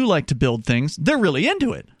people that do like to build things, they're really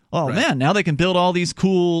into it. Oh man, now they can build all these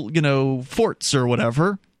cool, forts or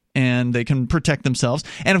whatever, and they can protect themselves.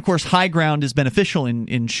 And of course, high ground is beneficial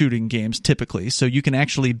in shooting games typically, so you can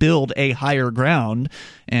actually build a higher ground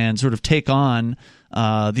and sort of take on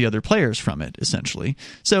the other players from it, essentially.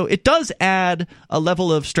 So it does add a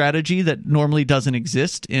level of strategy that normally doesn't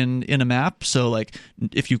exist in a map. So like,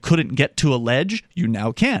 if you couldn't get to a ledge, you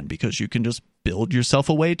now can, because you can just build yourself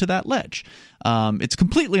a way to that ledge. It's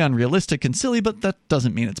completely unrealistic and silly, but that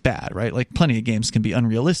doesn't mean it's bad, right? Like, plenty of games can be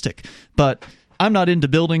unrealistic, but I'm not into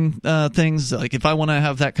building things. Like, if I want to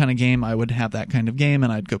have that kind of game, I would have that kind of game,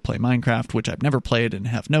 and I'd go play Minecraft, which I've never played and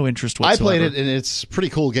have no interest whatsoever. I played it, and it's a pretty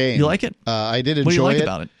cool game. You like it? I did enjoy it. What do you like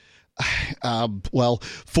about it? Well,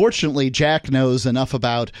 fortunately, Jack knows enough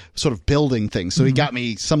about sort of building things, so he got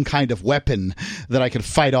me some kind of weapon that I could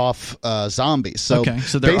fight off zombies. So,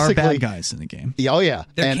 so there are bad guys in the game. Oh yeah,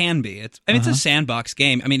 there can be. It's a sandbox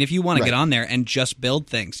game. I mean, if you want to get on there and just build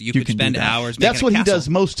things, you could spend hours. That's what he does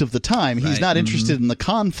most of the time. He's not interested in the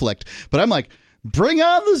conflict, but I'm like, bring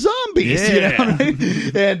on the zombies,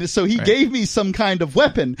 right? And so he gave me some kind of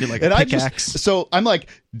weapon, like and a pickaxe. So I'm like,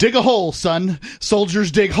 dig a hole, son.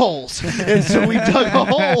 Soldiers dig holes. And so we dug a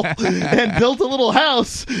hole and built a little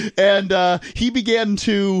house, and he began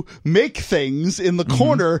to make things in the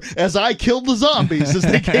corner as I killed the zombies as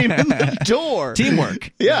they came in the door.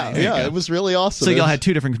 Teamwork. Yeah, it was really awesome. So y'all had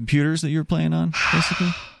two different computers that you were playing on, basically?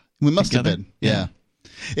 We must have been, yeah.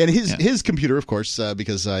 And his computer, of course,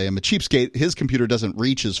 because I am a cheapskate, his computer doesn't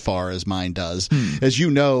reach as far as mine does. As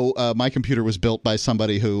you know, my computer was built by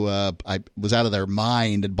somebody who I was out of their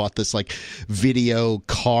mind and bought this like video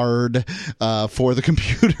card for the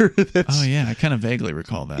computer. Oh yeah, I kind of vaguely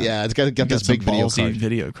recall that. Yeah, it's got this big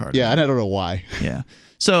video card. Yeah, and I don't know why. Yeah.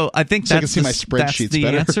 So I think that's my spreadsheets the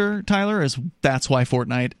better. answer, Tyler, is that's why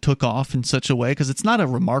Fortnite took off in such a way, because it's not a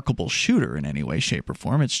remarkable shooter in any way, shape, or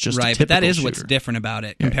form. It's just a typical but that is shooter. What's different about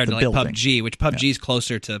it compared to like building. PUBG, which PUBG is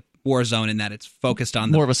closer to Warzone in that it's focused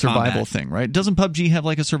on more of a survival combat thing, right? Doesn't PUBG have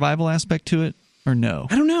like a survival aspect to it, or no?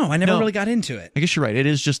 I don't know. I never really got into it. I guess you're right. It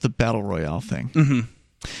is just the battle royale thing. Mm-hmm.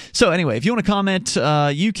 So anyway, if you want to comment,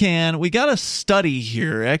 you can. We got a study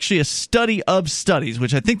here, actually a study of studies,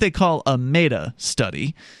 which I think they call a meta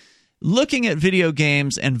study. looking at video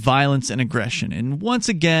games and violence and aggression. And once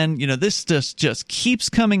again, this just keeps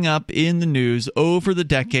coming up in the news over the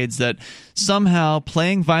decades that somehow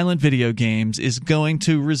playing violent video games is going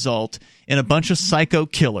to result in a bunch of psycho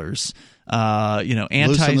killers, loose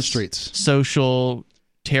on the streets, social,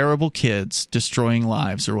 terrible kids destroying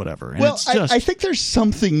lives or whatever. And I think there's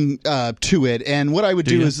something to it. And what I would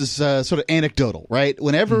do is sort of anecdotal, right?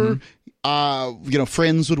 Whenever,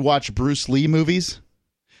 friends would watch Bruce Lee movies,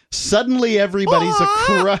 suddenly everybody's a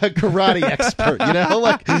karate expert,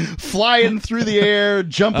 like flying through the air,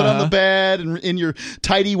 jumping on the bed, and in your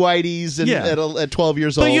tighty whities at 12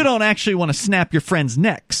 years old. But you don't actually want to snap your friends'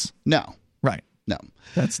 necks. No. Right. No.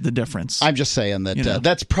 That's the difference. I'm just saying that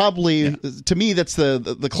that's probably, to me, that's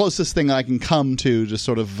the closest thing I can come to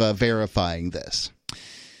sort of verifying this.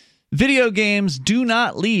 Video games do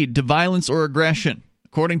not lead to violence or aggression.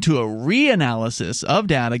 According to a reanalysis of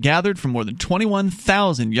data gathered from more than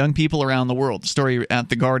 21,000 young people around the world. The story at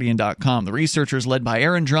TheGuardian.com. The researchers, led by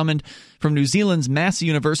Aaron Drummond from New Zealand's Massey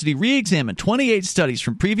University, re-examined 28 studies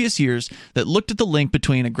from previous years that looked at the link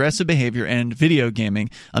between aggressive behavior and video gaming,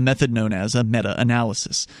 a method known as a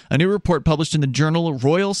meta-analysis. A new report published in the journal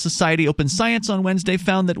Royal Society Open Science on Wednesday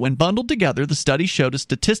found that when bundled together, the study showed a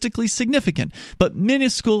statistically significant but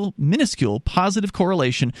minuscule positive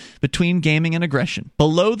correlation between gaming and aggression,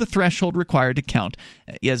 below the threshold required to count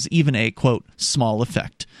as even a, quote, small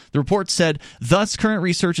effect. The report said, thus, current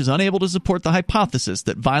research is unable to support the hypothesis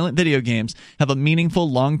that violent video games have a meaningful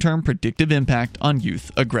long-term predictive impact on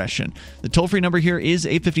youth aggression. The toll-free number here is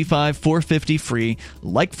 855-450-FREE.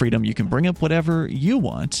 Like freedom, you can bring up whatever you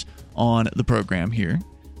want on the program here.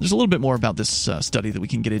 There's a little bit more about this study that we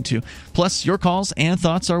can get into. Plus, your calls and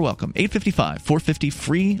thoughts are welcome.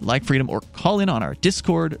 855-450-FREE, like freedom, or call in on our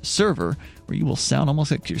Discord server, where you will sound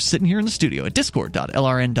almost like you're sitting here in the studio at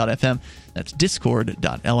discord.lrn.fm. That's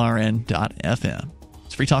discord.lrn.fm.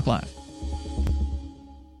 It's Free Talk Live.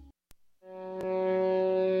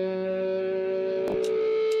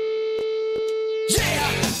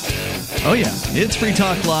 Oh yeah, it's Free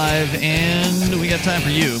Talk Live, and we got time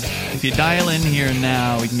for you. If you dial in here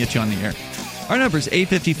now, we can get you on the air. Our number is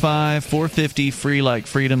 855-450-FREE like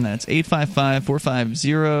freedom. That's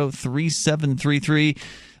 855-450-3733.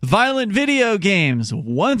 Violent video games.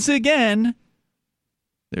 Once again,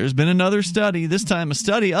 there's been another study, this time a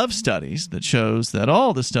study of studies, that shows that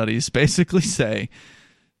all the studies basically say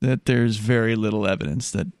that there's very little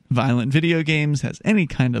evidence that violent video games has any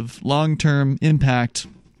kind of long-term impact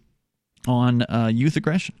on youth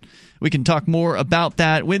aggression. We can talk more about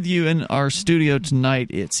that with you in our studio tonight.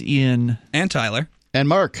 It's Ian. And Tyler. And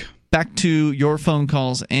Mark. Back to your phone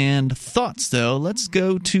calls and thoughts, though. Let's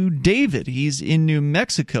go to David. He's in New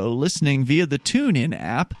Mexico listening via the TuneIn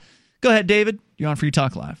app. Go ahead, David. You're on Free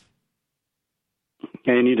Talk Live.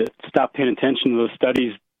 Yeah, you need to stop paying attention to those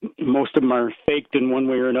studies. Most of them are faked in one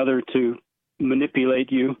way or another to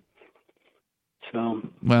manipulate you. So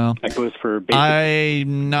that goes for basic.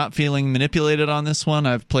 I'm not feeling manipulated on this one.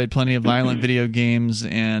 I've played plenty of violent video games,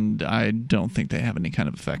 and I don't think they have any kind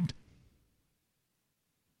of effect.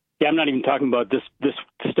 Yeah, I'm not even talking about this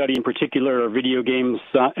study in particular or video games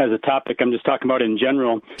as a topic. I'm just talking about it in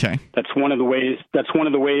general. Okay. That's one of the ways that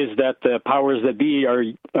the powers that be are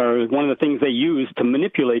one of the things they use to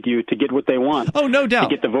manipulate you to get what they want. Oh, no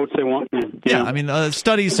doubt. To get the votes they want. Yeah, I mean,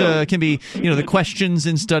 studies can be, the questions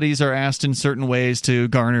in studies are asked in certain ways to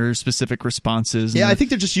garner specific responses. Yeah, I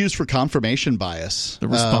think they're just used for confirmation bias. The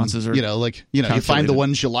responses are you find the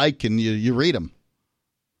ones you like and you read them.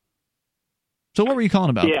 So what were you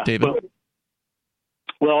calling about, David?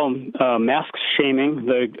 Mask shaming.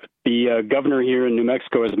 The governor here in New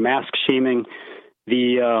Mexico is mask shaming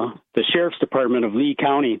the sheriff's department of Lee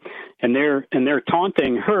County, and they're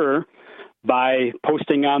taunting her by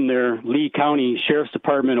posting on their Lee County Sheriff's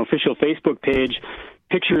Department official Facebook page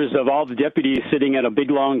pictures of all the deputies sitting at a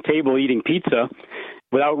big long table eating pizza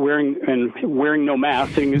without wearing no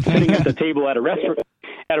mask, sitting at the table at a restaurant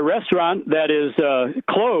that is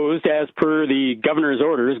closed as per the governor's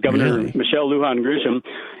orders, Governor Michelle Lujan Grisham.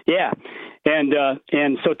 Yeah, and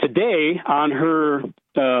so today on her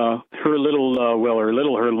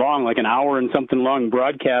long, like an hour and something long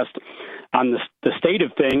broadcast on the state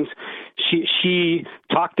of things, she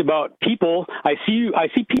talked about people. I see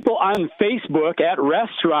people on Facebook at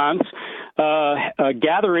restaurants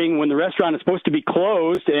gathering when the restaurant is supposed to be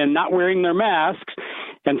closed and not wearing their masks.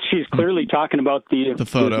 And she's clearly talking about the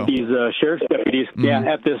photo. These sheriff's deputies. Mm-hmm.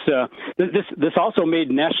 Yeah, at this also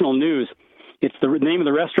made national news. It's the name of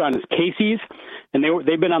the restaurant is Casey's, and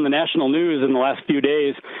they've been on the national news in the last few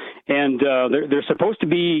days. and they're supposed to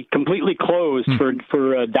be completely closed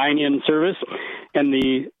for dine-in service, and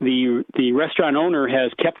the restaurant owner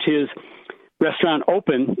has kept his restaurant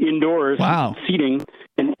open indoors, seating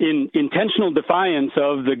in intentional defiance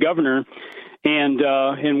of the governor.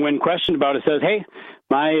 And when questioned about it, says, "Hey,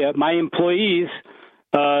 my employees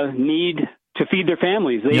need to feed their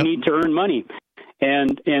families. They need to earn money."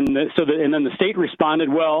 And then the state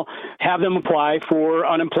responded, "Well, have them apply for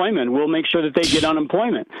unemployment. We'll make sure that they get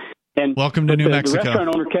unemployment." And welcome to New Mexico. The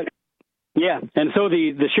restaurant owner and so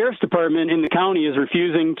the sheriff's department in the county is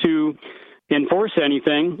refusing to enforce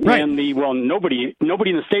anything, and nobody in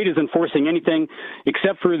the state is enforcing anything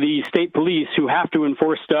except for the state police, who have to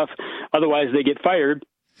enforce stuff, otherwise they get fired,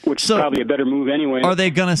 which is probably a better move anyway. Are they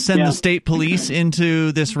going to send the state police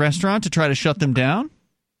into this restaurant to try to shut them down?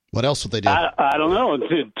 What else would they do? I don't know.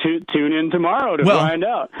 Tune in tomorrow to find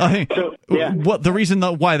out. The reason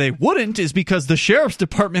why they wouldn't is because the sheriff's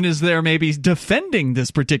department is there maybe defending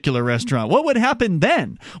this particular restaurant. What would happen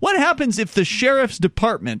then? What happens if the sheriff's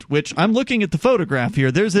department, which I'm looking at the photograph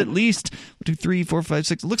here, there's at least 1, 2, 3, 4, 5,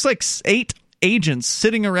 6, it looks like 8 agents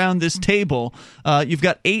sitting around this table. You've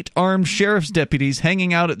got 8 armed sheriff's deputies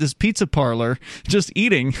hanging out at this pizza parlor, just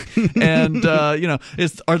eating. And are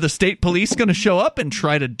the state police going to show up and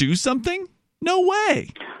try to do something? No way.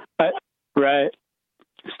 Right.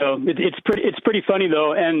 So it's pretty funny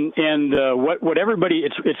though, and what everybody,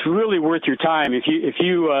 it's really worth your time if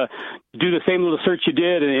you do the same little search you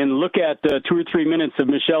did and look at 2 or 3 minutes of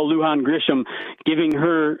Michelle Lujan Grisham giving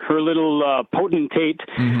her little potentate.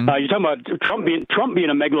 You're talking about Trump being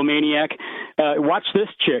a megalomaniac. Watch this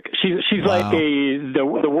chick. She's like the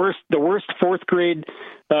worst 4th grade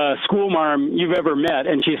school marm you've ever met,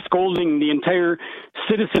 and she's scolding the entire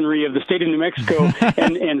citizenry of the state of New Mexico,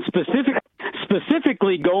 and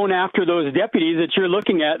specifically going after those deputies that you're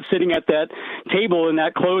looking at sitting at that table in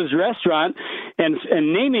that closed restaurant, and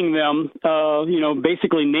naming them,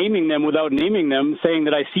 basically naming them without naming them, saying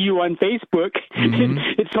that I see you on Facebook.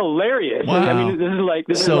 It's hilarious. Wow. I mean,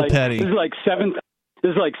 this is petty. This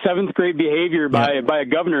is like 7th grade behavior by a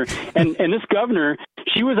governor, and this governor,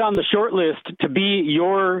 she was on the short list to be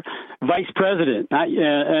your vice president,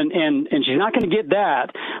 and she's not going to get that,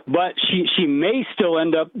 but she may still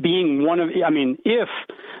end up being one of. I mean, if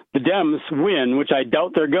the Dems win, which I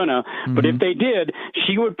doubt they're gonna, but if they did,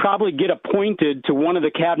 she would probably get appointed to one of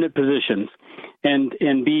the cabinet positions. And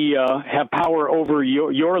be have power over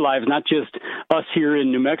your lives, not just us here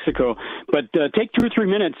in New Mexico. But take 2 or 3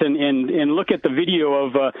 minutes and look at the video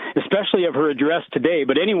of, especially of her address today.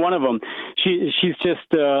 But any one of them, she's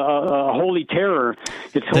just a holy terror.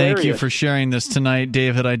 It's hilarious. Thank you for sharing this tonight,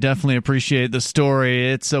 David. I definitely appreciate the story.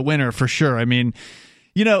 It's a winner for sure. I mean,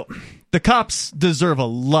 the cops deserve a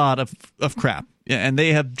lot of crap. And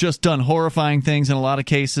they have just done horrifying things in a lot of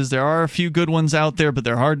cases. There are a few good ones out there, but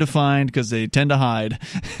they're hard to find because they tend to hide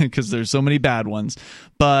because there's so many bad ones.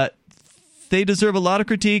 But they deserve a lot of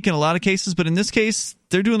critique in a lot of cases. But in this case,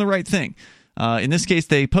 they're doing the right thing. In this case,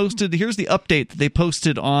 they posted, here's the update that they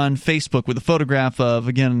posted on Facebook with a photograph of,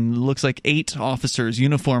 again, looks like 8 officers,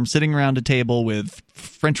 uniformed, sitting around a table with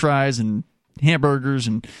french fries and hamburgers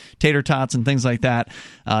and tater tots and things like that,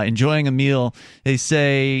 enjoying a meal. They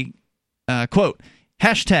say... quote,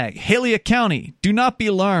 hashtag Halea County, do not be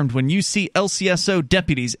alarmed when you see LCSO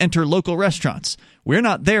deputies enter local restaurants. We're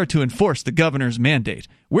not there to enforce the governor's mandate.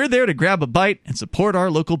 We're there to grab a bite and support our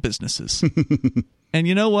local businesses. And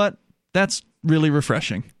you know what? That's really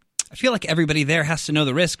refreshing. I feel like everybody there has to know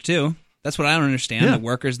the risk, too. That's what I don't understand. The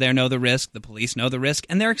workers there know the risk, the police know the risk,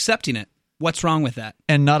 and they're accepting it. What's wrong with that?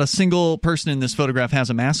 And not a single person in this photograph has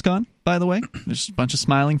a mask on, by the way. There's a bunch of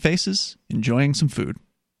smiling faces enjoying some food.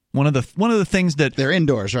 One of the things that they're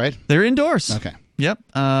indoors, right? They're indoors. Okay. Yep.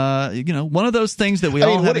 One of those things that we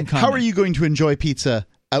all have in common. How are you going to enjoy pizza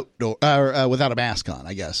outdoor without a mask on?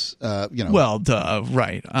 I guess. Well, duh,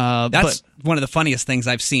 right. That's one of the funniest things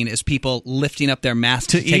I've seen is people lifting up their masks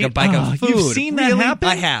to take a bite of food. You've seen that happen?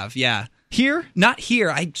 I have. Yeah. Here? Not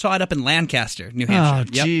here. I saw it up in Lancaster, New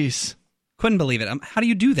Hampshire. Oh, jeez. Couldn't believe it. How do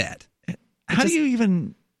you do that? How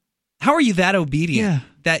are you that obedient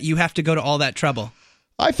that you have to go to all that trouble?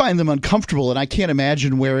 I find them uncomfortable, and I can't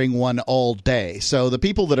imagine wearing one all day. So the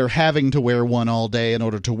people that are having to wear one all day in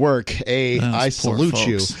order to work, I salute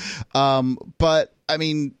you. But I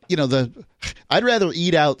mean, I'd rather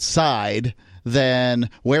eat outside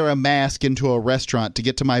than wear a mask into a restaurant to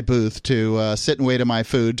get to my booth, to sit and wait on my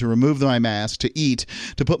food, to remove my mask, to eat,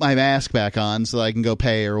 to put my mask back on so that I can go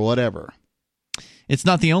pay or whatever. It's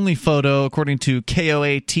not the only photo, according to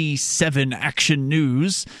KOAT 7 Action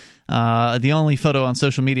News. The only photo on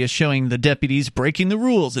social media showing the deputies breaking the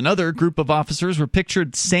rules. Another group of officers were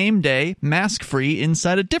pictured same day, mask-free,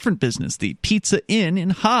 inside a different business, the Pizza Inn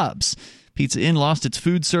in Hobbs. Pizza Inn lost its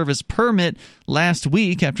food service permit last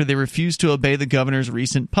week after they refused to obey the governor's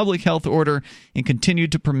recent public health order and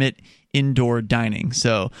continued to permit indoor dining.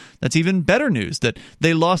 So that's even better news, that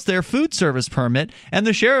they lost their food service permit and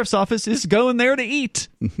the sheriff's office is going there to eat.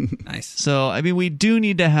 Nice. So, I mean, we do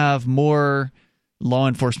need to have more law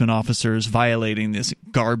enforcement officers violating this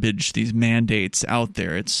garbage, these mandates out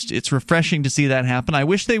there. It's refreshing to see that happen. I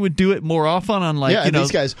wish they would do it more often on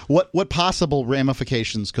these guys, what possible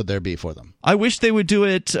ramifications could there be for them? I wish they would do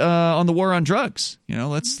it on the war on drugs.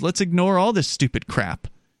 Let's ignore all this stupid crap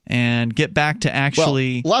and get back to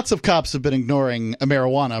actually... Well, lots of cops have been ignoring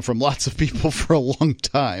marijuana from lots of people for a long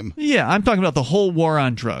time. Yeah, I'm talking about the whole war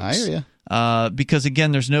on drugs. I hear you. Because,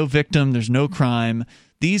 again, there's no victim, there's no crime.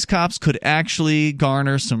 These cops could actually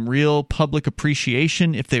garner some real public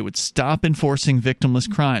appreciation if they would stop enforcing victimless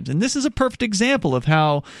crimes. And this is a perfect example of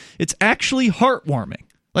how it's actually heartwarming.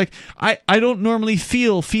 Like, I don't normally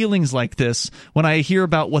feel feelings like this when I hear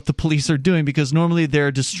about what the police are doing, because normally they're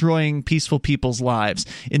destroying peaceful people's lives.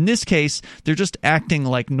 In this case, they're just acting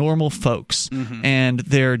like normal folks, and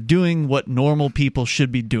they're doing what normal people should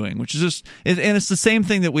be doing, which is just, and it's the same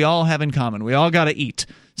thing that we all have in common. We all got to eat.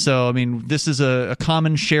 So, I mean, this is a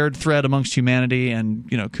common shared thread amongst humanity, and,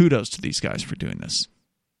 kudos to these guys for doing this.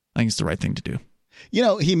 I think it's the right thing to do.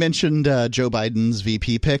 He mentioned Joe Biden's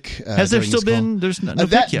VP pick. Has there still been? There's no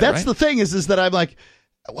pick yet, that's right? the thing is that I'm like,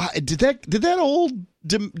 wow, did that old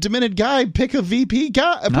demented guy pick a VP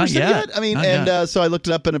person yet? I mean, so I looked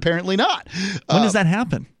it up, and apparently not. When does that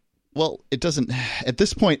happen? Well, it doesn't. At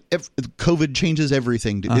this point, COVID changes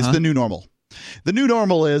everything. It's the new normal. The new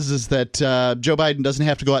normal is that Joe Biden doesn't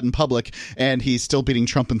have to go out in public, and he's still beating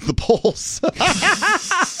Trump in the polls.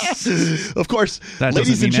 Of course,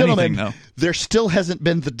 ladies and gentlemen, there still hasn't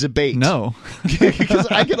been the debate. No. Because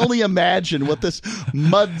I can only imagine what this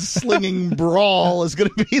mudslinging brawl is going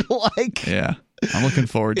to be like. Yeah. I'm looking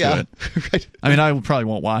forward to it. Right. I mean, I probably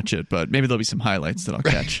won't watch it, but maybe there'll be some highlights that I'll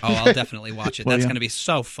catch. Oh, I'll definitely watch it. That's going to be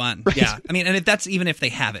so fun. Right. Yeah. I mean, and that's even if they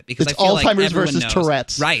have it, because it's I feel Alzheimer's like everyone versus knows.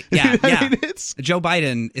 Tourette's. Right. Yeah. Yeah. It's... Joe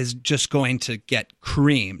Biden is just going to get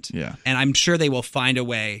creamed. Yeah. And I'm sure they will find a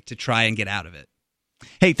way to try and get out of it.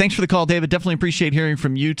 Hey, thanks for the call, David. Definitely appreciate hearing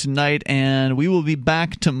from you tonight. And we will be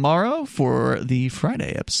back tomorrow for the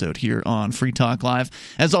Friday episode here on Free Talk Live.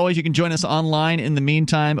 As always, you can join us online in the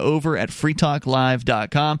meantime over at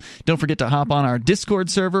freetalklive.com. Don't forget to hop on our Discord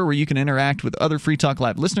server where you can interact with other Free Talk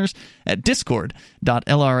Live listeners at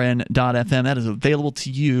discord.lrn.fm. That is available to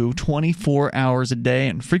you 24 hours a day,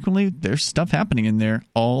 and frequently there's stuff happening in there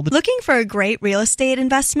all the time. Looking for a great real estate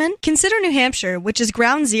investment? Consider New Hampshire, which is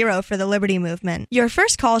ground zero for the Liberty Movement. Your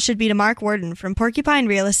first call should be to Mark Worden from Porcupine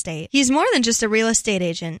Real Estate. He's more than just a real estate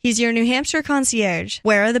agent. He's your New Hampshire concierge.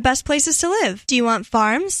 Where are the best places to live? Do you want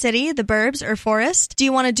farm, city, the burbs, or forest? Do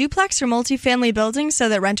you want a duplex or multifamily building so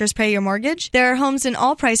that renters pay your mortgage? There are homes in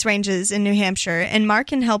all price ranges in New Hampshire, and Mark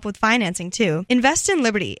can help with financing too. Invest in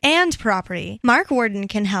liberty and property. Mark Worden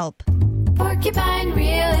can help.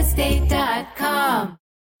 PorcupineRealEstate.com.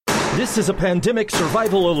 This is a pandemic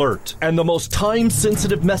survival alert, and the most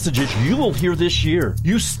time-sensitive messages you will hear this year.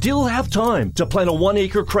 You still have time to plant a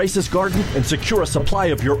 1-acre crisis garden and secure a supply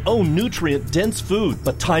of your own nutrient-dense food.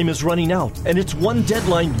 But time is running out, and it's one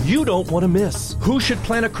deadline you don't want to miss. Who should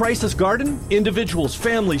plant a crisis garden? Individuals,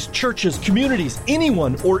 families, churches, communities,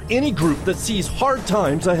 anyone or any group that sees hard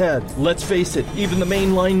times ahead. Let's face it, even the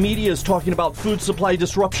mainline media is talking about food supply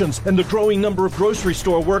disruptions and the growing number of grocery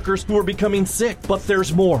store workers who are becoming sick. But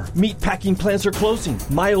there's more. Meatpacking plants are closing,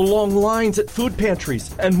 mile-long lines at food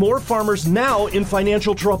pantries, and more farmers now in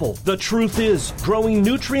financial trouble. The truth is, growing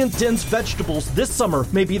nutrient-dense vegetables this summer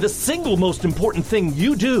may be the single most important thing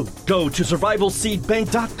you do. Go to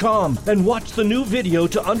survivalseedbank.com and watch the new video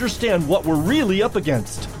to understand what we're really up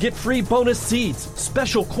against. Get free bonus seeds,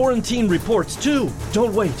 special quarantine reports too.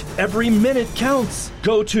 Don't wait. Every minute counts.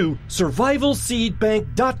 Go to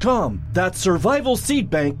survivalseedbank.com. That's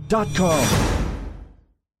survivalseedbank.com.